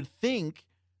 you would think,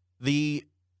 the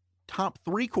top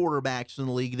 3 quarterbacks in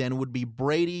the league then would be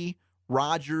Brady,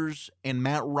 Rodgers, and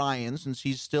Matt Ryan, since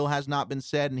he still has not been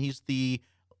said, and he's the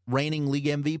reigning league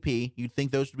MVP. You'd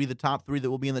think those would be the top 3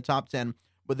 that will be in the top 10.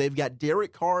 But they've got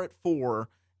Derek Carr at 4,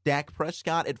 Dak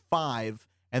Prescott at 5,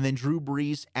 and then Drew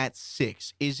Brees at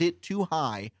 6. Is it too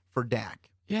high for Dak?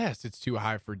 Yes, it's too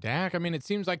high for Dak. I mean, it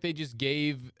seems like they just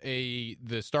gave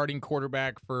the starting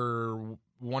quarterback for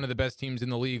one of the best teams in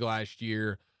the league last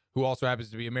year, who also happens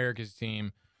to be America's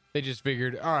team. They just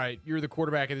figured, all right, you're the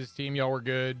quarterback of this team. Y'all were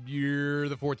good. You're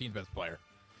the 14th best player.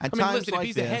 At times listen,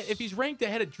 like if he's ranked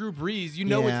ahead of Drew Brees, you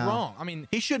know it's wrong. I mean,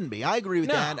 he shouldn't be. I agree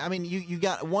with that. I mean, you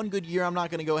got one good year. I'm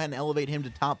not going to go ahead and elevate him to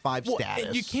top 5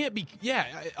 status. You can't be. Yeah,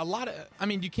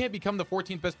 you can't become the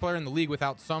 14th best player in the league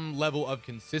without some level of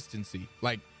consistency,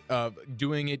 like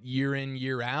doing it year in,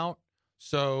 year out.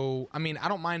 So, I mean, I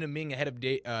don't mind him being ahead of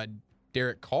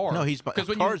Derek Carr. No,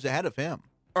 Carr's ahead of him.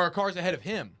 Or Carr's ahead of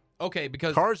him. Okay,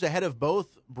 because Carr's ahead of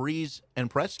both Brees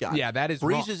and Prescott. Yeah, that is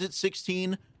Brees wrong. is at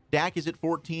 16. Dak is at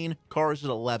 14. Carr is at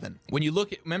 11. When you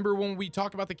look at, remember when we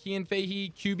talked about the Kean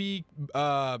Fahey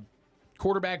QB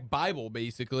quarterback Bible,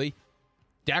 basically,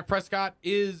 Dak Prescott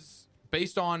is,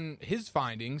 based on his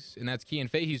findings, and that's Kean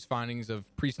Fahey's findings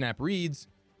of pre-snap reads,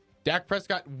 Dak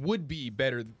Prescott would be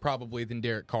better probably than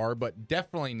Derek Carr, but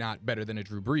definitely not better than a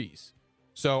Drew Brees.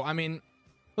 So, I mean,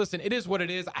 listen, it is what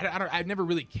it is. I never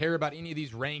really care about any of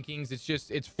these rankings. It's just,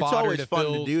 it's fodder. It's always to fun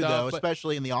fill to do, stuff, though,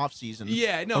 especially in the offseason.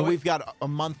 Yeah, no. We've got a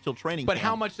month till training But camp.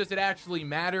 how much does it actually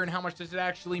matter, and how much does it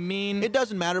actually mean? It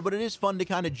doesn't matter, but it is fun to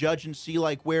kind of judge and see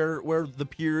like where the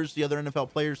peers, the other NFL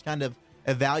players, kind of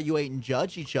evaluate and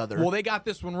judge each other. Well, they got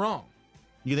this one wrong.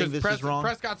 You think this is wrong?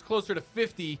 Prescott's closer to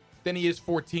 50 than he is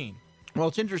 14. Well,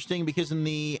 it's interesting because in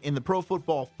the Pro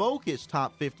Football Focus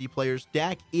top 50 players,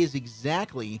 Dak is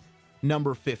exactly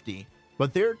number 50.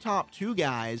 But their top 2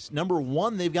 guys, number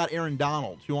 1, they've got Aaron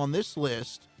Donald, who on this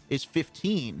list is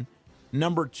 15.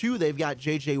 Number 2, they've got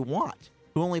J.J. Watt,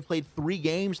 who only played 3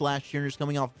 games last year and is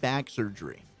coming off back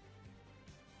surgery.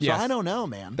 So Yes. I don't know,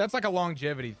 man. That's like a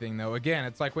longevity thing, though. Again,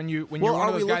 it's like when you're one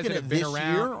of those guys that have been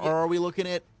around. Year, or are we looking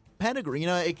at pedigree? You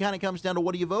know, it kind of comes down to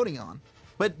what are you voting on.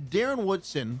 But Darren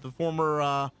Woodson, the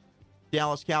former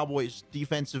Dallas Cowboys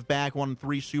defensive back, won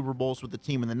 3 Super Bowls with the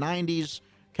team in the 90s,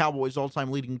 Cowboys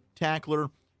all-time leading tackler.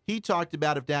 He talked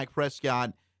about if Dak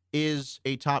Prescott is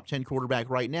a top 10 quarterback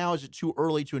right now, is it too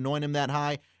early to anoint him that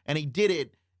high? And he did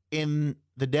it in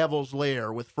the Devil's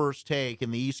Lair with First Take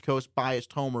and the East Coast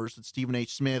biased homers that Stephen A.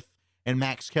 Smith and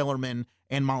Max Kellerman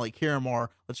and Molly Caramar.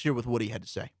 Let's hear what Woody had to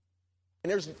say. And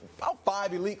there's about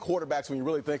 5 elite quarterbacks when you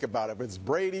really think about it. But it's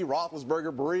Brady,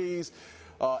 Roethlisberger, Breeze,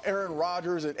 Aaron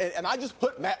Rodgers, and I just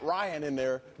put Matt Ryan in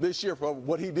there this year for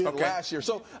what he did last year.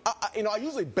 So, I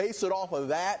usually base it off of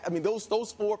that. I mean, those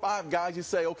 4 or 5 guys, you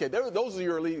say, okay, those are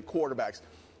your elite quarterbacks.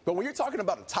 But when you're talking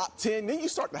about a top 10, then you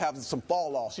start to have some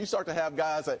fall-offs. You start to have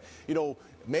guys that,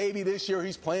 maybe this year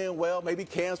he's playing well, maybe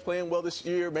Cam's playing well this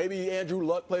year, maybe Andrew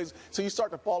Luck plays. So you start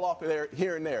to fall off there,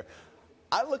 here and there.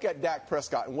 I look at Dak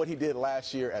Prescott and what he did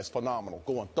last year as phenomenal,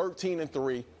 going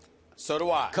 13-3. So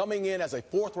do I. Coming in as a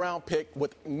 4th-round pick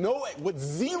with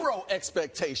 0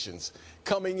 expectations,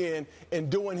 coming in and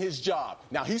doing his job.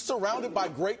 Now, he's surrounded by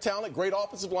great talent, great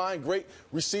offensive line, great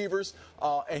receivers,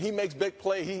 and he makes big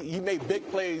plays. He made big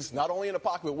plays not only in the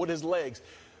pocket but with his legs.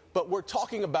 But we're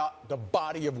talking about the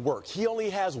body of work. He only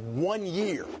has 1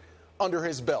 year under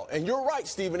his belt. And you're right,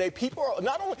 Stephen A. People are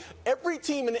not only every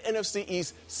team in the NFC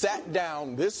East sat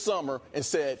down this summer and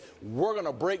said, we're going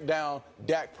to break down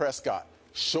Dak Prescott.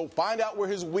 Find out where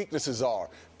his weaknesses are.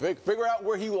 Figure out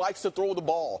where he likes to throw the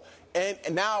ball. And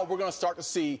now we're going to start to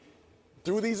see,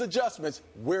 through these adjustments,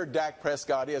 where Dak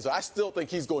Prescott is. I still think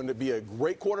he's going to be a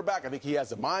great quarterback. I think he has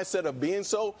the mindset of being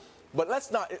so. But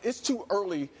it's too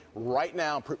early right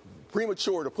now,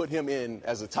 premature to put him in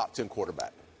as a top 10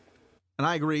 quarterback. And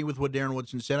I agree with what Darren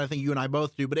Woodson said. I think you and I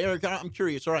both do. But, Eric, I'm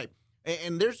curious. All right.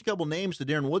 And there's a couple names that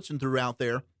Darren Woodson threw out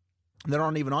there that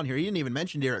aren't even on here. He didn't even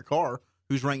mention Derek Carr,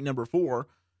 who's ranked number 4.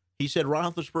 He said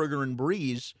Roethlisberger and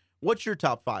Breeze. What's your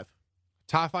top 5?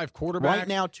 Top 5 quarterback? Right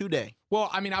now, today. Well,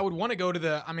 I would want to go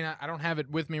to I don't have it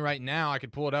with me right now. I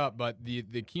could pull it up, but the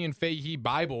Kean Fahey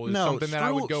Bible is something that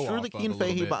I would go off the Kean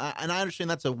Fahey, and I understand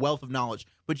that's a wealth of knowledge.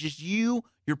 But just your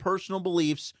personal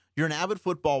beliefs. You're an avid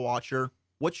football watcher.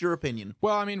 What's your opinion?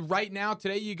 Well, right now,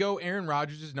 today you go Aaron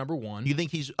Rodgers is number 1. You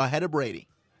think he's ahead of Brady?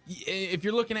 If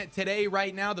you're looking at today,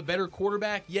 right now, the better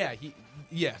quarterback, yes.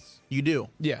 You do?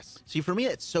 Yes. See, for me,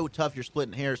 it's so tough. You're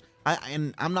splitting hairs. I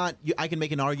can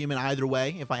make an argument either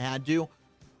way if I had to.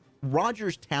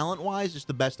 Rodgers, talent-wise, is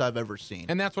the best I've ever seen.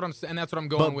 And that's what I'm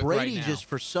going with right now. But Brady, just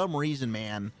for some reason,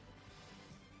 man,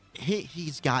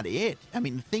 he's got it.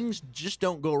 Things just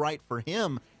don't go right for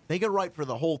him. They go right for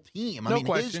the whole team. No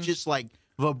question. His just like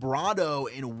vibrato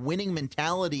and winning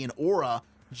mentality and aura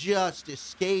just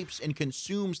escapes and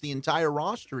consumes the entire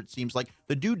roster. It seems like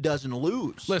the dude doesn't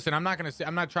lose. Listen, I'm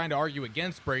not trying to argue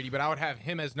against Brady, but I would have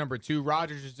him as number 2.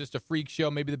 Rodgers is just a freak show,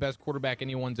 maybe the best quarterback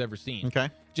anyone's ever seen. Okay,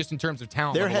 just in terms of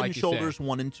talent. They're level, head like and shoulders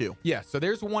 1 and 2. Yeah, so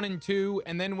there's 1 and 2,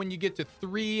 and then when you get to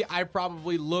 3, I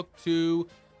probably look to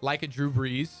like a Drew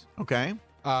Brees. Okay,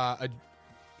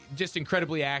 just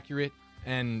incredibly accurate,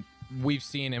 and we've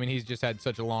seen. He's just had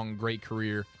such a long, great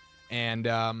career, and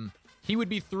he would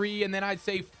be 3, and then I'd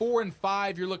say 4 and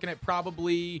 5. You're looking at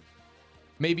probably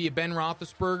maybe a Ben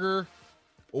Roethlisberger,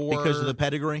 or because of the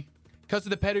pedigree. Because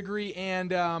of the pedigree, and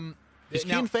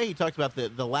Kean Fahey talked about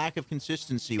the lack of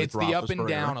consistency with Roethlisberger. It's the up and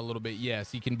down a little bit.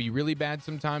 Yes, he can be really bad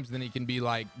sometimes, and then he can be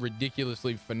like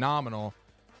ridiculously phenomenal.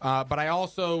 But I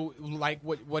also like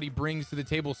what he brings to the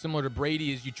table. Similar to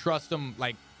Brady, is you trust him.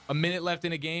 Like a minute left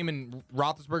in a game, and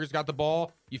Roethlisberger's got the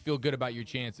ball, you feel good about your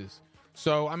chances.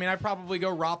 So, I'd probably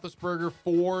go Roethlisberger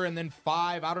 4 and then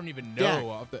 5. I don't even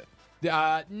know.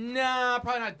 Nah,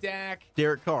 probably not Dak.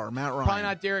 Derek Carr, Matt Ryan. Probably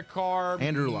not Derek Carr.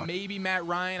 Andrew Luck. Maybe Matt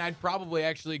Ryan. I'd probably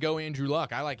actually go Andrew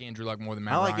Luck. I like Andrew Luck more than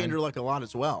Matt Ryan. I like Andrew Luck a lot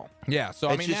as well. Yeah, so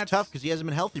it's just tough because he hasn't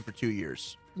been healthy for 2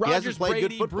 years. Rodgers,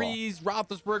 Brady, Breeze,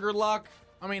 Roethlisberger, Luck.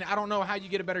 I don't know how you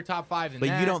get a better top 5 than that.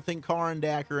 But you don't think Carr and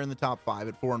Dak are in the top 5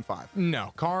 at 4 and 5?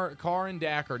 No, Carr and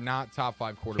Dak are not top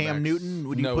 5 quarterbacks. Cam Newton,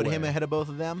 would you put him ahead of both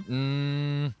of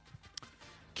them?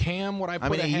 Cam, would I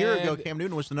put ahead? A year ago, Cam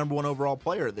Newton was the number 1 overall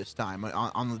player at this time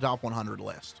on the top 100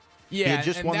 list. Yeah, he had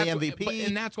just won the MVP.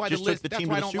 And that's why just the list. took the that's team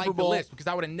why I to don't the like Super Bowl. the list, because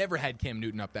I would have never had Cam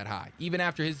Newton up that high, even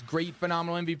after his great,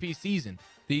 phenomenal MVP season.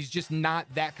 He's just not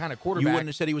that kind of quarterback. You wouldn't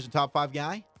have said he was a top 5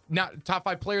 guy? Not top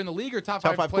 5 player in the league, or top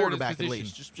 5 player quarterback in his at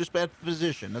least. Just bad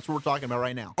position. That's what we're talking about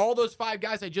right now. All those 5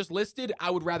 guys I just listed, I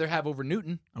would rather have over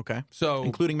Newton. Okay. So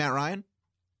including Matt Ryan?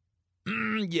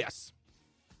 Yes.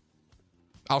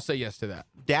 I'll say yes to that.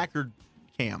 Dak or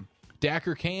Cam? Dak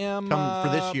or Cam for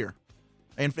this year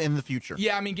and in the future.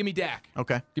 Yeah, give me Dak.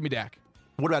 Okay. Give me Dak.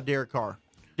 What about Derek Carr?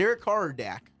 Derek Carr or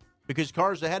Dak? Because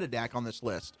Carr's ahead of Dak on this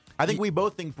list. I think we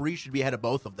both think Brees should be ahead of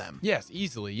both of them. Yes,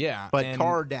 easily, yeah. But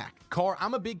Carr or Dak? Carr,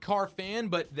 I'm a big Carr fan,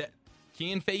 but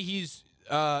Kean Fahey's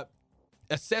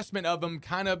assessment of him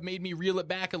kind of made me reel it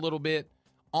back a little bit.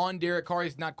 On Derek Carr,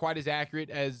 he's not quite as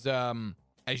accurate as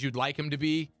you'd like him to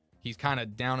be. He's kind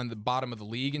of down in the bottom of the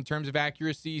league in terms of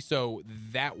accuracy. So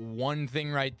that one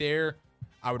thing right there,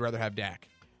 I would rather have Dak.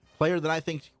 Player that I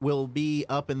think will be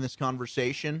up in this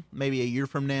conversation maybe a year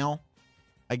from now.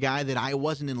 A guy that I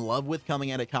wasn't in love with coming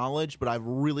out of college, but I've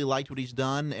really liked what he's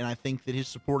done, and I think that his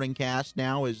supporting cast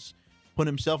now is put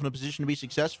himself in a position to be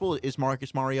successful, is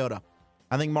Marcus Mariota.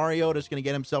 I think Mariota is going to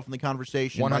get himself in the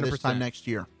conversation 100%. By this time next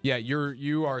year. Yeah,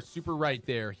 you are super right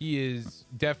there. He is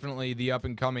definitely the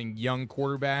up-and-coming young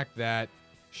quarterback that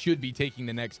should be taking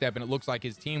the next step, and it looks like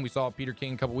his team, we saw Peter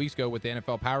King a couple weeks ago with the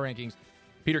NFL Power Rankings.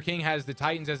 Peter King has the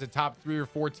Titans as a top 3 or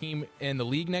 4 team in the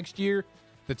league next year.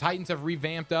 The Titans have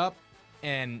revamped up,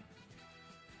 and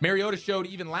Mariota showed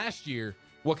even last year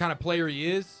what kind of player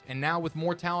he is, and now with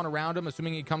more talent around him,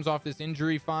 assuming he comes off this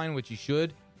injury fine, which he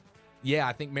should, yeah,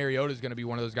 I think Mariota is going to be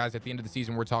one of those guys at the end of the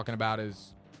season we're talking about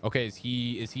is, okay, is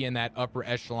he in that upper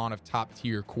echelon of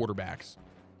top-tier quarterbacks?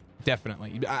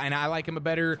 Definitely. And I like him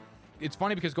it's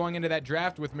funny because going into that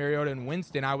draft with Mariota and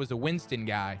Winston, I was a Winston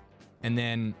guy, and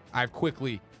then I've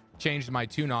quickly changed my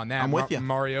tune on that. I'm with you.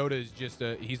 Mariota is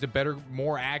he's a better,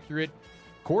 more accurate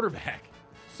quarterback.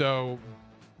 So,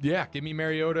 yeah, give me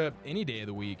Mariota any day of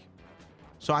the week.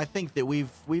 So I think that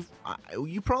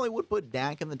you probably would put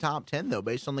Dak in the top 10, though,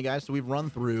 based on the guys that we've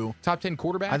run through. Top 10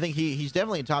 quarterback? I think he's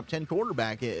definitely a top 10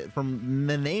 quarterback from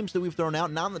the names that we've thrown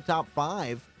out, not in the top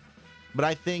 5. But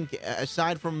I think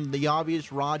aside from the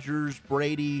obvious Rodgers,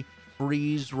 Brady,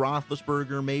 Breeze,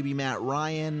 Roethlisberger, maybe Matt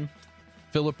Ryan.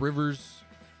 Phillip Rivers.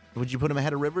 Would you put him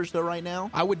ahead of Rivers, though, right now?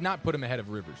 I would not put him ahead of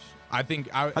Rivers. I think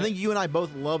you and I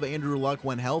both love Andrew Luck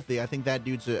when healthy. I think that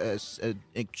dude's an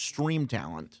extreme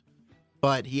talent.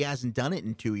 But he hasn't done it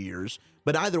in 2 years.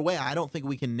 But either way, I don't think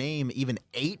we can name even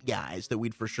 8 guys that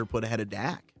we'd for sure put ahead of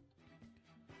Dak.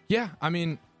 Yeah, I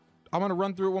mean, I'm going to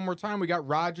run through it one more time. We got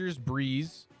Rodgers,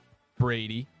 Breeze,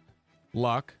 Brady,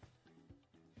 Luck,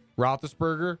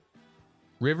 Roethlisberger,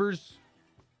 Rivers,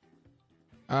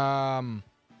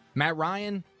 Matt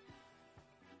Ryan,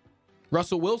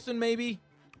 Russell Wilson, maybe.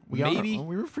 We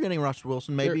were forgetting Russell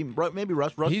Wilson. Maybe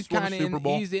Russ. He's kind of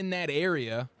he's in that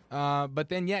area. But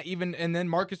then, and then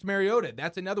Marcus Mariota.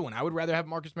 That's another one. I would rather have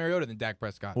Marcus Mariota than Dak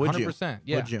Prescott. 100%.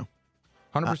 Yeah. Would you?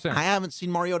 100%. I haven't seen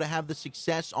Mariota have the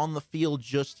success on the field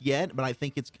just yet, but I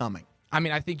think it's coming. I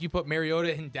mean, I think you put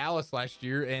Mariota in Dallas last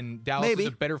year, and Dallas is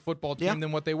a better football team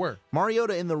than what they were.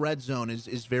 Mariota in the red zone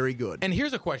is very good. And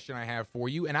here's a question I have for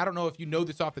you, and I don't know if you know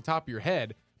this off the top of your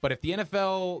head, but if the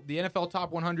NFL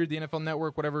Top 100, the NFL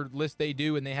Network, whatever list they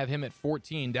do, and they have him at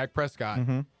 14, Dak Prescott,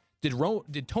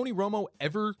 did Tony Romo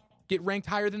ever get ranked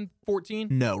higher than 14?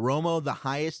 No, Romo, the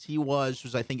highest he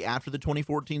was I think after the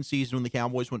 2014 season when the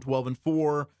Cowboys went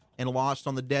 12-4 and lost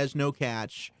on the Dez no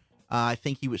catch. I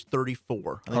think he was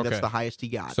 34. I think that's the highest he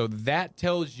got. So that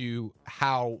tells you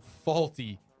how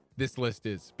faulty this list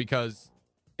is, because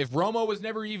if Romo was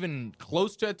never even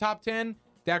close to a top 10,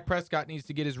 Dak Prescott needs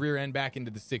to get his rear end back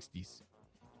into the 60s.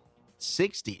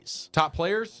 60s? Top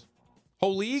players?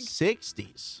 Whole league?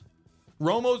 60s.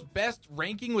 Romo's best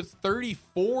ranking was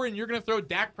 34, and you're going to throw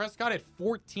Dak Prescott at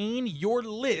 14? Your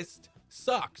list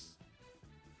sucks.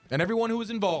 And everyone who was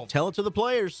involved. Tell it to the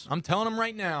players. I'm telling them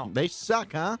right now. They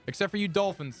suck, huh? Except for you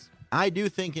Dolphins. I do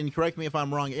think, and correct me if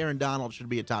I'm wrong, Aaron Donald should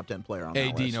be a top 10 player on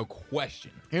that list. AD, no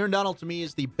question. Aaron Donald, to me,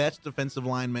 is the best defensive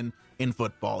lineman in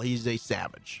football. He's a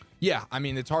savage. Yeah, I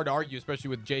mean, it's hard to argue, especially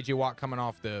with J.J. Watt coming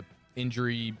off the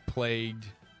injury-plagued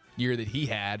year that he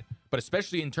had. But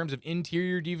especially in terms of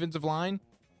interior defensive line,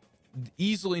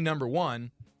 easily number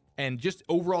one. And just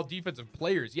overall defensive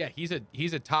players, yeah, he's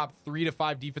a top 3 to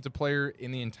 5 defensive player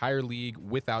in the entire league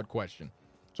without question.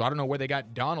 So I don't know where they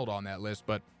got Donald on that list,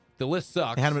 but the list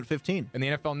sucks. They had him at 15. And the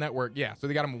NFL Network, yeah. So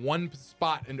they got him one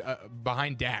spot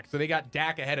behind Dak. So they got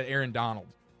Dak ahead of Aaron Donald.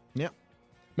 Yep.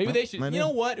 Maybe they should. You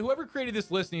know what? Whoever created this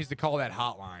list needs to call that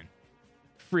hotline.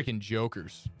 Freaking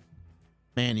jokers.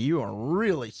 Man, you are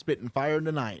really spitting fire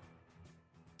tonight.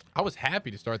 I was happy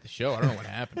to start the show. I don't know what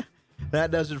happened.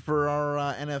 That does it for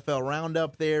our NFL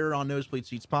Roundup there on Nosebleed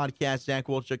Seats Podcast. Zach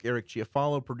Wolchuk, Eric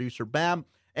Chiafalo, producer Bab.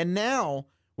 And now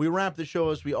we wrap the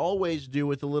show as we always do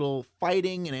with a little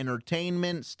fighting and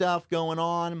entertainment stuff going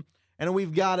on. And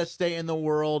we've got to stay in the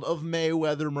world of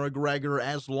Mayweather McGregor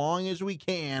as long as we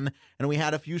can. And we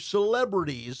had a few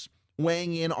celebrities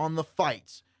weighing in on the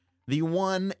fights. The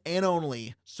one and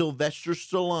only Sylvester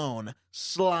Stallone,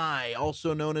 Sly,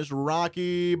 also known as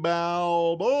Rocky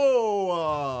Balboa,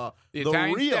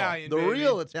 the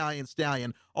real Italian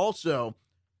stallion, also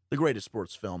the greatest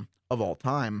sports film of all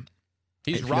time.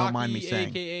 He's Rocky,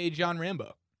 a.k.a. John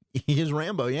Rambo. He is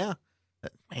Rambo, yeah.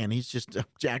 Man, he's just a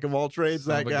jack of all trades,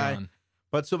 that guy.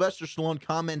 But Sylvester Stallone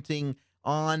commenting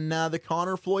on the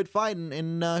Conor Floyd fight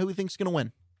and who he thinks is going to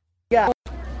win. Yeah.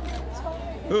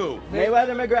 Who?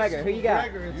 Mayweather McGregor. Who you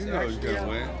got? You know he's going to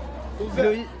win. Who's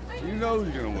that? You know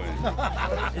who's going to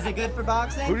win. Is it good for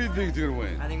boxing? Who do you think is going to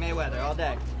win? I think Mayweather all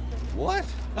day. What?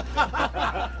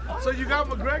 So you got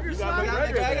McGregor? You got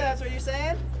McGregor, that's what you're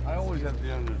saying? I always have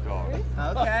the underdog.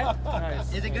 Okay.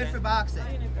 Nice. Is it good for boxing?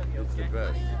 It's the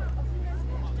best.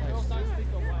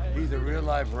 He's a real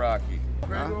life Rocky.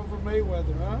 McGregor over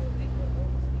Mayweather, huh?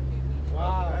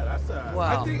 Wow.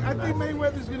 Wow. I think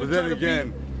Mayweather's going to But then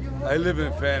again, I live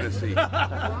in fantasy.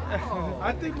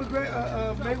 I think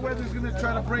Mayweather's going to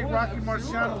try to break Rocky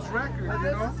Marciano's record,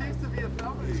 you know?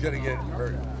 He's going to get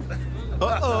hurt.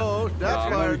 Uh-oh,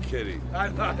 that's no, hard. I'm kidding. I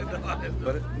know.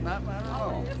 But not at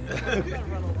all.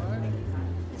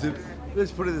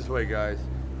 Let's put it this way, guys.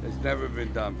 It's never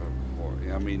been done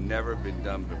before. I mean, never been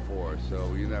done before,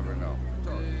 so you never know.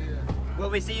 Will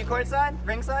we see you courtside?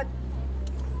 Ringside?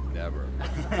 Never.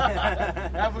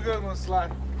 Have a good one,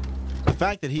 Sly. The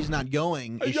fact that he's not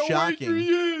going is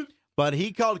shocking. But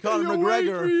he called Conor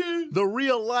McGregor the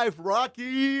real-life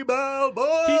Rocky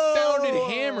Balboa. He sounded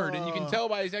hammered, and you can tell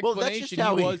by his explanation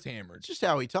he was hammered. It's just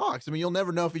how he talks. I mean, you'll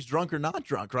never know if he's drunk or not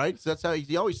drunk, right? So that's how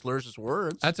he always slurs his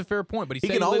words. That's a fair point, but he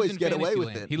can always get away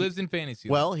with it. He lives in fantasy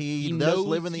land. Well, he does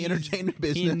live in the entertainment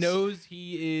business. He knows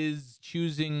he is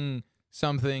choosing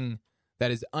something that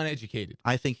is uneducated.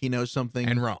 I think he knows something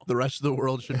and wrong. The rest of the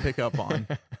world should pick up on.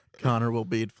 Conor will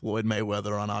beat Floyd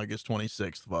Mayweather on August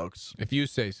 26th, folks. If you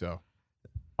say so.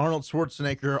 Arnold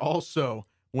Schwarzenegger also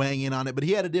weighing in on it, but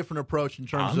he had a different approach in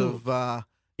terms of,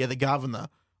 the governor,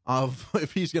 of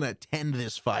if he's going to attend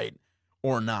this fight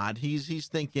or not. He's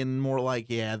thinking more like,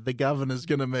 the governor's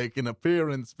going to make an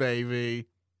appearance, baby.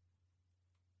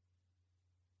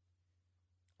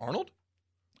 Arnold?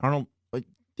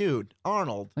 Dude,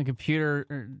 Arnold. The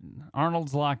computer,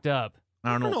 Arnold's locked up.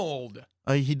 Arnold.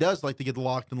 He does like to get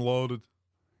locked and loaded.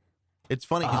 It's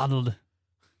funny. Arnold.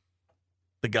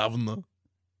 The governor.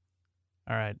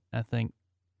 All right, I think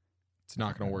it's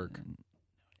not going to work.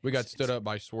 We got stood up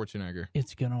by Schwarzenegger.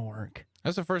 It's going to work.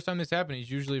 That's the first time this happened.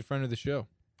 He's usually a friend of the show.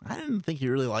 I didn't think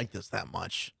you really liked this that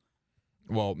much.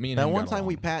 Well, me and that him one got time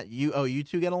along. you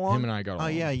two get along? Him and I got along. Oh,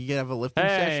 yeah, you have a lifting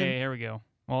session? Hey, here we go.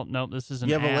 Well, no, this is an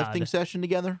You have ad. a lifting session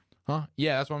together? Huh?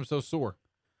 Yeah, that's why I'm so sore.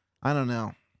 I don't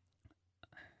know.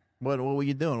 What were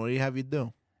you doing? What do you have you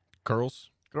do? Curls.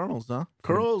 Girls, huh?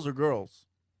 Curls or girls?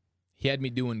 He had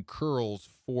me doing curls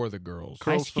for the girls.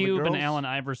 Ice Cube and Allen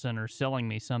Iverson are selling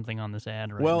me something on this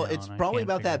ad right now. Well, it's and I probably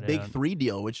can't about that figure Big it out. 3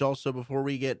 deal, which also, before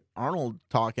we get Arnold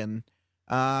talking,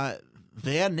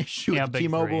 they had an issue Yeah, with the Big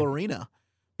T-Mobile 3. Arena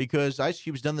because Ice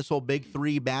Cube's done this whole Big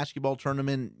 3 basketball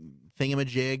tournament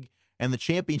thingamajig, and the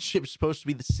championship's supposed to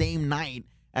be the same night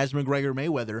as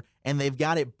McGregor-Mayweather, and they've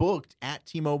got it booked at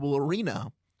T-Mobile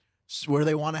Arena where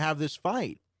they want to have this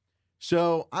fight.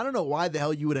 So I don't know why the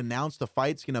hell you would announce the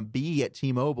fight's going to be at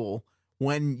T-Mobile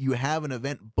when you have an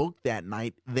event booked that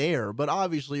night there. But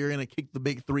obviously you're going to kick the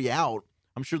Big 3 out.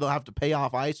 I'm sure they'll have to pay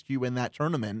off Ice Cube in that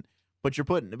tournament, but you're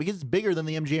putting, because it's bigger than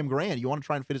the MGM Grand. You want to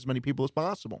try and fit as many people as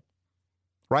possible.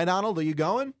 Right, Arnold? Are you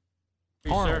going? Hey,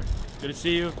 sir. Good to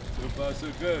see you. So far, so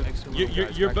good.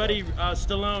 Your buddy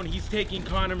Stallone, he's taking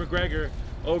Conor McGregor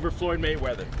over Floyd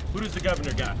Mayweather. Who does the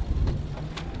governor got?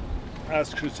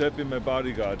 Ask Giuseppe, my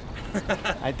bodyguard.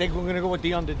 I think we're going to go with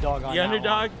the underdog on The that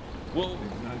underdog? Well,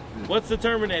 what's the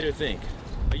Terminator think?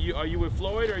 Are you with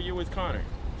Floyd or are you with Conor?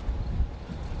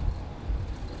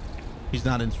 He's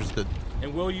not interested.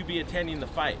 And will you be attending the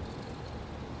fight?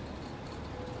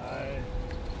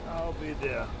 I'll be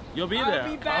there. You'll be there?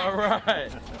 I'll be back. All right.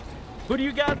 Who do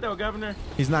you got, though, Governor?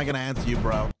 He's not going to answer you,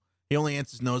 bro. He only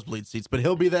answers nosebleed seats, but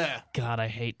he'll be there. God, I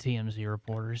hate TMZ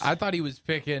reporters. I thought he was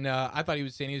picking. I thought he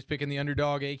was saying he was picking the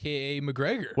underdog, aka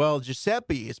McGregor. Well,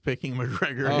 Giuseppe is picking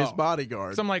McGregor, his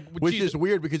bodyguard. So I'm like, which is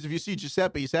weird because if you see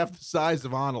Giuseppe, he's half the size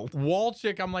of Arnold.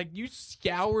 Wolchuk, I'm like, you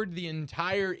scoured the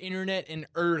entire internet and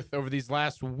earth over these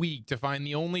last week to find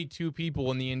the only two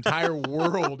people in the entire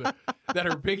world that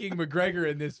are picking McGregor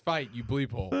in this fight. You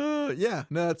bleep hole. Yeah,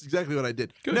 no, that's exactly what I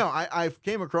did. Good. No, I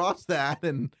came across that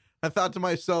and I thought to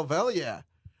myself, hell yeah.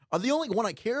 The only one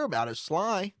I care about is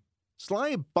Sly.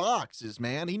 Sly boxes,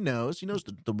 man. He knows. He knows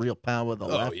the real power of the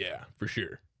left. Oh, yeah, for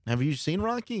sure. Have you seen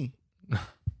Rocky?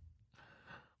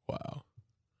 Wow.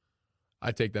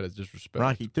 I take that as disrespect.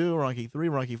 Rocky 2, Rocky 3,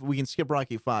 Rocky 4. We can skip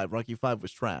Rocky 5. Rocky 5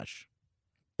 was trash.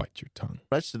 Bite your tongue.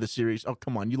 Rest of the series. Oh,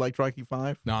 come on. You liked Rocky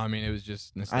 5? No, I mean, it was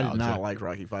just nostalgia. I did not like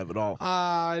Rocky 5 at all.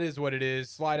 It is what it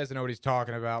is. Sly doesn't know what he's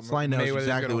talking about. Sly knows Mayweather's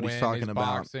exactly what win. he's talking about.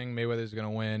 Boxing. Mayweather's going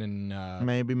to win. And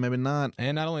maybe not.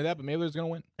 And not only that, but Mayweather's going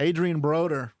to win. Adrian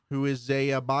Broder, who is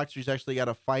a boxer who's actually got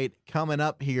a fight coming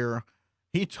up here,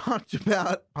 he talked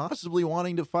about possibly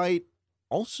wanting to fight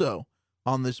also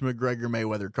on this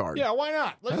McGregor-Mayweather card. Yeah, why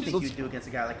not? What do you think you'd do against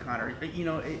a guy like Conor?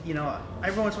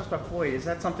 Everyone talks about Floyd. Is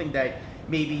that something that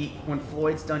maybe when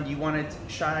Floyd's done, do you want to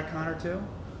shot at Conor too?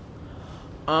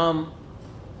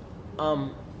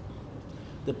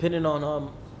 Depending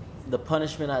on the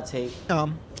punishment I take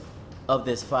of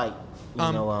this fight,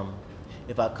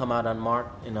 if I come out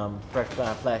unmarked and fresh,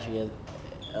 flashy,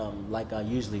 like I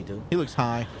usually do. He looks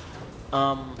high.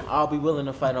 I'll be willing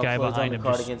to fight on Guy Floyd's behind him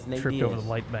undercard just against Nate tripped Diaz. over the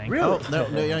light bank. Really? No,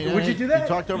 Would you do that? You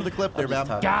talked over the clip there, Bab.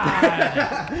 talking.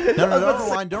 No, don't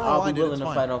rewind. Don't I'll rewind be it. willing It's to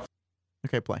fine. fight on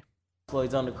Okay, play.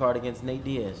 Floyd's undercard against Nate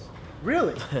Diaz.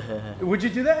 Really? Would you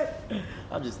do that?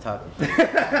 I'm just talking.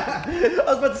 I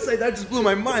was about to say, that just blew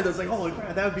my mind. I was like, holy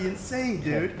crap, that would be insane,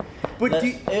 dude. But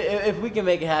if we can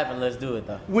make it happen, let's do it,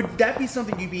 though. would that be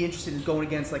something you'd be interested in going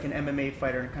against, like an MMA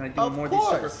fighter and kind of doing more of these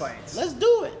super fights? Let's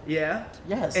do it. Yeah?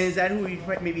 Yes. And is that who you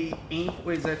maybe aim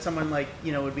for? Is that someone like,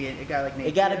 would be a guy like Nate?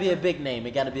 It got to Diaz? be a big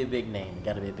name.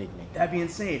 That'd be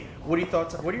insane. What are your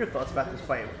thoughts about this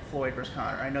fight, Floyd versus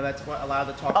Conor? I know that's what a lot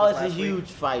of the talk was it's a last week.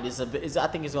 huge fight. I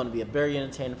think it's going to be a very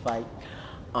entertaining fight.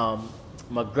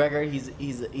 McGregor,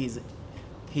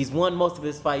 he's won most of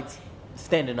his fights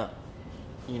standing up,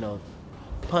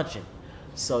 punching.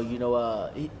 So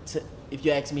if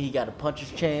you ask me, he got a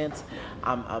puncher's chance.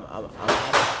 I'm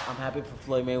happy for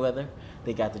Floyd Mayweather.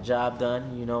 They got the job done,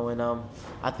 and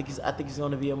I think he's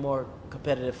going to be a more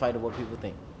competitive fight than what people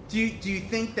think. Do you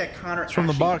think that Conor from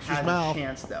the actually boxer's has mouth. a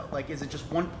chance, though? Like, is it just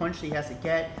one punch that he has to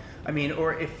get? I mean,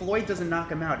 or if Floyd doesn't knock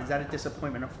him out, is that a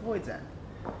disappointment of Floyd's end?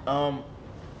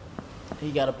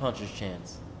 He got a puncher's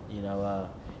chance. I'm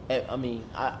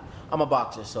a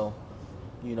boxer, so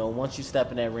once you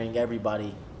step in that ring,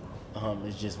 everybody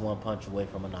is just one punch away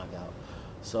from a knockout.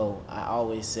 So I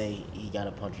always say he got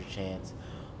a puncher's chance,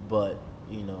 but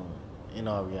in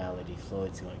all reality,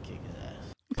 Floyd's gonna kick his ass.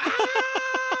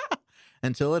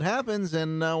 Until it happens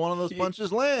and one of those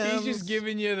punches lands. He's just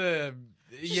giving you the...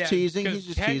 Just teasing. He's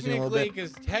just teasing a little bit.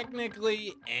 Because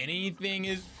technically, anything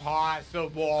is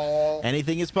possible.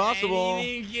 Anything is possible.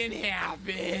 Anything can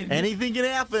happen. Anything can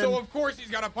happen. So, of course, he's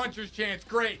got a puncher's chance.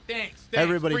 Great. Thanks.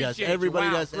 Everybody does. Appreciate you. Everybody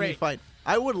Wow, does. great. Any fight.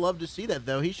 I would love to see that,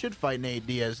 though. He should fight Nate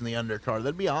Diaz in the undercard.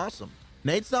 That'd be awesome.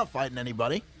 Nate's not fighting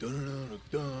anybody.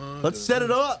 Let's set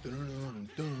it up.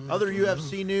 Other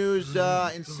UFC news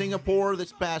in Singapore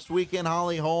this past weekend.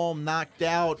 Holly Holm knocked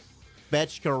out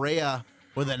Betch Correa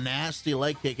with a nasty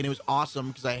leg kick, and it was awesome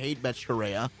because I hate Betch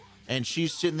Correa. And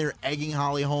she's sitting there egging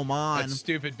Holly Holm on. That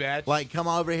stupid Betch. Like, come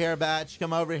over here, Betch.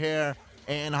 Come over here.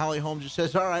 And Holly Holm just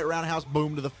says, all right, roundhouse,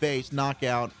 boom to the face,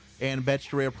 knockout. And Betch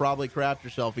Correa probably crapped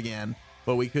herself again.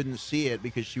 But we couldn't see it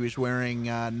because she was wearing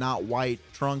not white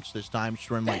trunks this time.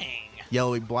 She was wearing like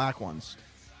yellowy black ones.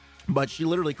 But she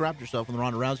literally crapped herself when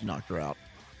Ronda Rousey knocked her out.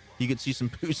 You could see some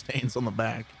poo stains on the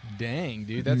back. Dang,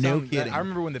 dude. That's no kidding. I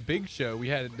remember when the Big Show, we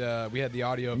had the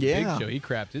audio of the Yeah. Big Show. He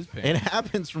crapped his pants. It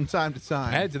happens from time to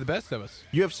time. Add to the best of us.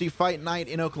 UFC Fight Night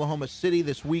in Oklahoma City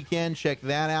this weekend. Check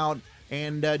that out.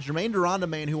 And Jermaine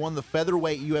Durandamain, who won the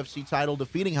featherweight UFC title,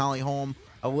 defeating Holly Holm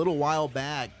a little while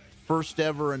back. First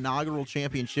ever inaugural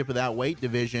championship of that weight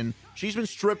division. She's been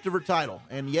stripped of her title.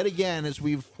 And yet again, as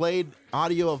we've played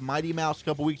audio of Mighty Mouse a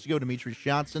couple weeks ago, Demetrius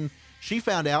Johnson, she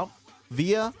found out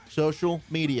via social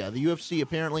media. The UFC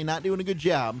apparently not doing a good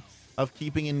job of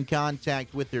keeping in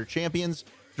contact with their champions.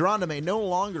 Durandamain no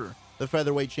longer the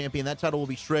featherweight champion. That title will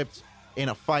be stripped in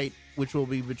a fight, which will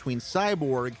be between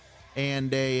Cyborg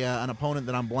and an opponent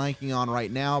that I'm blanking on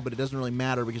right now, but it doesn't really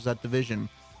matter because that division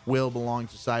will belong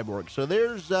to Cyborg. So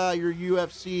there's your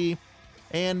UFC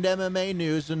and MMA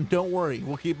news, and don't worry,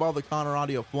 we'll keep all the Conor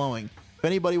audio flowing. If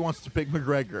anybody wants to pick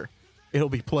McGregor, it'll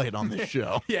be played on this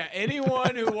show. Yeah,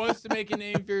 anyone who wants to make a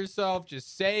name for yourself,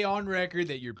 just say on record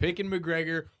that you're picking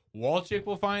McGregor. Wolchuk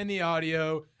will find the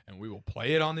audio, and we will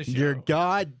play it on the show. You're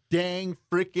god dang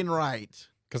freaking right.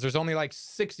 Because there's only like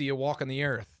 60 a walk on the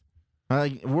earth.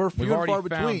 We're few and far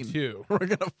between. Two. We're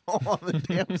going to fall on the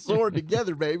damn sword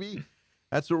together, baby.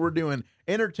 That's what we're doing.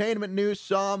 Entertainment news.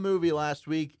 Saw a movie last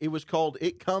week. It was called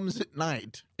It Comes at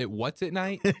Night. What's at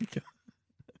night?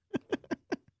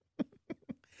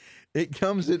 It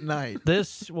Comes at Night.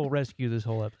 This will rescue this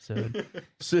whole episode.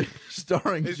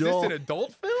 Starring Is Joel. this an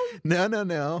adult film?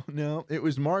 No. It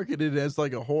was marketed as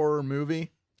like a horror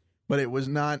movie, but it was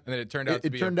not. And then it turned out to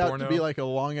be turned a out porno? to be like a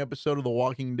long episode of The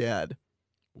Walking Dead.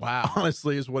 Wow.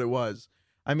 Honestly, is what it was.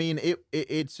 I mean,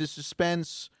 it's a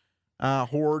suspense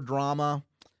horror drama.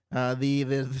 The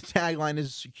tagline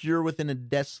is secure within a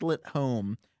desolate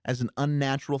home as an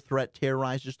unnatural threat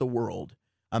terrorizes the world.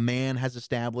 A man has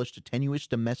established a tenuous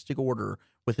domestic order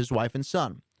with his wife and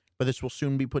son, but this will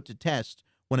soon be put to test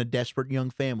when a desperate young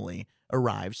family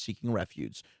arrives seeking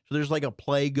refuge. So there's like a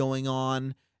play going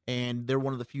on, and they're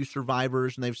one of the few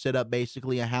survivors, and they've set up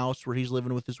basically a house where he's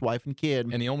living with his wife and kid.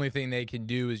 And the only thing they can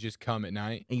do is just come at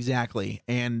night. Exactly.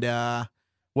 And,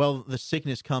 well, the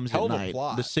sickness comes Hell at of a night.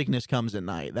 plot. The sickness comes at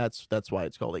night. That's why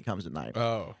it's called It Comes at Night.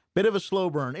 Oh. Bit of a slow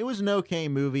burn. It was an okay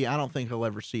movie. I don't think I'll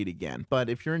ever see it again. But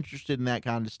if you're interested in that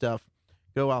kind of stuff,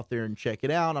 go out there and check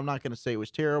it out. I'm not going to say it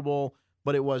was terrible,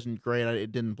 but it wasn't great.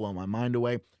 It didn't blow my mind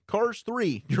away. Cars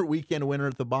 3, your weekend winner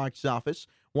at the box office.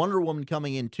 Wonder Woman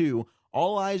coming in 2.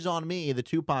 All Eyes on Me, the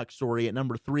Tupac story at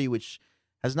number 3, which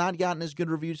has not gotten as good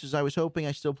reviews as I was hoping.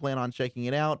 I still plan on checking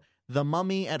it out. The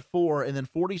Mummy at 4, and then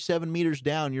 47 Meters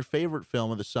Down, your favorite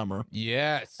film of the summer.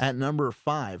 Yes. At number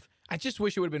 5. I just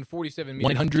wish it would have been 47 meters.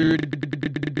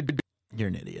 100. You're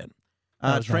an idiot.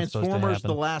 That was not supposed to Transformers happen.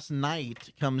 The Last Night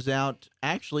comes out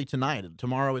actually tonight.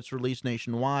 Tomorrow it's released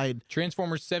nationwide.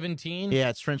 Transformers 17? Yeah,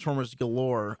 it's Transformers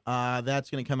Galore. That's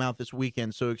going to come out this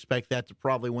weekend, so expect that to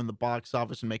probably win the box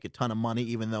office and make a ton of money,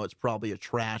 even though it's probably a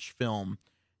trash film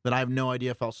that I have no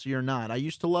idea if I'll see or not. I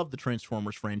used to love the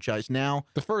Transformers franchise. Now,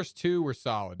 The first 2 were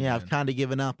solid. yeah, man. I've kind of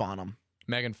given up on them.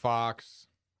 Megan Fox,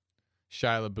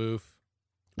 Shia LaBeouf.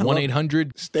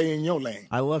 1-800. Stay in your lane.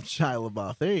 I love Shia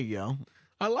LaBeouf. There you go.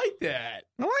 I like that.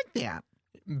 I like that.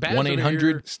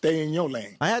 1-800. Stay in your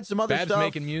lane. I had some other Babs stuff.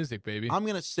 making music, baby. I'm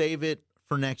going to save it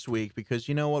for next week because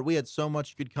you know what? We had so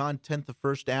much good content the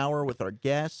first hour with our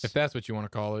guests. If that's what you want to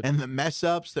call it. And the mess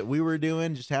ups that we were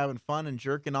doing, just having fun and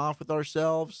jerking off with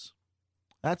ourselves.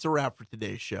 That's a wrap for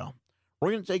today's show.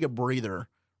 We're going to take a breather.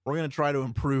 We're going to try to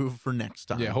improve for next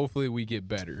time. Yeah, hopefully we get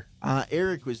better.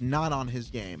 Eric was not on his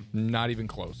game. Not even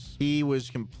close. He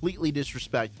was completely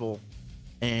disrespectful,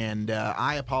 and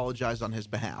I apologize on his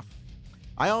behalf.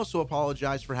 I also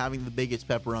apologize for having the biggest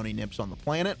pepperoni nips on the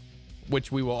planet.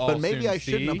 Which we will all But maybe soon I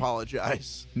shouldn't see.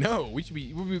 apologize. No,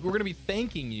 we're going to be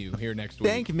thanking you here next week.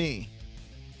 Thank me.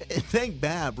 Thank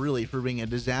Bab, really, for being a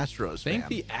Disastros fan. Thank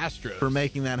the Astros. For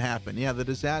making that happen. Yeah, the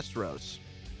Disastros.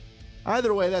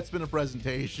 Either way, that's been a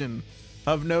presentation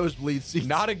of Nosebleed Seats.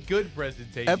 Not a good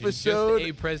presentation. Episode just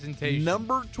a presentation.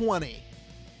 number 20.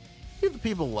 The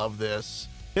people love this.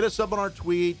 Hit us up on our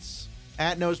tweets,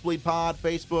 at Nosebleed Pod,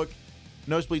 Facebook,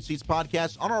 Nosebleed Seats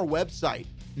Podcast, on our website,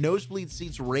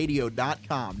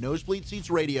 nosebleedseatsradio.com.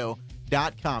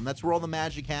 Nosebleedseatsradio.com. That's where all the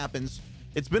magic happens.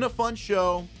 It's been a fun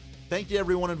show. Thank you to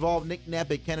everyone involved. Nick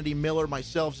Neppach, Kennedy Miller,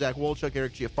 myself, Zach Wolchuk,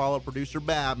 Eric Giafalo, producer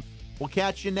Bab. We'll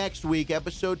catch you next week,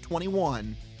 episode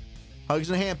 21. Hugs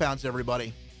and hand pounds,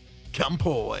 everybody. Come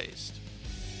poised.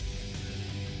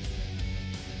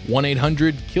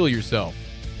 1-800, kill yourself.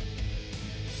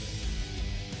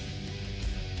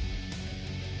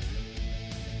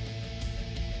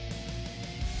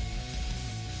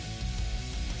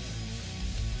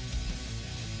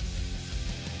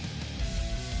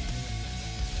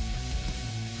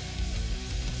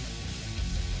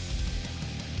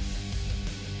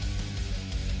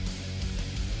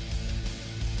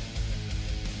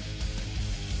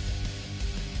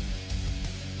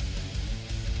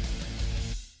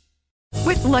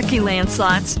 With Lucky Land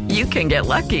Slots, you can get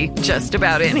lucky just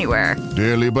about anywhere.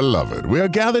 Dearly beloved, we are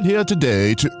gathered here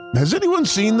today to... Has anyone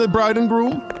seen the bride and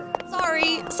groom?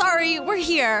 Sorry, we're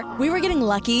here. We were getting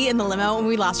lucky in the limo and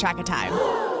we lost track of time.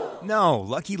 No,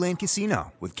 Lucky Land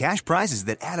Casino, with cash prizes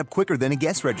that add up quicker than a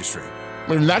guest registry.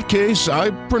 In that case,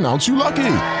 I pronounce you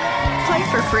lucky.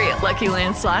 Play for free at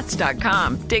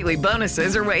LuckyLandSlots.com. Daily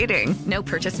bonuses are waiting. No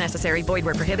purchase necessary. Void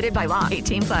where prohibited by law.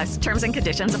 18+. Terms and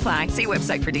conditions apply. See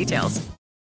website for details.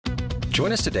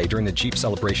 Join us today during the Jeep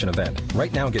Celebration event.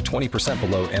 Right now, get 20%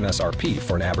 below MSRP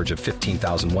for an average of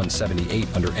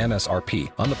 $15,178 under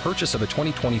MSRP on the purchase of a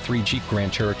 2023 Jeep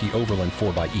Grand Cherokee Overland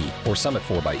 4xE or Summit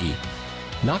 4xE.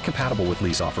 Not compatible with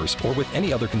lease offers or with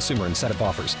any other consumer incentive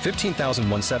offers.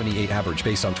 $15,178 average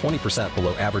based on 20%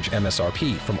 below average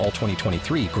MSRP from all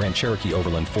 2023 Grand Cherokee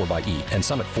Overland 4xE and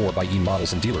Summit 4xE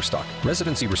models in dealer stock.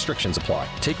 Residency restrictions apply.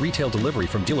 Take retail delivery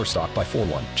from dealer stock by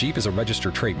 4/1. Jeep is a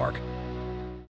registered trademark.